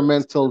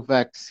experimental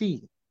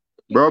vaccine.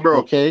 Bro.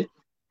 Okay?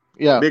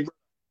 Yeah.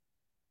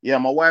 Yeah,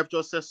 my wife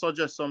just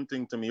suggest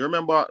something to me.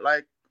 Remember,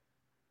 like,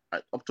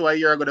 up to a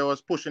year ago, they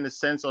was pushing the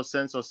census.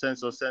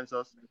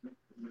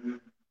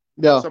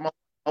 Yeah. So my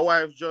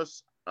wife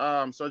just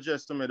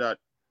suggests to me that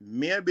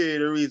maybe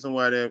the reason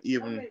why they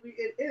even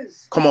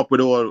come up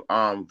with the whole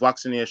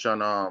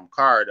vaccination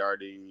card, or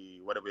the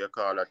whatever you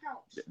call it,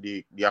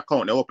 the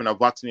account, they open a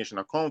vaccination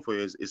account for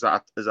you, is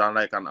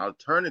like an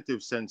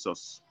alternative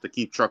census to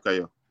keep track of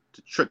you,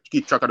 to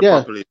keep track of the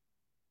population.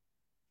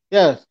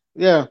 Yeah.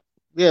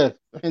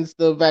 Hence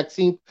the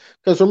vaccine.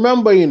 Because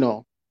remember,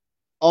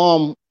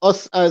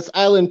 us as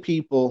island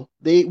people,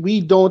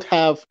 we don't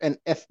have an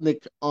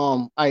ethnic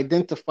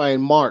identifying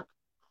mark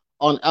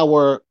on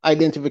our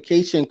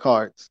identification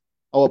cards,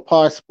 our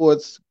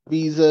passports,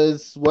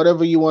 visas,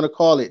 whatever you want to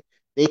call it.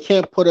 They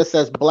can't put us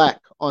as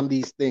black on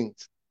these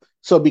things.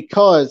 So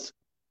because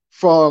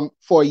for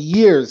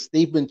years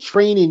they've been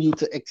training you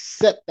to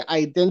accept the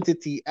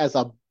identity as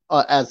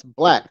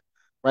black,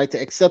 right? To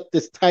accept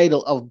this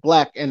title of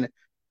black and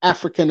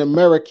African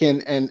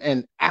American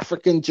and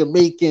African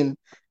Jamaican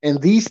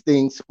and these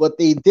things. What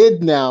they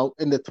did now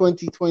in the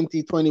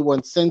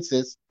 2020-21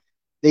 census,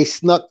 they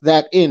snuck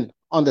that in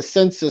on the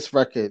census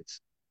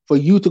records for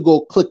you to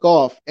go click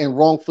off and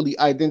wrongfully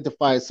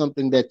identify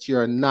something that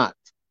you're not.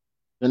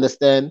 You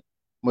understand?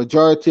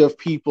 Majority of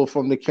people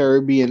from the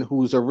Caribbean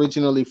who's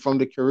originally from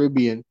the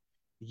Caribbean,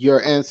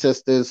 your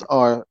ancestors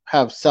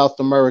have South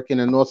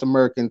American and North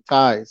American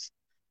ties,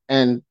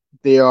 and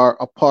they are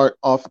a part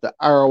of the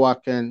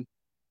Arawakan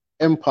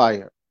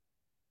Empire.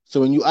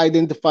 So when you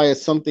identify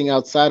as something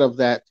outside of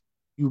that,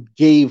 you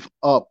gave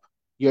up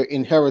your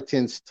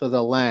inheritance to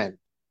the land.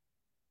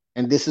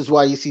 And this is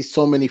why you see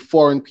so many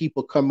foreign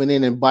people coming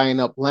in and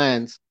buying up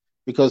lands,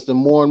 because the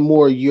more and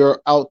more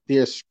you're out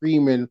there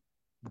screaming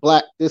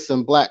black this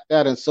and black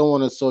that and so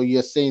on and so,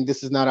 you're saying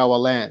this is not our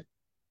land.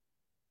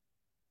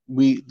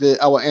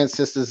 Our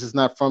ancestors is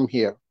not from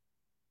here,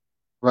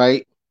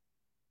 right?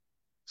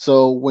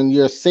 So when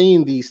you're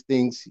saying these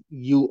things,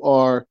 you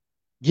are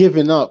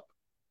giving up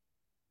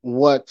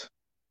what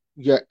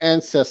your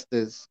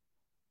ancestors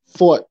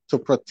fought to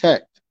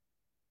protect.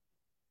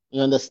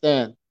 You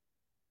understand?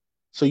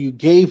 So you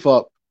gave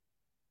up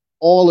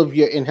all of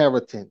your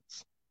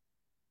inheritance,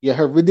 your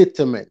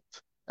hereditament,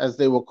 as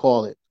they will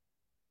call it.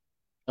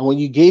 And when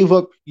you gave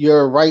up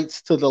your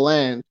rights to the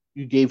land,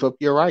 you gave up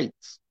your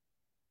rights.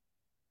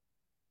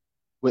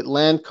 With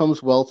land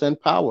comes wealth and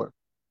power.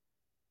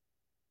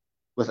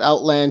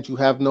 Without land, you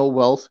have no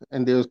wealth,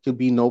 and there could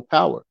be no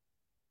power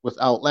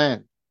without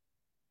land.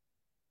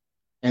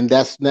 And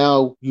that's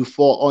now you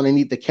fall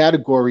underneath the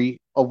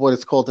category of what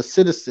is called a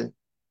citizen.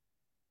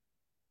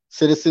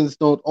 Citizens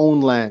don't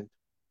own land.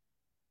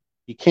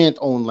 You can't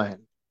own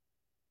land.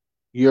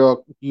 You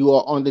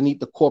are underneath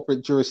the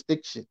corporate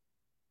jurisdiction.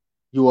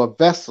 You are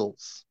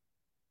vessels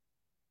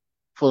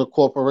for the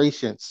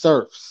corporation,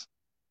 serfs.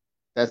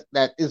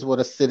 That is what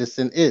a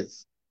citizen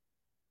is.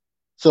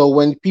 So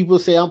when people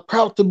say, I'm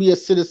proud to be a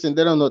citizen,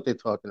 they don't know what they're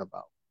talking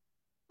about.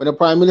 When the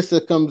prime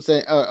minister comes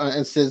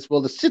and says,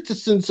 well, the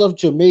citizens of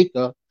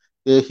Jamaica,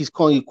 he's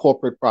calling you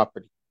corporate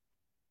property.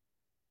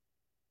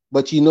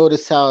 But you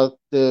notice how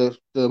the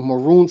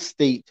Maroon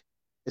state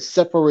is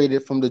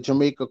separated from the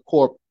Jamaica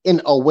Corp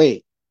in a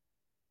way,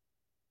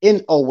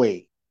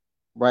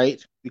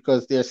 right?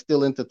 Because they're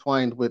still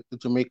intertwined with the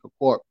Jamaica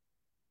Corp,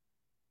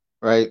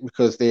 right?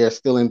 Because they are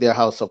still in their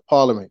House of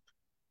Parliament.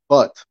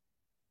 But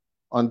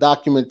on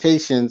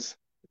documentations,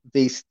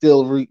 they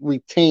still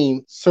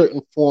retain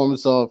certain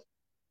forms of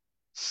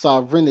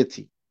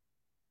sovereignty,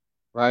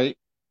 right?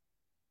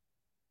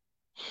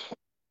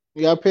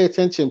 You gotta pay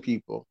attention,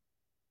 people.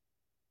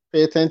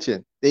 Pay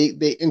attention.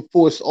 They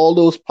enforce all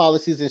those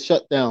policies and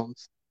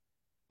shutdowns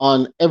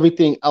on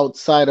everything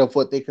outside of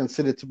what they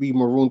consider to be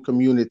Maroon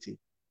community.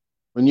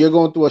 When you're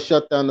going through a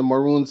shutdown, the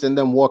Maroons and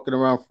them walking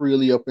around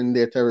freely up in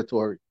their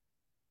territory.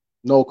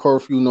 No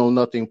curfew, no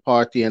nothing,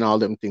 party and all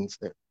them things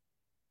there.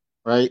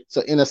 Right?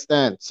 So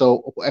understand.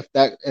 So if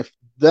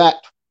that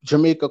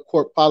Jamaica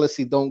court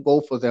policy don't go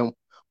for them,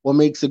 what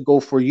makes it go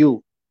for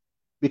you?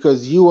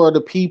 Because you are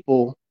the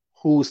people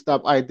who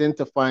stop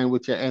identifying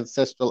with your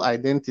ancestral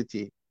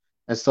identity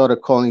and started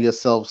calling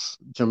yourselves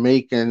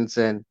Jamaicans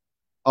and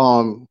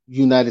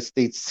United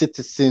States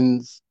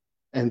citizens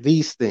and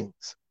these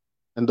things.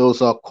 And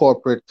those are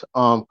corporate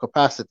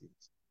capacities.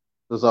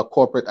 Those are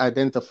corporate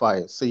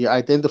identifiers. So you're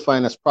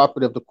identifying as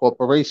property of the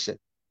corporation.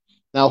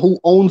 Now, who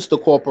owns the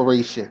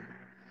corporation?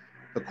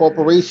 The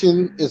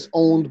corporation is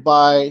owned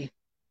by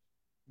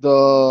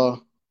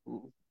the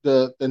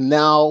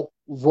now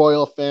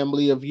royal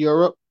family of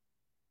Europe,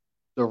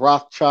 the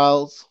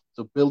Rothschilds,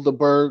 the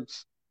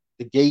Bilderbergs,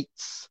 the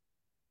Gates,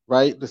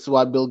 right? This is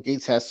why Bill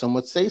Gates has so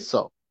much say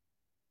so.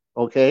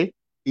 Okay?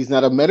 He's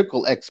not a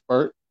medical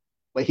expert,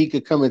 but he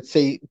could come and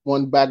say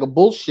one bag of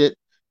bullshit,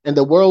 and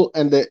the world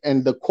and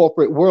the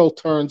corporate world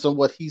turns on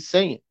what he's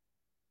saying.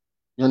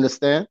 You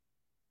understand?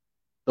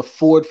 The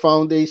Ford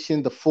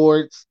Foundation, the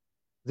Fords,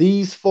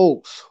 these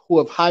folks who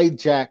have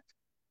hijacked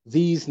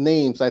these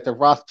names, like the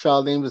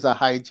Rothschild name is a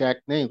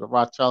hijacked name. The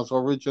Rothschilds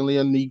were originally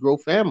a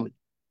Negro family.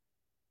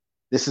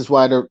 This is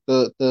why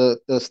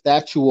the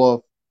statue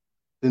of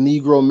the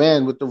Negro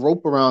man with the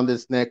rope around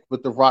his neck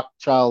with the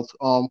Rothschild's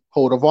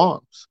coat of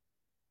arms,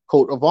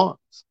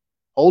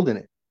 holding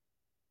it.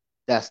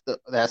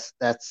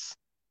 That's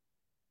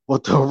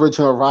what the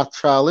original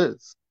Rothschild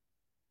is.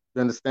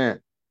 You understand?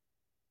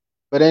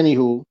 But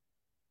anywho,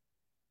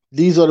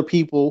 these are the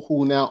people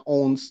who now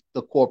owns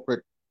the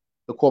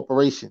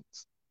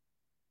corporations.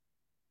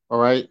 All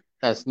right?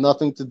 Has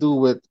nothing to do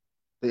with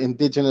the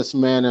indigenous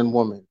man and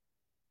woman.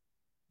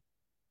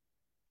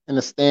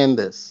 Understand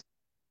this.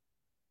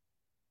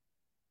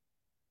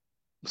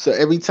 So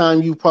every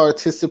time you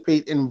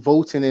participate in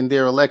voting in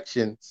their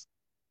elections,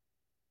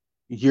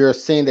 you're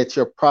saying that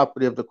you're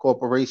property of the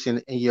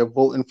corporation and you're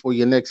voting for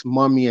your next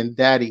mommy and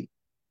daddy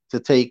to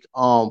take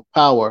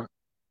power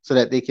so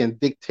that they can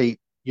dictate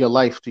your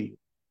life to you,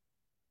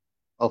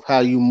 of how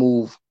you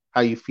move,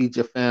 how you feed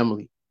your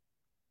family,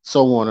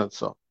 so on and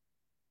so.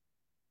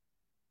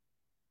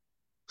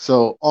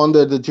 So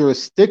under the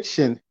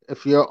jurisdiction,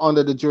 if you're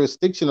under the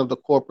jurisdiction of the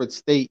corporate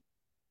state,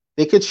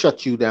 they could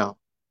shut you down.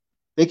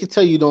 They could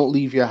tell you don't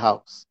leave your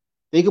house.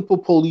 They could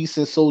put police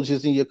and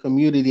soldiers in your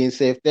community and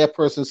say, if that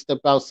person step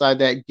outside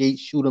that gate,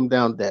 shoot them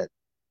down dead.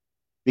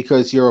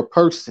 Because you're a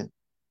person.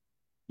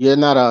 You're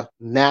not a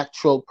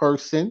natural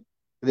person.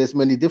 There's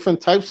many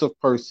different types of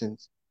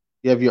persons.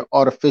 You have your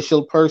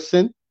artificial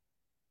person.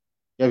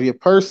 You have your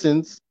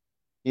persons.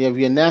 You have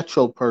your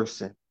natural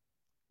person.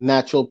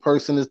 Natural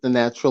person is the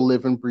natural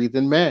living,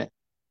 breathing man.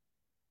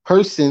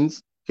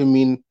 Persons can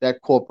mean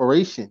that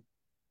corporation.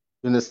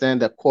 You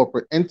understand? That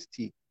corporate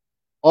entity.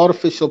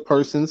 Artificial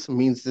persons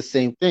means the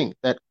same thing,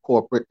 that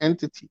corporate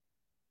entity,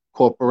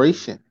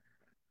 corporation.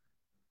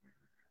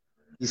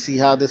 You see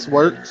how this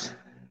works?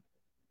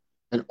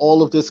 And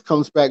all of this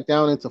comes back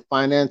down into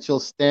financial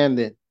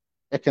standing,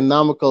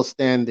 economical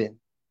standing,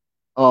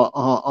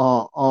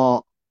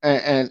 and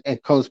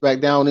comes back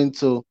down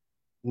into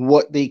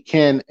what they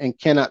can and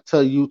cannot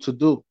tell you to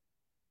do.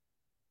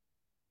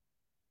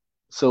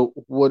 So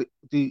what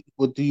do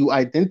you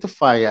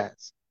identify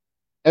as?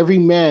 Every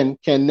man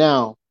can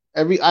now,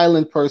 every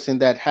island person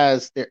that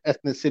has their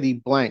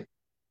ethnicity blank,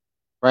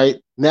 right?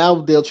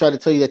 Now they'll try to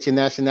tell you that your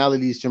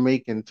nationality is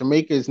Jamaican.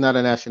 Jamaica is not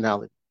a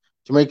nationality.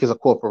 Jamaica is a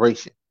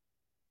corporation.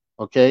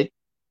 Okay?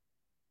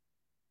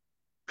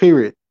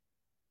 Period.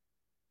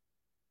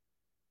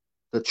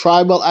 The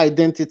tribal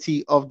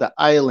identity of the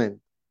island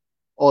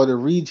or the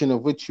region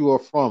of which you are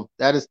from,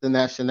 that is the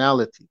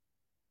nationality.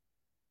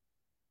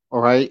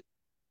 All right?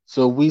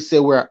 So we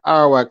say we're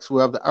Arawaks, we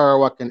have the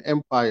Arawakan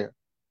Empire.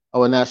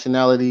 Our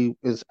nationality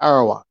is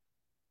Arawak.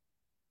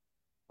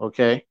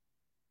 Okay?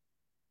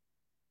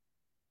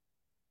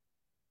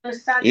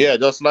 Yeah,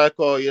 just like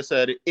how you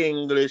said, the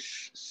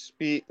English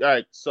speak,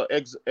 right? So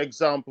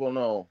example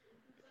now,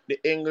 the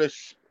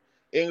English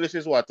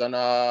is what an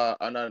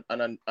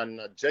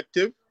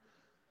adjective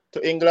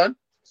to England.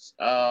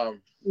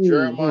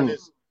 German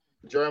is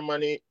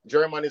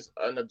German is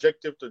an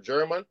adjective to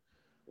German.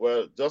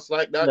 Well, just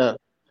like that, Yeah.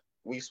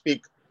 we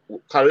speak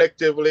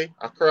collectively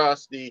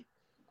across the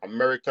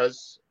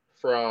Americas,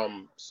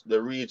 from the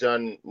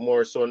region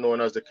more so known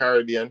as the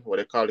Caribbean, what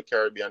they call the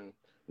Caribbean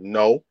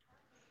now,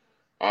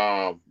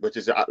 which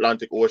is the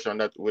Atlantic Ocean,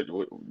 that with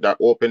that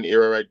open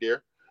area right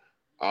there,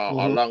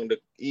 along the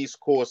east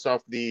coast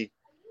of the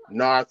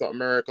North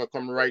America,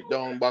 come right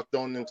down back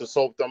down into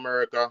South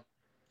America,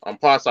 and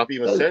parts of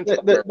even Central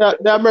America.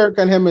 The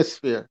American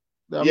hemisphere.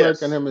 The Yes.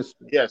 American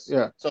hemisphere. Yes.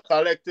 Yeah. So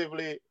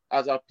collectively,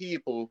 as a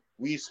people,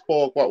 we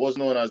spoke what was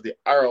known as the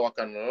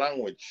Arawakan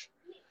language.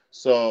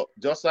 So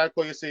just like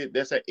how you say,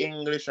 they say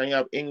English and you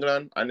have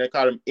England, and they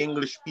call them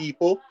English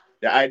people,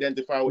 they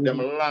identify with them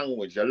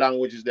language. The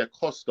language is their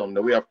custom,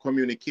 the way of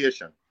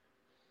communication.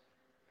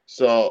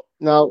 So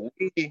now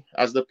we,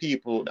 as the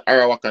people, the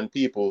Arawakan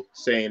people,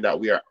 saying that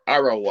we are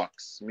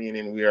Arawaks,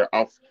 meaning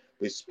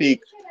we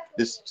speak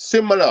this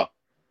similar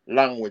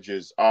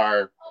languages,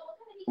 are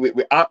we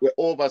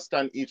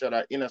overstand each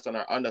other, understand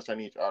or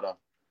understand each other,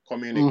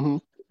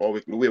 communicate, or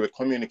we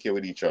communicate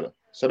with each other.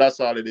 So that's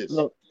all it is.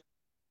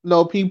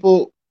 No,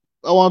 people,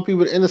 I want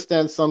people to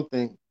understand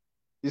something.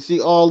 You see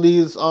all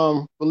these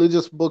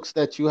religious books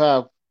that you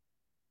have,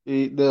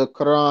 the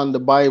Quran, the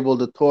Bible,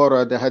 the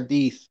Torah, the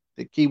Hadith,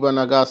 the Kiba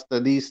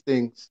Nagasta, these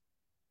things,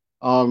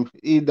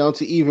 down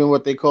to even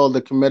what they call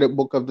the Kemetic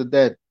Book of the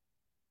Dead.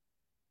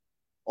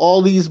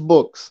 All these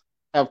books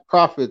have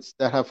prophets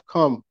that have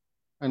come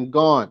and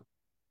gone.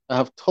 I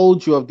have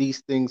told you of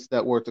these things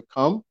that were to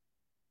come,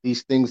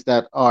 these things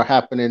that are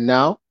happening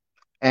now,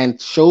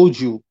 and showed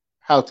you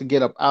how to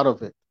get up out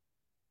of it.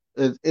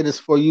 It is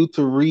for you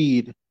to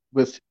read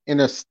with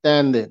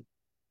understanding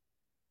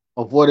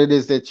of what it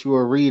is that you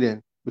are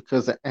reading,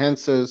 because the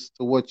answers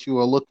to what you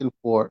are looking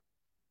for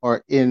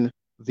are in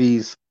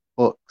these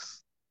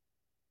books.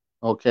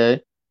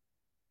 Okay?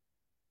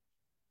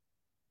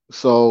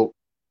 So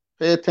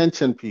pay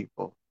attention,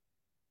 people.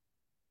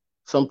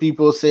 Some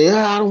people say,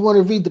 I don't want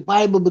to read the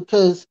Bible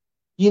because,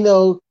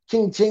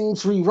 King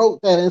James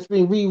rewrote that and it's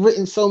been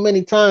rewritten so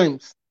many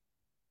times.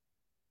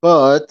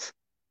 But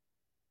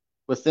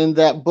within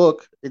that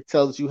book, it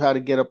tells you how to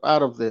get up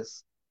out of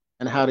this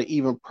and how to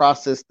even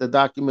process the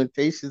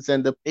documentations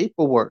and the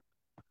paperwork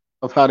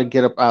of how to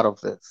get up out of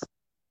this.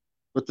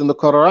 Within the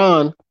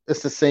Quran,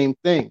 it's the same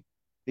thing,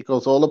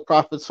 because all the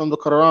prophets from the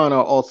Quran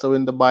are also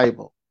in the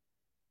Bible.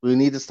 We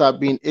need to stop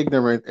being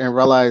ignorant and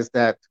realize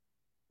that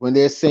when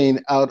they're saying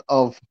out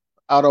of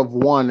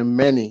one,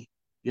 many,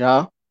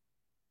 yeah,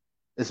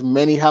 it's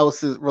many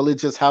houses,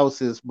 religious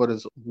houses, but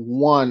it's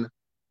one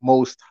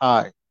most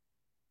high.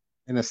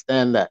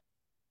 Understand that.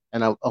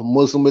 And a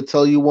Muslim would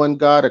tell you one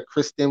God, a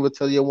Christian would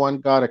tell you one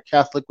God, a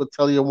Catholic would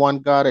tell you one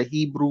God, a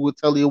Hebrew would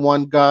tell you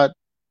one God,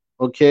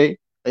 okay?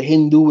 A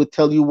Hindu would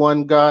tell you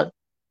one God.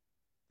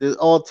 They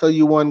all tell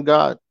you one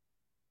God.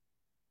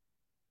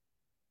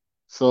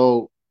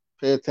 So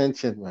pay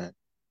attention, man.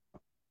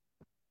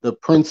 The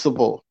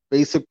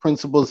basic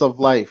principles of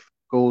life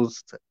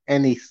goes to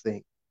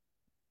anything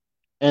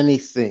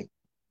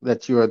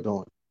that you are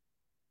doing.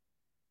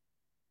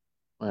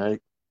 All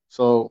right?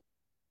 So,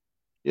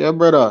 yeah,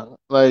 brother,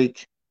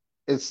 like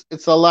it's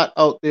a lot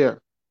out there.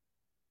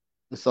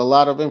 There's a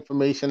lot of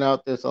information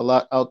out there. There's a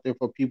lot out there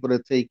for people to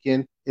take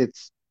in.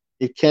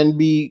 It can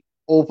be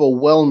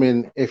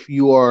overwhelming if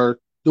you are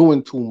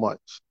doing too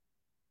much.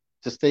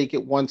 Just take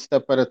it one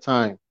step at a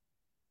time.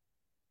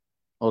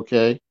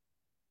 Okay?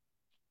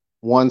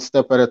 One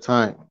step at a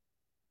time.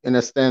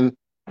 Understand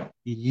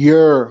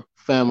your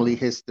family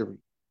history.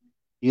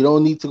 You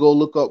don't need to go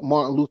look up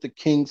Martin Luther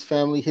King's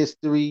family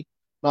history,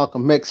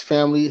 Malcolm X's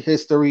family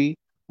history,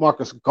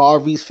 Marcus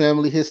Garvey's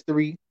family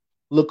history.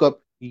 Look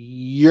up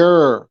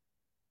your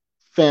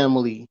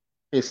family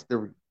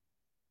history.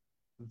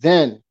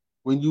 Then,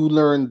 when you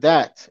learn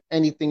that,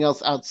 anything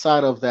else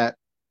outside of that,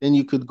 then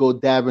you could go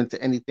dab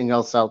into anything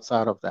else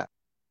outside of that.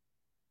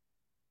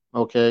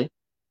 Okay?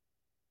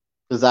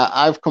 Because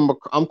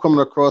I'm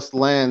coming across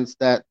lands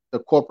that the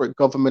corporate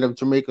government of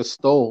Jamaica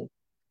stole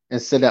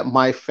and said that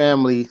my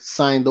family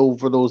signed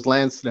over those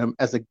lands to them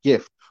as a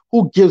gift.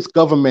 Who gives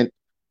government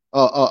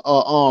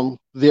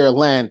their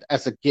land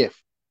as a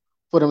gift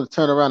for them to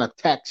turn around and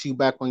tax you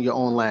back on your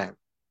own land?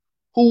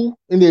 Who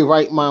in their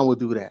right mind would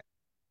do that?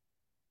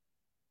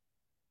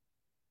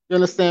 You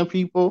understand,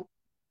 people?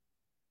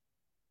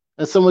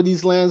 And some of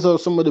these lands are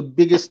some of the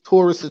biggest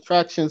tourist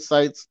attraction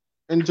sites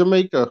in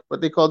Jamaica,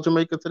 what they call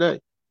Jamaica today.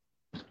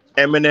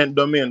 Eminent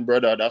domain,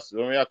 brother. That's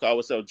when we call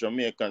ourselves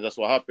Jamaicans. That's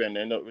what happened.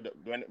 And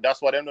that's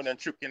what them done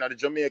trick in the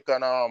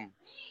Jamaican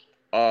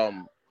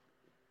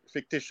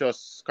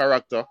fictitious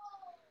character.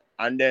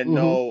 And then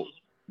now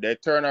they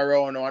turn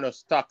around and want to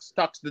tax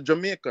the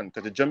Jamaican,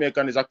 because the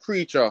Jamaican is a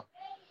creature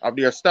of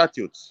their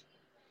statutes.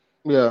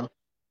 Yeah.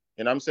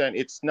 You know what I'm saying?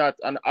 It's not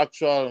an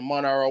actual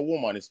man or a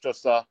woman. It's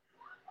just a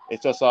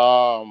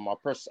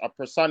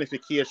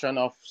personification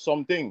of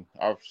something,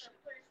 of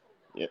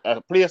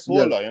a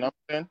placeholder. Yeah. You know what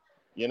I'm saying?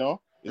 You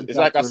know, it's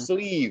like a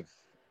sleeve.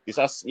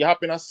 You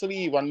happen a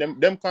sleeve, and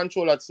them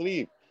control that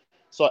sleeve.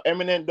 So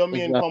eminent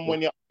domain come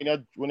when you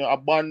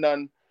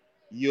abandon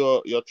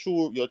your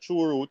true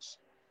roots,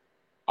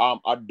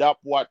 adapt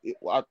what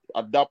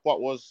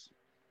was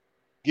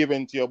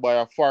given to you by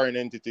a foreign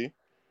entity,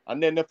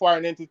 and then the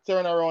foreign entity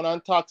turn around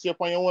and tax you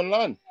upon your own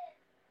land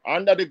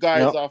under the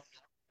guise of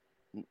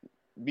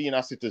being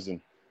a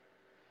citizen.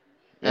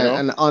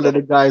 And under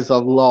the guise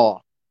of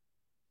law.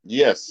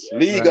 Yes,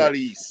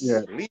 legalese.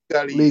 Right.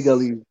 Yeah.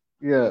 Legalese.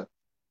 Yeah.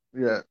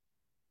 Yeah.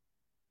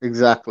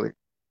 Exactly.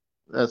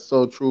 That's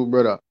so true,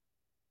 brother.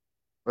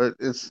 But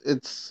it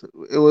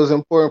was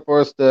important for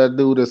us to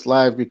do this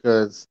live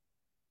because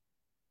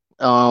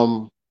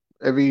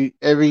every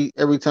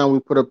time we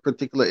put up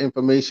particular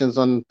informations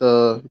on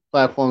the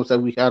platforms that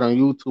we had on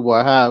YouTube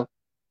or have,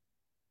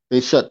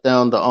 they shut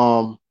down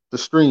the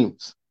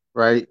streams,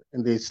 right?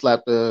 And they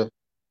slapped the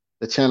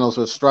channels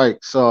with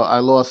strikes. So I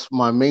lost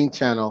my main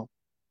channel.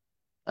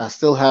 I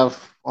still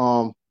have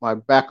my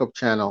backup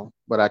channel,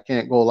 but I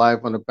can't go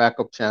live on the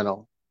backup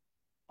channel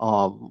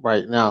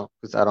right now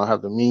because I don't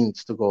have the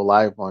means to go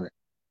live on it.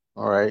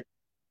 All right.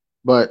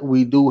 But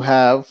we do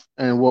have,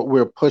 and what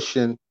we're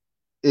pushing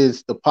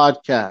is the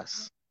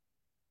podcast.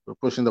 We're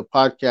pushing the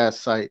podcast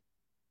site,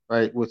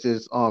 right, which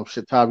is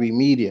Shatabi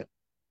Media.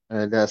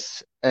 And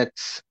that's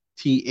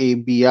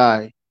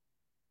XTABI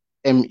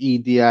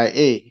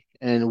MEDIA.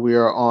 And we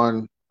are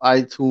on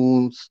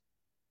iTunes,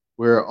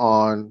 we're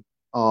on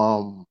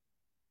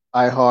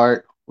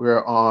iHeart,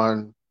 we're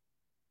on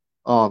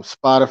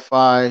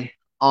Spotify,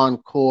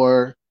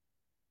 Encore,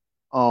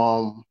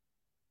 what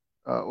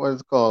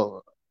is it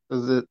called?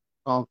 Is it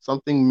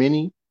something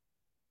mini?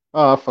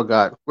 Oh, I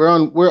forgot. We're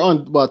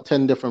on about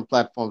 10 different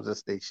platforms and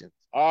stations.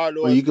 All But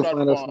those you can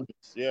find us.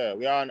 platforms, yeah,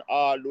 we are on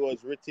all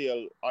those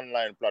retail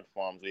online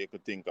platforms that you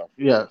could think of.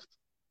 Yes,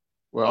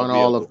 we're on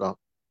all of Available.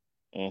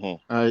 them.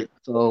 Mm-hmm. All right.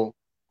 So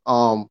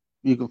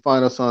you can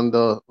find us on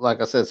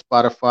like I said,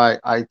 Spotify,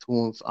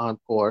 iTunes,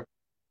 Encore.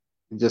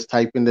 You just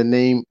type in the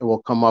name, it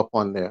will come up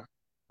on there.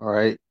 All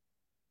right.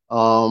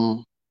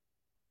 Um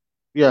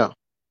yeah.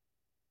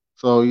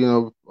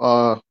 So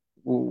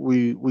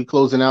we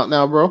closing out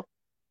now, bro.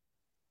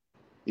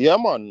 Yeah,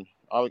 man.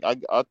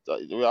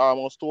 We're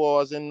almost 2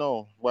 hours in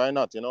now. Why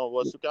not?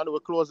 What's you can do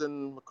with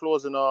closing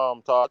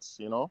thoughts.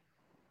 Yeah.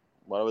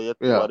 What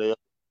you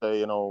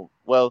say.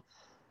 Well,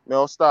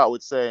 I'll start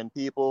with saying,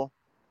 people,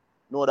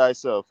 know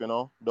thyself.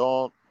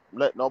 Don't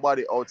let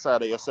nobody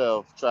outside of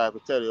yourself try to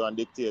tell you and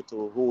dictate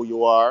to who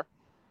you are.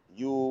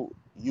 You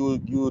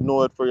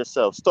know it for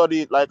yourself.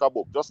 Study it like a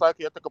book, just like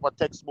you take up a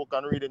textbook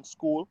and read in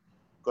school.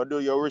 Go do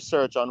your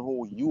research on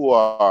who you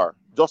are,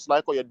 just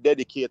like how you're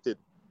dedicated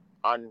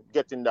and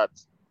getting that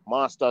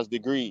master's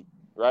degree,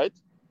 right?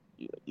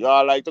 You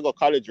all like to go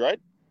college, right?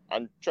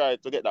 And try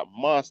to get that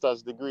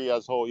master's degree,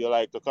 as how you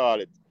like to call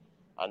it.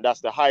 And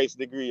that's the highest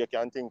degree you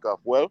can think of.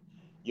 Well,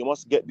 you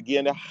must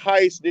gain the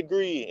highest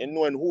degree in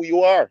knowing who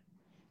you are.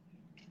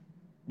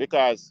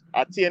 Because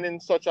attaining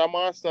such a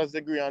master's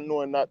degree and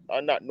not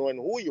knowing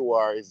who you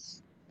are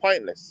is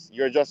pointless.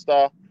 You're just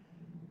like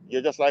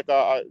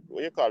a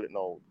what you call it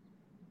now?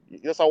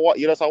 You're just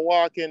a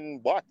walking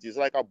bot. It's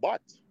like a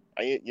bot.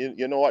 And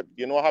you know what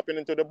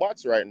happening to the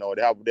bots right now?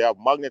 They have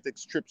magnetic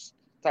strips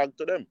tagged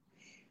to them.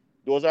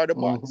 Those are the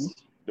Mm-hmm. bots.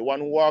 The one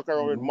who walk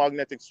around with Mm-hmm.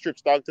 magnetic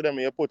strips tagged to them,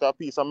 and you put a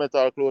piece of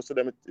metal close to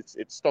them,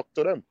 it's stuck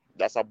to them.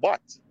 That's a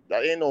bot.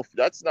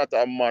 That's not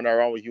a man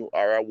around with you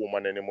or a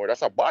woman anymore.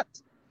 That's a bot.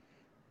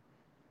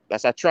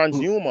 That's a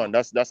transhuman.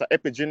 That's an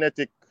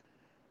epigenetic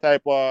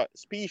type of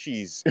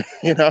species.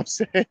 You know what I'm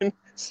saying?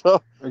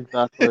 So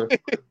Exactly.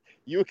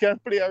 you can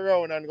play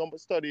around and go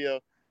study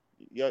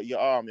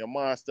your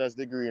master's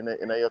degree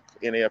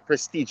in your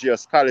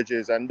prestigious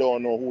colleges and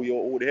don't know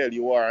who the hell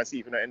you are, and see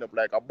if you end up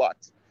like a bot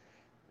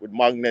with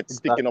magnets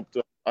sticking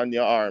Exactly. up on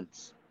your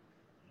arms.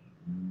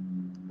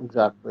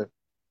 Exactly.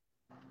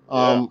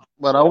 Yeah.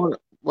 What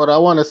I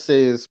want to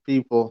say is,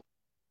 people,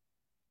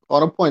 I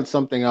want to point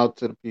something out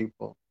to the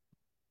people.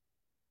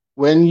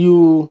 When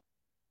you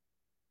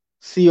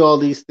see all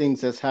these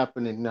things that's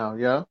happening now,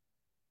 yeah,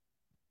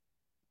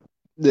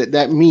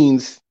 that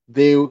means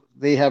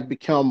they have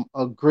become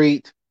a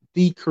great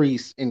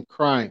decrease in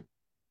crime.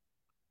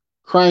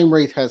 Crime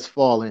rate has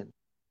fallen.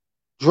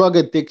 Drug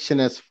addiction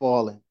has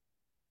fallen.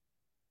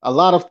 A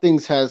lot of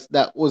things has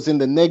that was in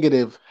the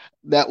negative,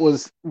 that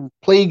was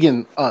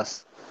plaguing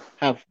us,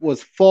 have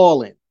was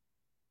falling.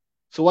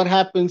 So what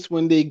happens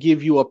when they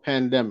give you a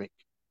pandemic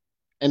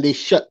and they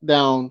shut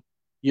down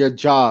your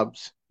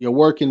jobs, your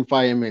work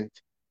environment,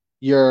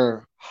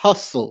 your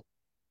hustle,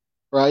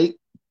 right?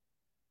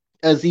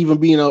 As even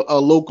being a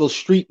local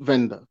street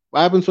vendor.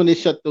 What happens when they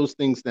shut those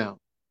things down?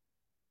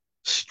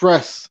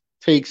 Stress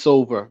takes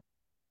over.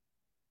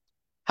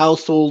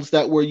 Households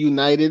that were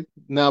united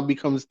now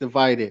becomes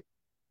divided.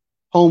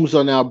 Homes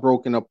are now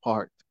broken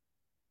apart.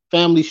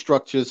 Family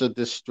structures are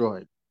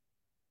destroyed.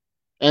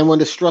 And when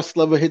the stress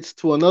level hits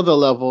to another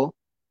level,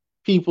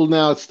 people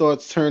now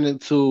starts turning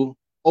to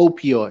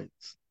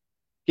opioids,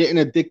 getting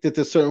addicted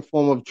to certain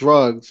form of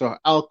drugs or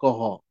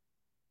alcohol,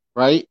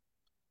 right?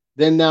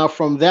 Then now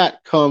from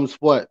that comes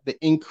what? The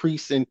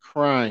increase in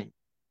crime,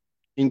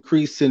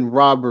 increase in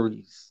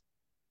robberies,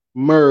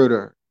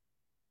 murder.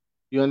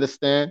 You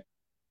understand?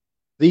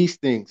 These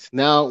things.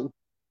 Now,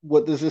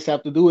 what does this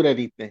have to do with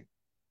anything?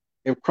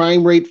 If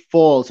crime rate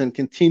falls and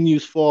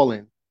continues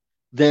falling,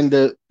 then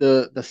the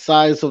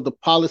size of the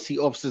policy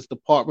officers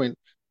department,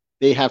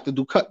 they have to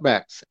do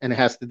cutbacks and it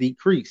has to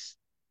decrease.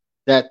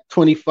 That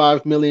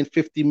 25 million,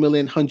 50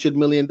 million, $100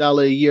 million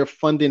a year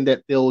funding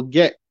that they'll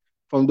get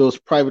from those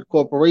private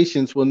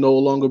corporations will no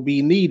longer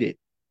be needed.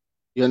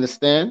 You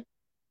understand?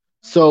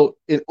 So,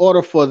 in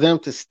order for them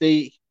to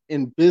stay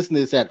in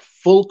business at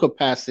full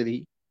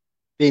capacity,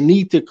 they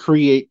need to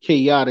create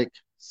chaotic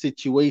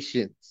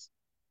situations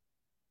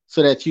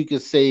so that you can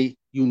say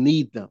you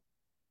need them.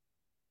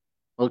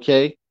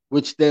 Okay?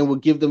 Which then will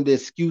give them the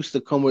excuse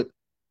to come with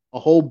a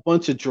whole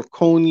bunch of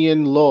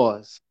draconian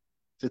laws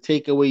to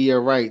take away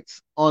your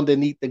rights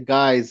underneath the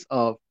guise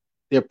of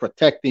they're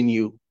protecting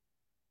you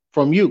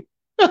from you.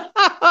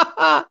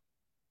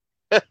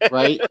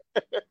 Right?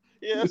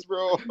 Yes,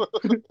 bro.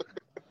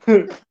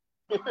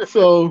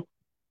 so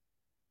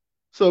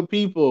so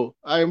people,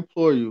 I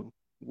implore you,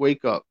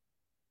 wake up.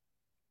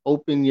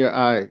 Open your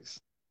eyes.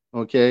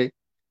 Okay?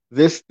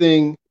 This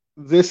thing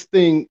this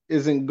thing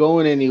isn't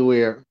going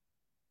anywhere,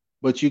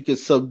 but you can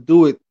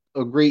subdue it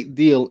a great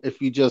deal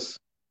if you just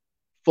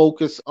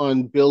focus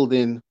on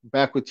building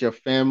back with your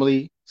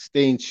family,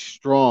 staying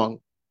strong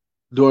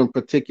during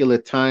particular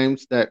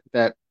times that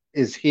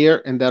is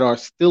here and that are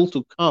still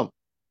to come,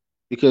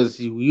 because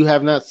you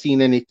have not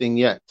seen anything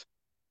yet.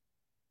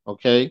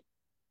 Okay.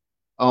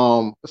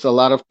 There's a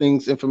lot of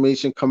things,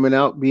 information coming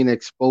out, being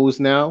exposed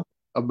now.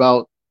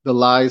 about the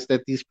lies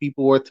that these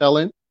people were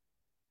telling.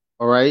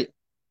 All right.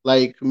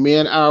 Like me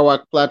and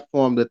Arawak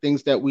platform, the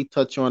things that we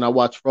touch on, I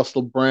watch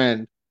Russell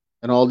Brand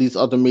and all these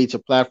other major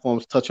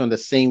platforms touch on the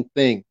same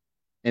thing.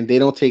 And they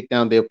don't take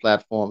down their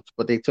platforms,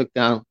 but they took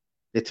down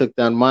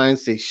mine.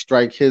 They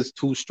strike his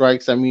 2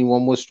 strikes. I mean,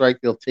 1 more strike,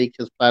 they'll take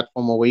his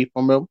platform away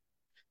from him.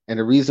 And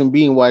the reason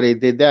being why they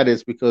did that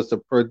is because the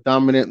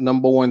predominant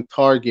 #1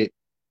 target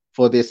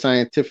for their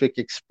scientific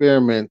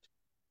experiment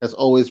has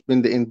always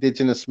been the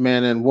indigenous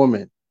man and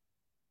woman.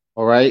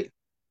 All right.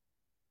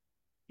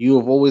 You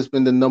have always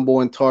been the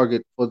 #1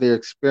 target for their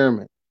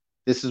experiment.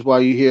 This is why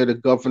you hear the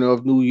governor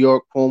of New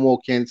York, Cuomo,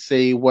 can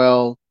say,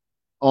 well,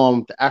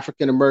 the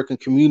African American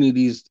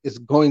communities is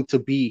going to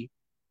be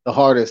the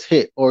hardest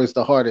hit, or is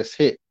the hardest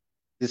hit.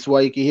 This is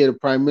why you can hear the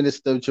Prime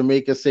Minister of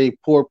Jamaica say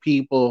poor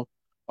people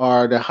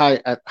are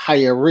at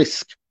higher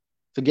risk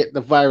to get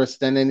the virus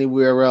than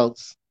anywhere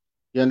else.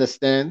 You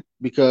understand?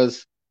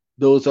 Because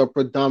those are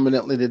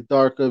predominantly the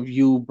dark of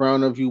you,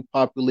 brown of you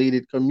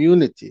populated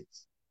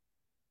communities.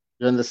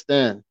 You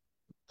understand?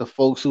 The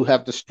folks who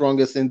have the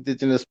strongest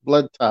indigenous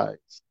blood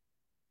ties.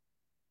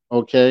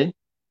 Okay?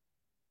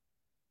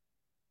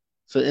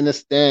 So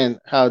understand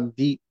how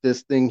deep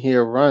this thing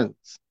here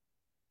runs.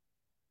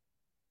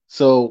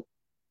 So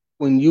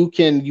when you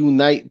can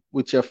unite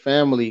with your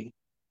family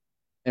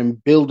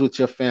and build with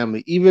your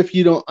family, even if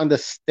you don't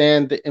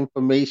understand the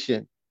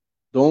information,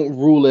 don't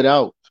rule it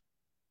out.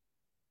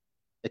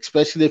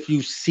 Especially if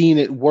you've seen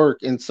it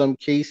work in some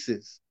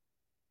cases.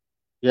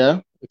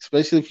 Yeah?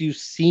 Especially if you've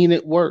seen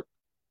it work.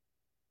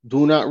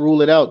 Do not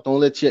rule it out. Don't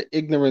let your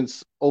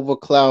ignorance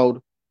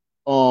overcloud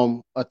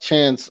a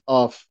chance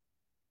of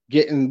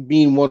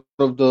being one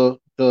of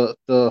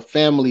the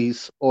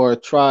families or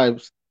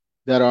tribes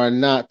that are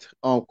not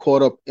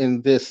caught up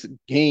in this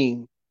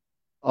game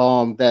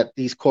that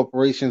these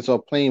corporations are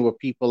playing with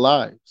people's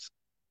lives.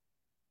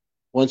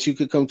 Once you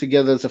could come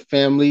together as a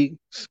family,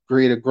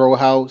 create a grow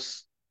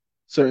house,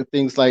 certain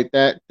things like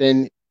that,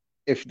 then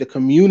if the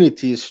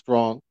community is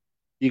strong,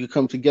 you can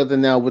come together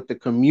now with the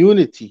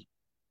community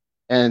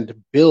and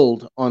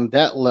build on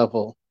that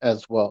level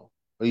as well.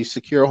 But you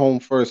secure home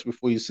first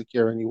before you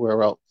secure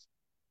anywhere else.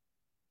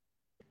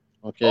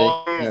 Okay.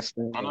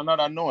 On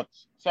another note,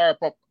 sorry,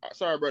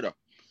 brother.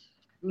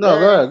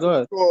 No, go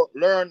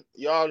ahead.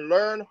 Y'all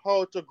learn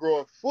how to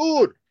grow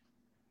food.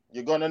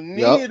 You're gonna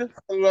need to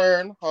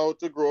learn how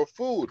to grow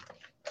food.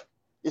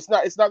 It's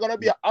not gonna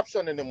be an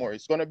option anymore.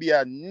 It's gonna be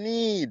a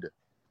need.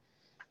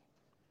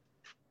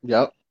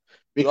 Yep.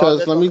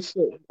 Because let me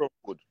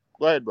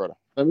go ahead, brother.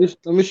 Let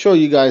me show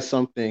you guys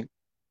something.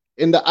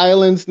 In the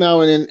islands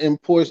now and in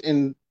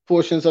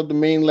portions of the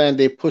mainland,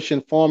 they're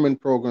pushing farming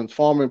programs.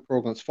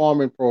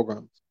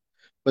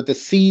 But the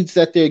seeds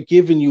that they're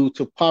giving you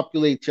to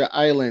populate your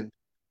island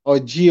are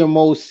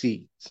GMO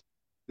seeds.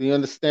 Do you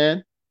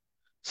understand?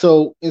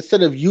 So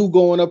instead of you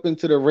going up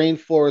into the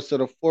rainforest or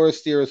the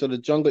forest areas or the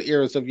jungle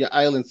areas of your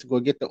islands to go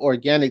get the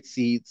organic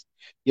seeds,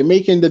 you're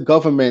making the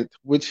government,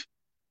 which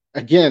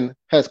again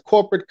has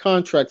corporate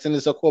contracts and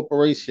is a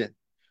corporation,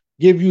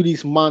 give you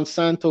these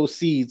Monsanto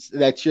seeds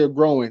that you're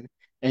growing,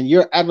 and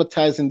you're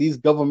advertising these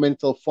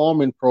governmental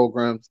farming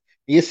programs.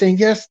 And you're saying,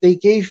 yes, they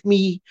gave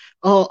me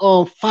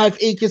 5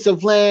 acres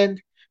of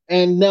land,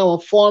 and now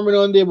I'm farming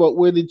on there, but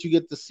where did you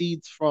get the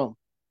seeds from?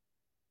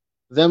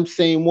 Them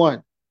same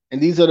one. And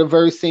these are the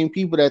very same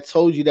people that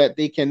told you that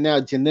they can now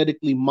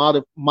genetically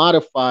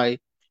modify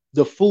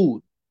the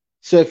food.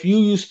 So if you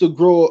used to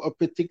grow a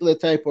particular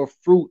type of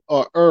fruit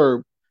or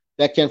herb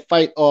that can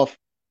fight off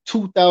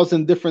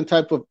 2,000 different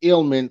type of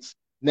ailments,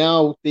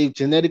 now they've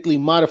genetically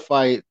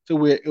modified it to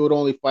where it would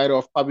only fight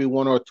off probably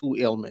 1 or 2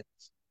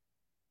 ailments.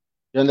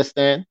 You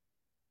understand?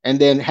 And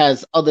then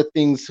has other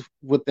things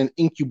with an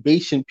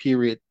incubation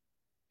period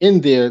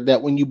in there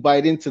that when you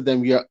bite into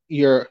them,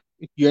 you're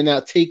now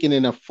taking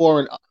in a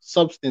foreign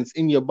substance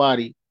in your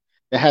body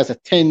that has a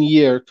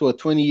 10-year to a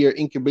 20-year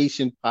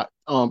incubation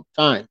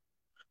time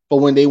for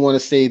when they want to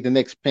say the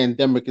next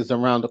pandemic is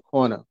around the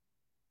corner.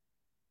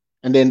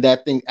 And then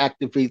that thing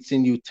activates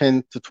in you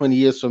 10 to 20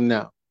 years from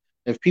now.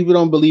 If people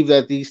don't believe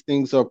that these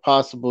things are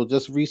possible,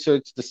 just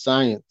research the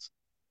science.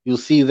 You'll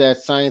see that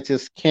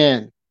scientists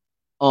can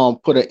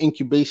put an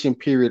incubation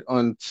period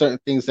on certain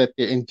things that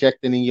they're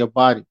injecting in your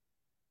body.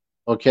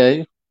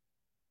 Okay?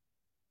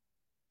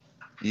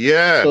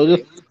 Yeah. So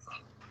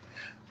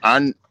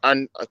and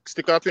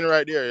stick up in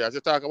right there. As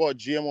you talk about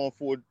GMO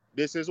food,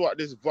 this is what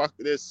this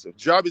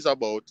job is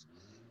about.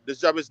 This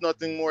job is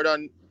nothing more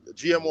than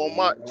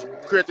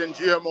creating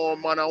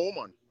GMO man and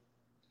woman.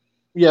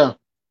 Yeah.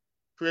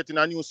 Creating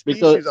a new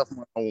species of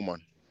man and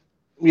woman.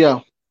 Yeah.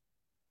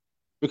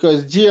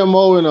 Because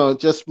GMO,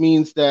 just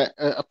means that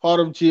a part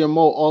of GMO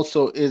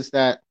also is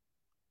that,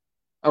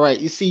 all right,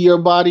 you see your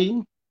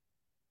body.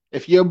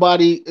 If your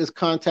body is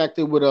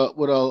contacted with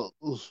a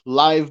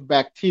live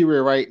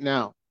bacteria right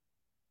now,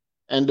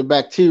 and the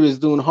bacteria is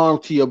doing harm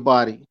to your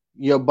body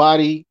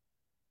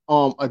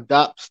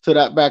adapts to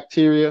that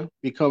bacteria,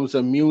 becomes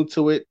immune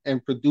to it,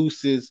 and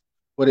produces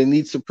what it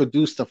needs to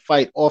produce to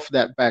fight off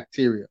that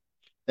bacteria.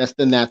 That's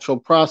the natural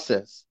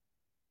process.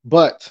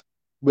 But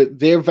with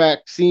their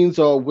vaccines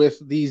or with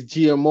these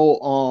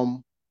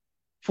GMO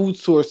food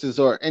sources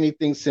or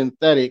anything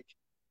synthetic,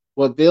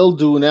 what they'll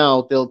do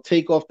now, they'll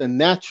take off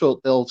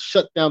they'll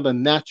shut down the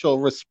natural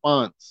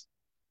response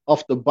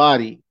of the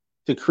body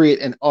to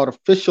create an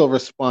artificial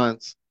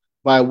response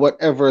by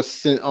whatever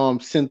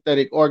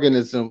synthetic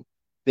organism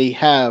they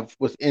have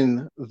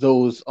within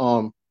those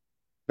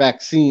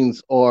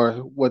vaccines, or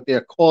what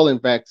they're calling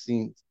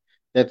vaccines,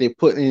 that they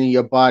put in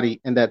your body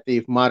and that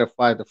they've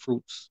modified the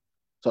fruits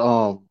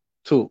to.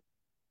 All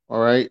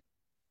right.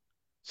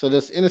 So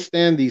just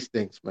understand these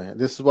things, man.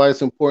 This is why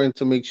it's important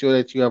to make sure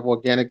that you have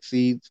organic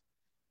seeds.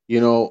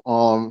 You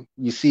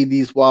see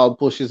these wild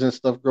bushes and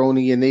stuff growing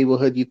in your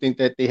neighborhood. You think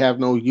that they have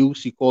no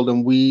use. You call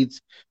them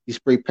weeds. You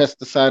spray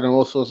pesticide and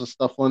all sorts of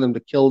stuff on them to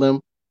kill them.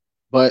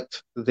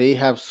 But they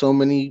have so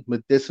many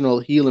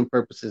medicinal healing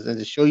purposes. And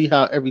to show you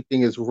how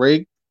everything is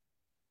rigged,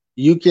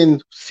 you can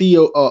see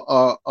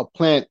a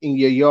plant in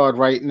your yard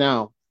right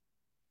now.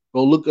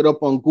 Go look it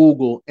up on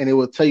Google, and it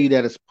will tell you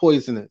that it's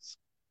poisonous.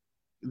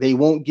 They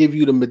won't give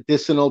you the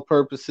medicinal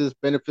purposes,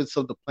 benefits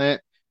of the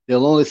plant.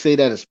 They'll only say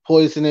that it's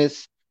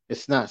poisonous,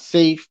 it's not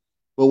safe.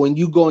 But when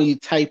you go and you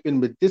type in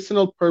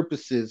medicinal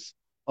purposes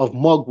of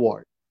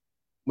mugwort,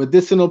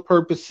 medicinal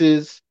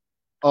purposes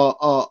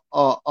of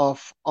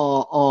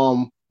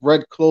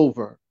red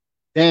clover,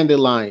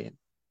 dandelion,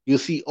 you'll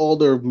see all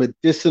the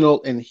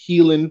medicinal and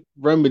healing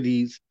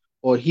remedies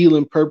or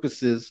healing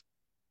purposes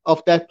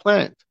of that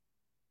plant.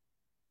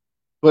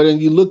 But when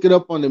you look it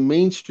up on the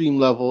mainstream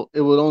level,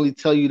 it will only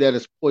tell you that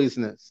it's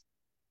poisonous.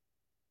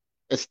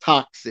 It's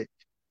toxic.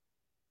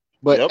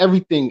 But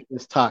everything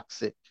is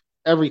toxic.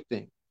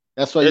 Everything.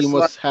 That's why you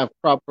must have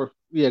proper...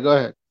 Yeah, go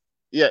ahead.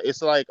 Yeah,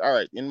 it's like, all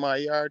right, in my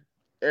yard,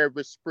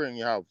 every spring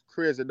you have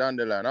crazy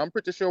dandelion. I'm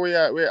pretty sure we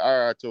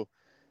are too.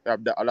 You have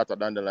a lot of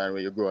dandelion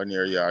where you grow in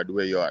your yard,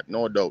 where you are,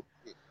 no doubt.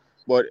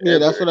 But yeah,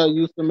 that's what I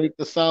used to make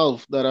the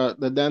salve,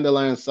 the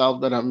dandelion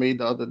salve that I made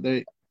the other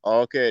day.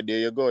 Okay, there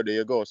you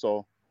go.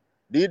 So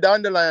the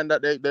dandelion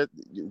that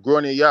grow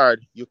in your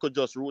yard, you could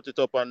just root it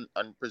up and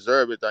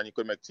preserve it, and you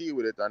could make tea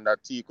with it, and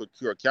that tea could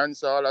cure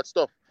cancer, all that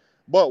stuff.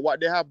 But what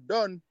they have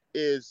done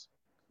is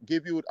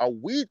give you a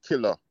weed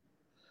killer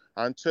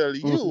and tell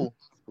you,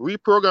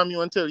 reprogram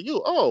you and tell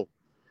you, oh,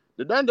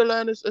 the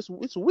dandelion it's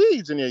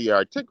weeds in your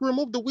yard.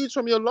 Remove the weeds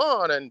from your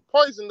lawn and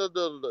poison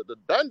the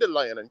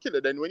dandelion and kill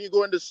it. Then when you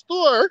go in the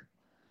store,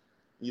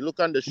 you look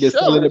on the shelf.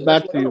 Selling it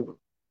back to you.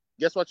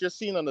 Guess what you're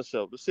seeing on the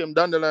shelf? The same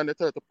dandelion they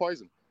tell to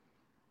poison.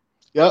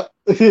 Yep.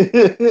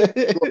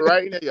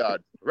 Right in your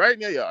yard. Right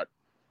in your yard.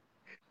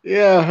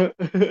 Yeah.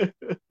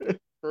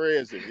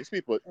 Crazy. These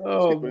people.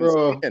 Oh,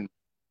 bro.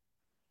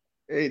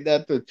 Ain't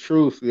that the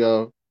truth,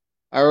 yo?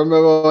 I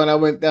remember when I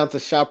went down to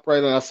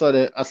ShopRite and I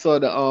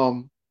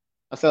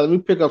said, let me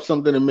pick up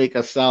something to make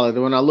a salad.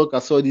 And when I look, I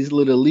saw these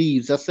little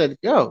leaves. I said,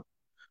 yo,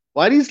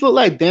 why these look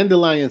like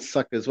dandelion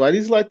suckers? Why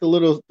these like the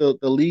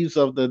leaves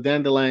of the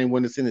dandelion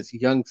when it's in its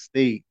young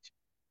stage?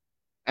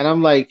 And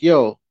I'm like,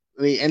 yo,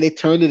 they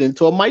turned it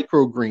into a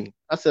microgreen.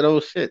 I said,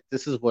 oh shit,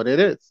 this is what it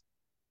is.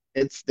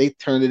 They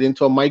turned it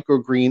into a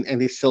microgreen and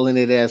they're selling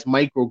it as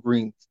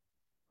microgreens,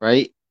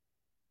 right?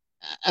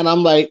 And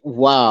I'm like,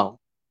 wow.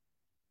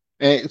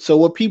 And so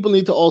what people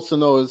need to also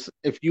know is,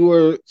 if you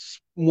are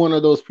one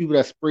of those people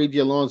that sprayed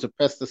your lawns with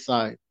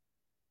pesticide,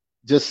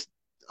 just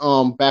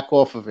back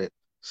off of it.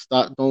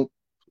 Stop. Don't.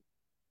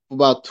 For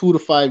about 2 to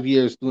 5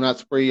 years, do not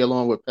spray your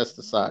lawn with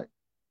pesticide.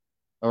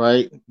 All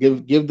right.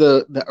 Give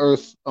the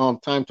earth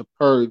time to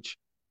purge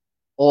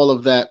all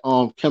of that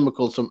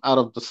chemicals from out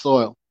of the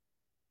soil.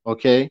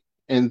 Okay,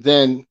 and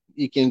then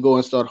you can go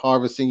and start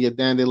harvesting your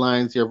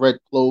dandelions, your red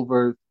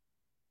clover,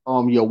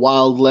 your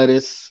wild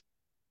lettuce,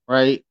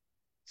 right?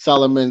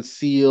 Solomon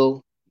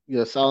seal,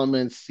 your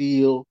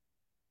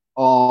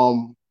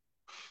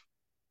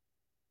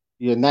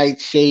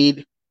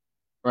nightshade,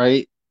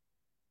 right?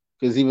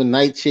 Because even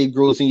nightshade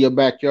grows in your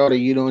backyard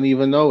and you don't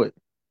even know it.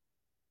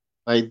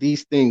 Like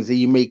these things, that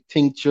you make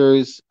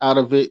tinctures out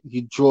of it,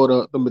 you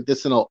draw the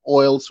medicinal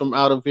oils from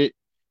out of it,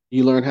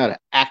 you learn how to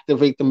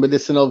activate the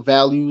medicinal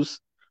values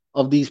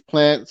of these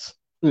plants.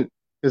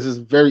 This is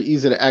very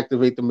easy to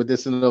activate the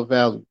medicinal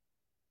value,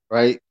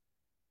 right,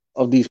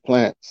 of these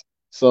plants.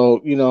 So,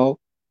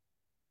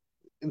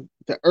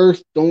 the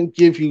earth don't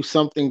give you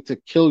something to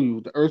kill you.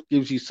 The earth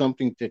gives you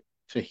something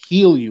to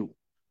heal you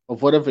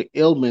of whatever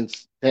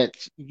ailments that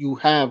you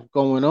have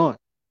going on.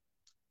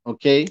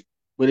 Okay?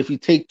 But if you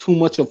take too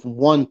much of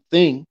one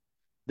thing,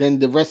 then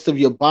the rest of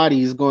your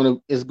body is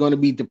going to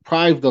be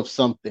deprived of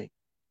something.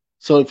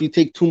 So if you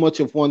take too much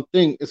of one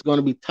thing, it's going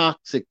to be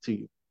toxic to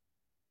you,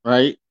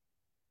 right?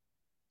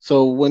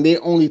 So when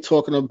they're only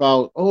talking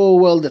about, oh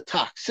well, the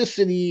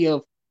toxicity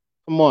of,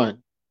 come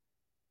on,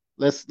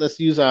 let's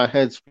use our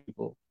heads,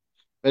 people.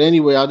 But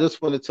anyway, I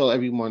just want to tell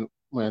everyone,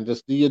 man,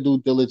 just do your due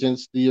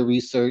diligence, do your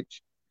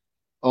research.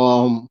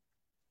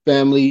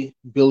 Family,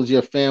 build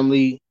your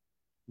family,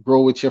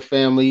 grow with your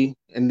family,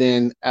 and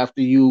then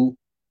after you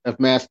have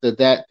mastered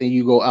that, then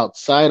you go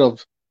outside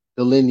of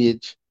the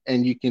lineage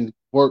and you can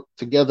work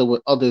together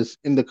with others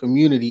in the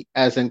community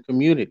as in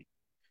community.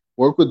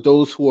 Work with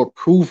those who are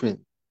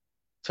proven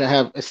to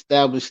have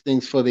established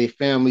things for their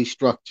family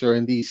structure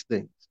and these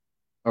things.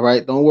 All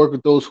right. Don't work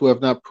with those who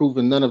have not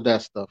proven none of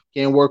that stuff.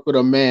 Can't work with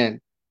a man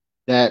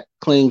that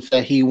claims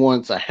that he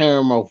wants a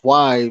harem of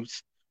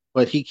wives,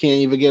 but he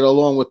can't even get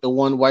along with the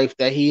one wife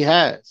that he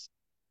has.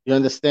 You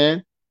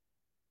understand?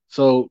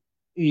 So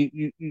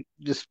you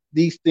just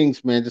these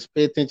things, man, just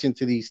pay attention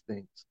to these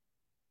things.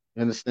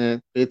 You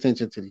understand? Pay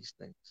attention to these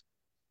things. So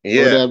with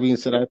Yeah. that being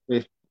said, I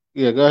say,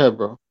 yeah, go ahead,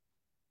 bro.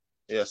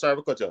 Yeah, sorry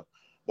for cut you.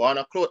 But on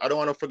a close, I don't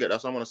want to forget.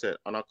 That's what I'm gonna say.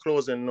 On a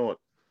closing note,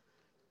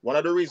 one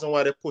of the reasons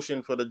why they're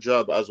pushing for the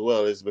job as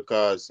well is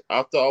because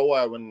after a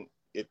while, when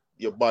it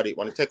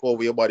take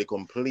over your body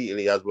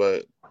completely, as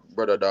what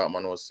Brother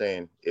Dartman was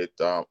saying, it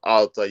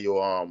alter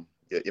your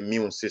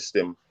immune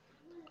system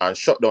and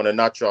shut down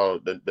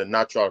the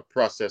natural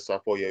process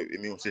of how your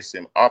immune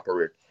system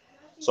operate.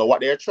 So what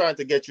they're trying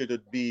to get you to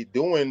be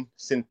doing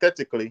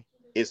synthetically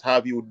is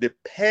have you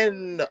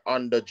depend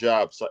on the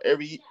job. So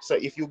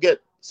if you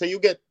get you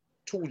get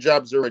 2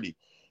 jobs already,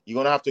 you're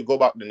gonna have to go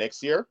back the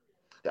next year,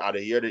 the other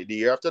year, the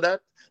year after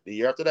that, the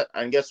year after that.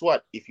 And guess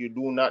what? If you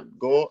do not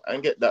go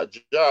and get that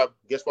job,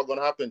 guess what's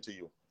gonna happen to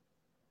you?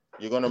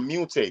 You're gonna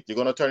mutate. You're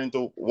gonna turn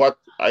into what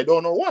I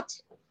don't know what.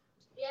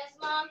 Yes,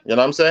 mom. You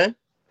know what I'm saying?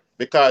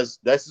 Because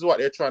this is what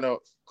they're trying to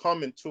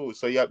come into.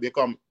 So you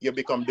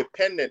become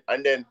dependent,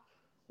 and then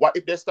what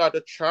if they start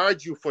to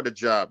charge you for the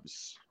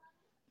jobs?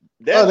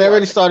 Then They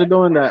already what? started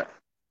doing that.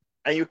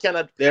 And you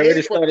cannot They pay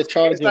already for started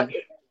charging.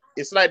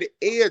 It's like the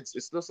AIDS.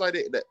 It's just like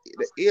the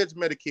AIDS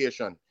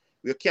medication.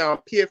 You can't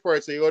pay for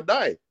it, so you'll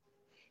die.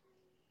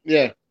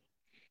 Yeah.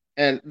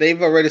 And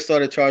they've already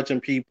started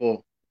charging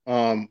people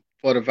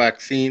for the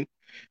vaccine.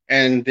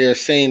 And they're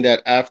saying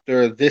that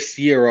after this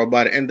year or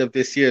by the end of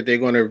this year, they're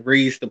going to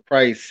raise the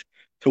price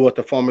to what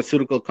the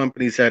pharmaceutical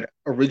companies had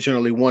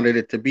originally wanted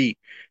it to be,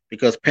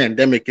 because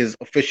pandemic is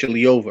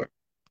officially over,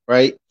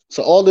 right?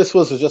 So all this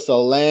was just a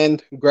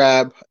land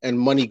grab and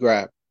money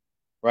grab,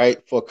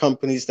 right? For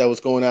companies that was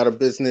going out of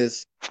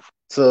business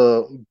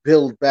to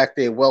build back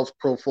their wealth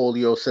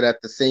portfolio so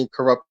that the same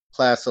corrupt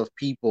class of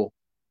people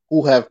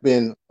who have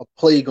been a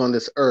plague on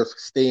this earth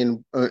stay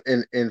in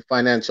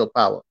financial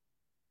power.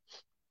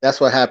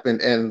 That's what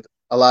happened. And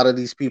a lot of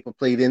these people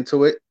played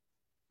into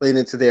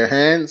their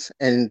hands,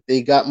 and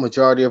they got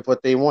majority of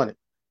what they wanted.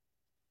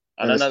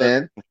 And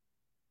Understand?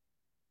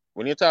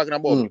 When you're talking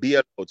about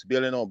bailouts,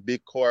 bailing out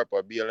big corp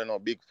or bailing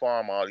out big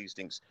farm, all these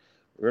things,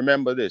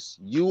 remember this: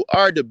 you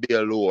are the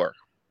bailor,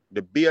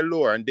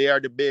 and they are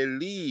the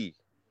bailee.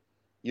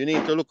 You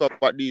need to look up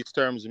what these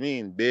terms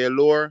mean: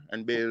 bailor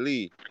and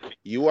bailee.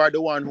 You are the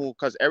one who,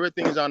 because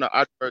everything is on the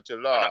admiralty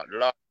law.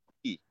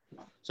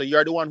 So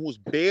you're the one who's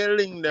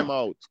bailing them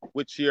out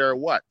with your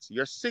what?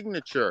 Your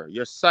signature,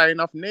 your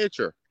sign of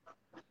nature,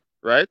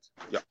 right?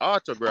 Your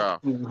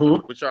autograph,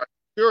 which are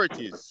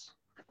securities.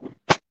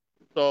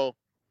 So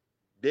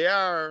they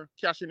are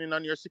cashing in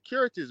on your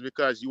securities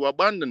because you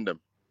abandoned them.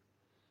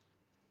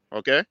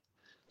 Okay?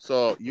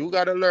 So you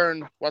got to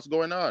learn what's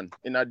going on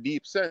in a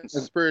deep sense,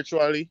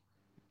 spiritually,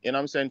 you know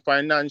what I'm saying,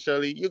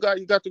 financially. You got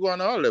to go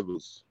on all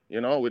levels,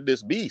 with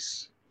this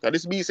beast. Because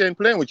this beast ain't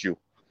playing with you.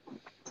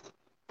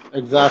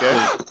 Exactly.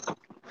 Okay?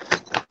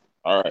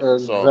 All right.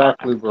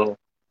 Exactly, bro.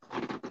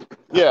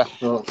 Yeah.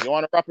 So, you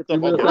want to wrap it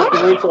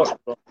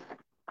up?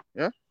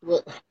 Yeah?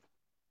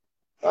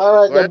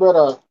 All right, then,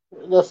 brother.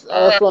 I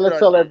just want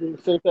to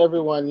say to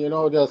everyone,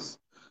 just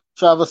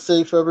travel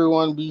safe,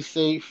 everyone. Be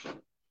safe.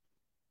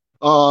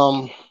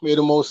 May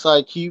the Most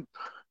High keep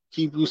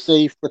you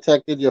safe,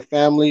 protected, your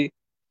family,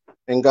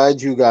 and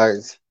guide you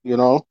guys.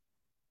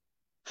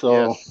 So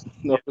yes.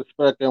 enough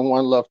respect and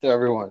one love to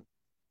everyone.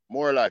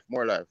 More life.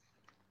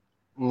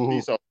 Mm-hmm.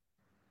 Peace out.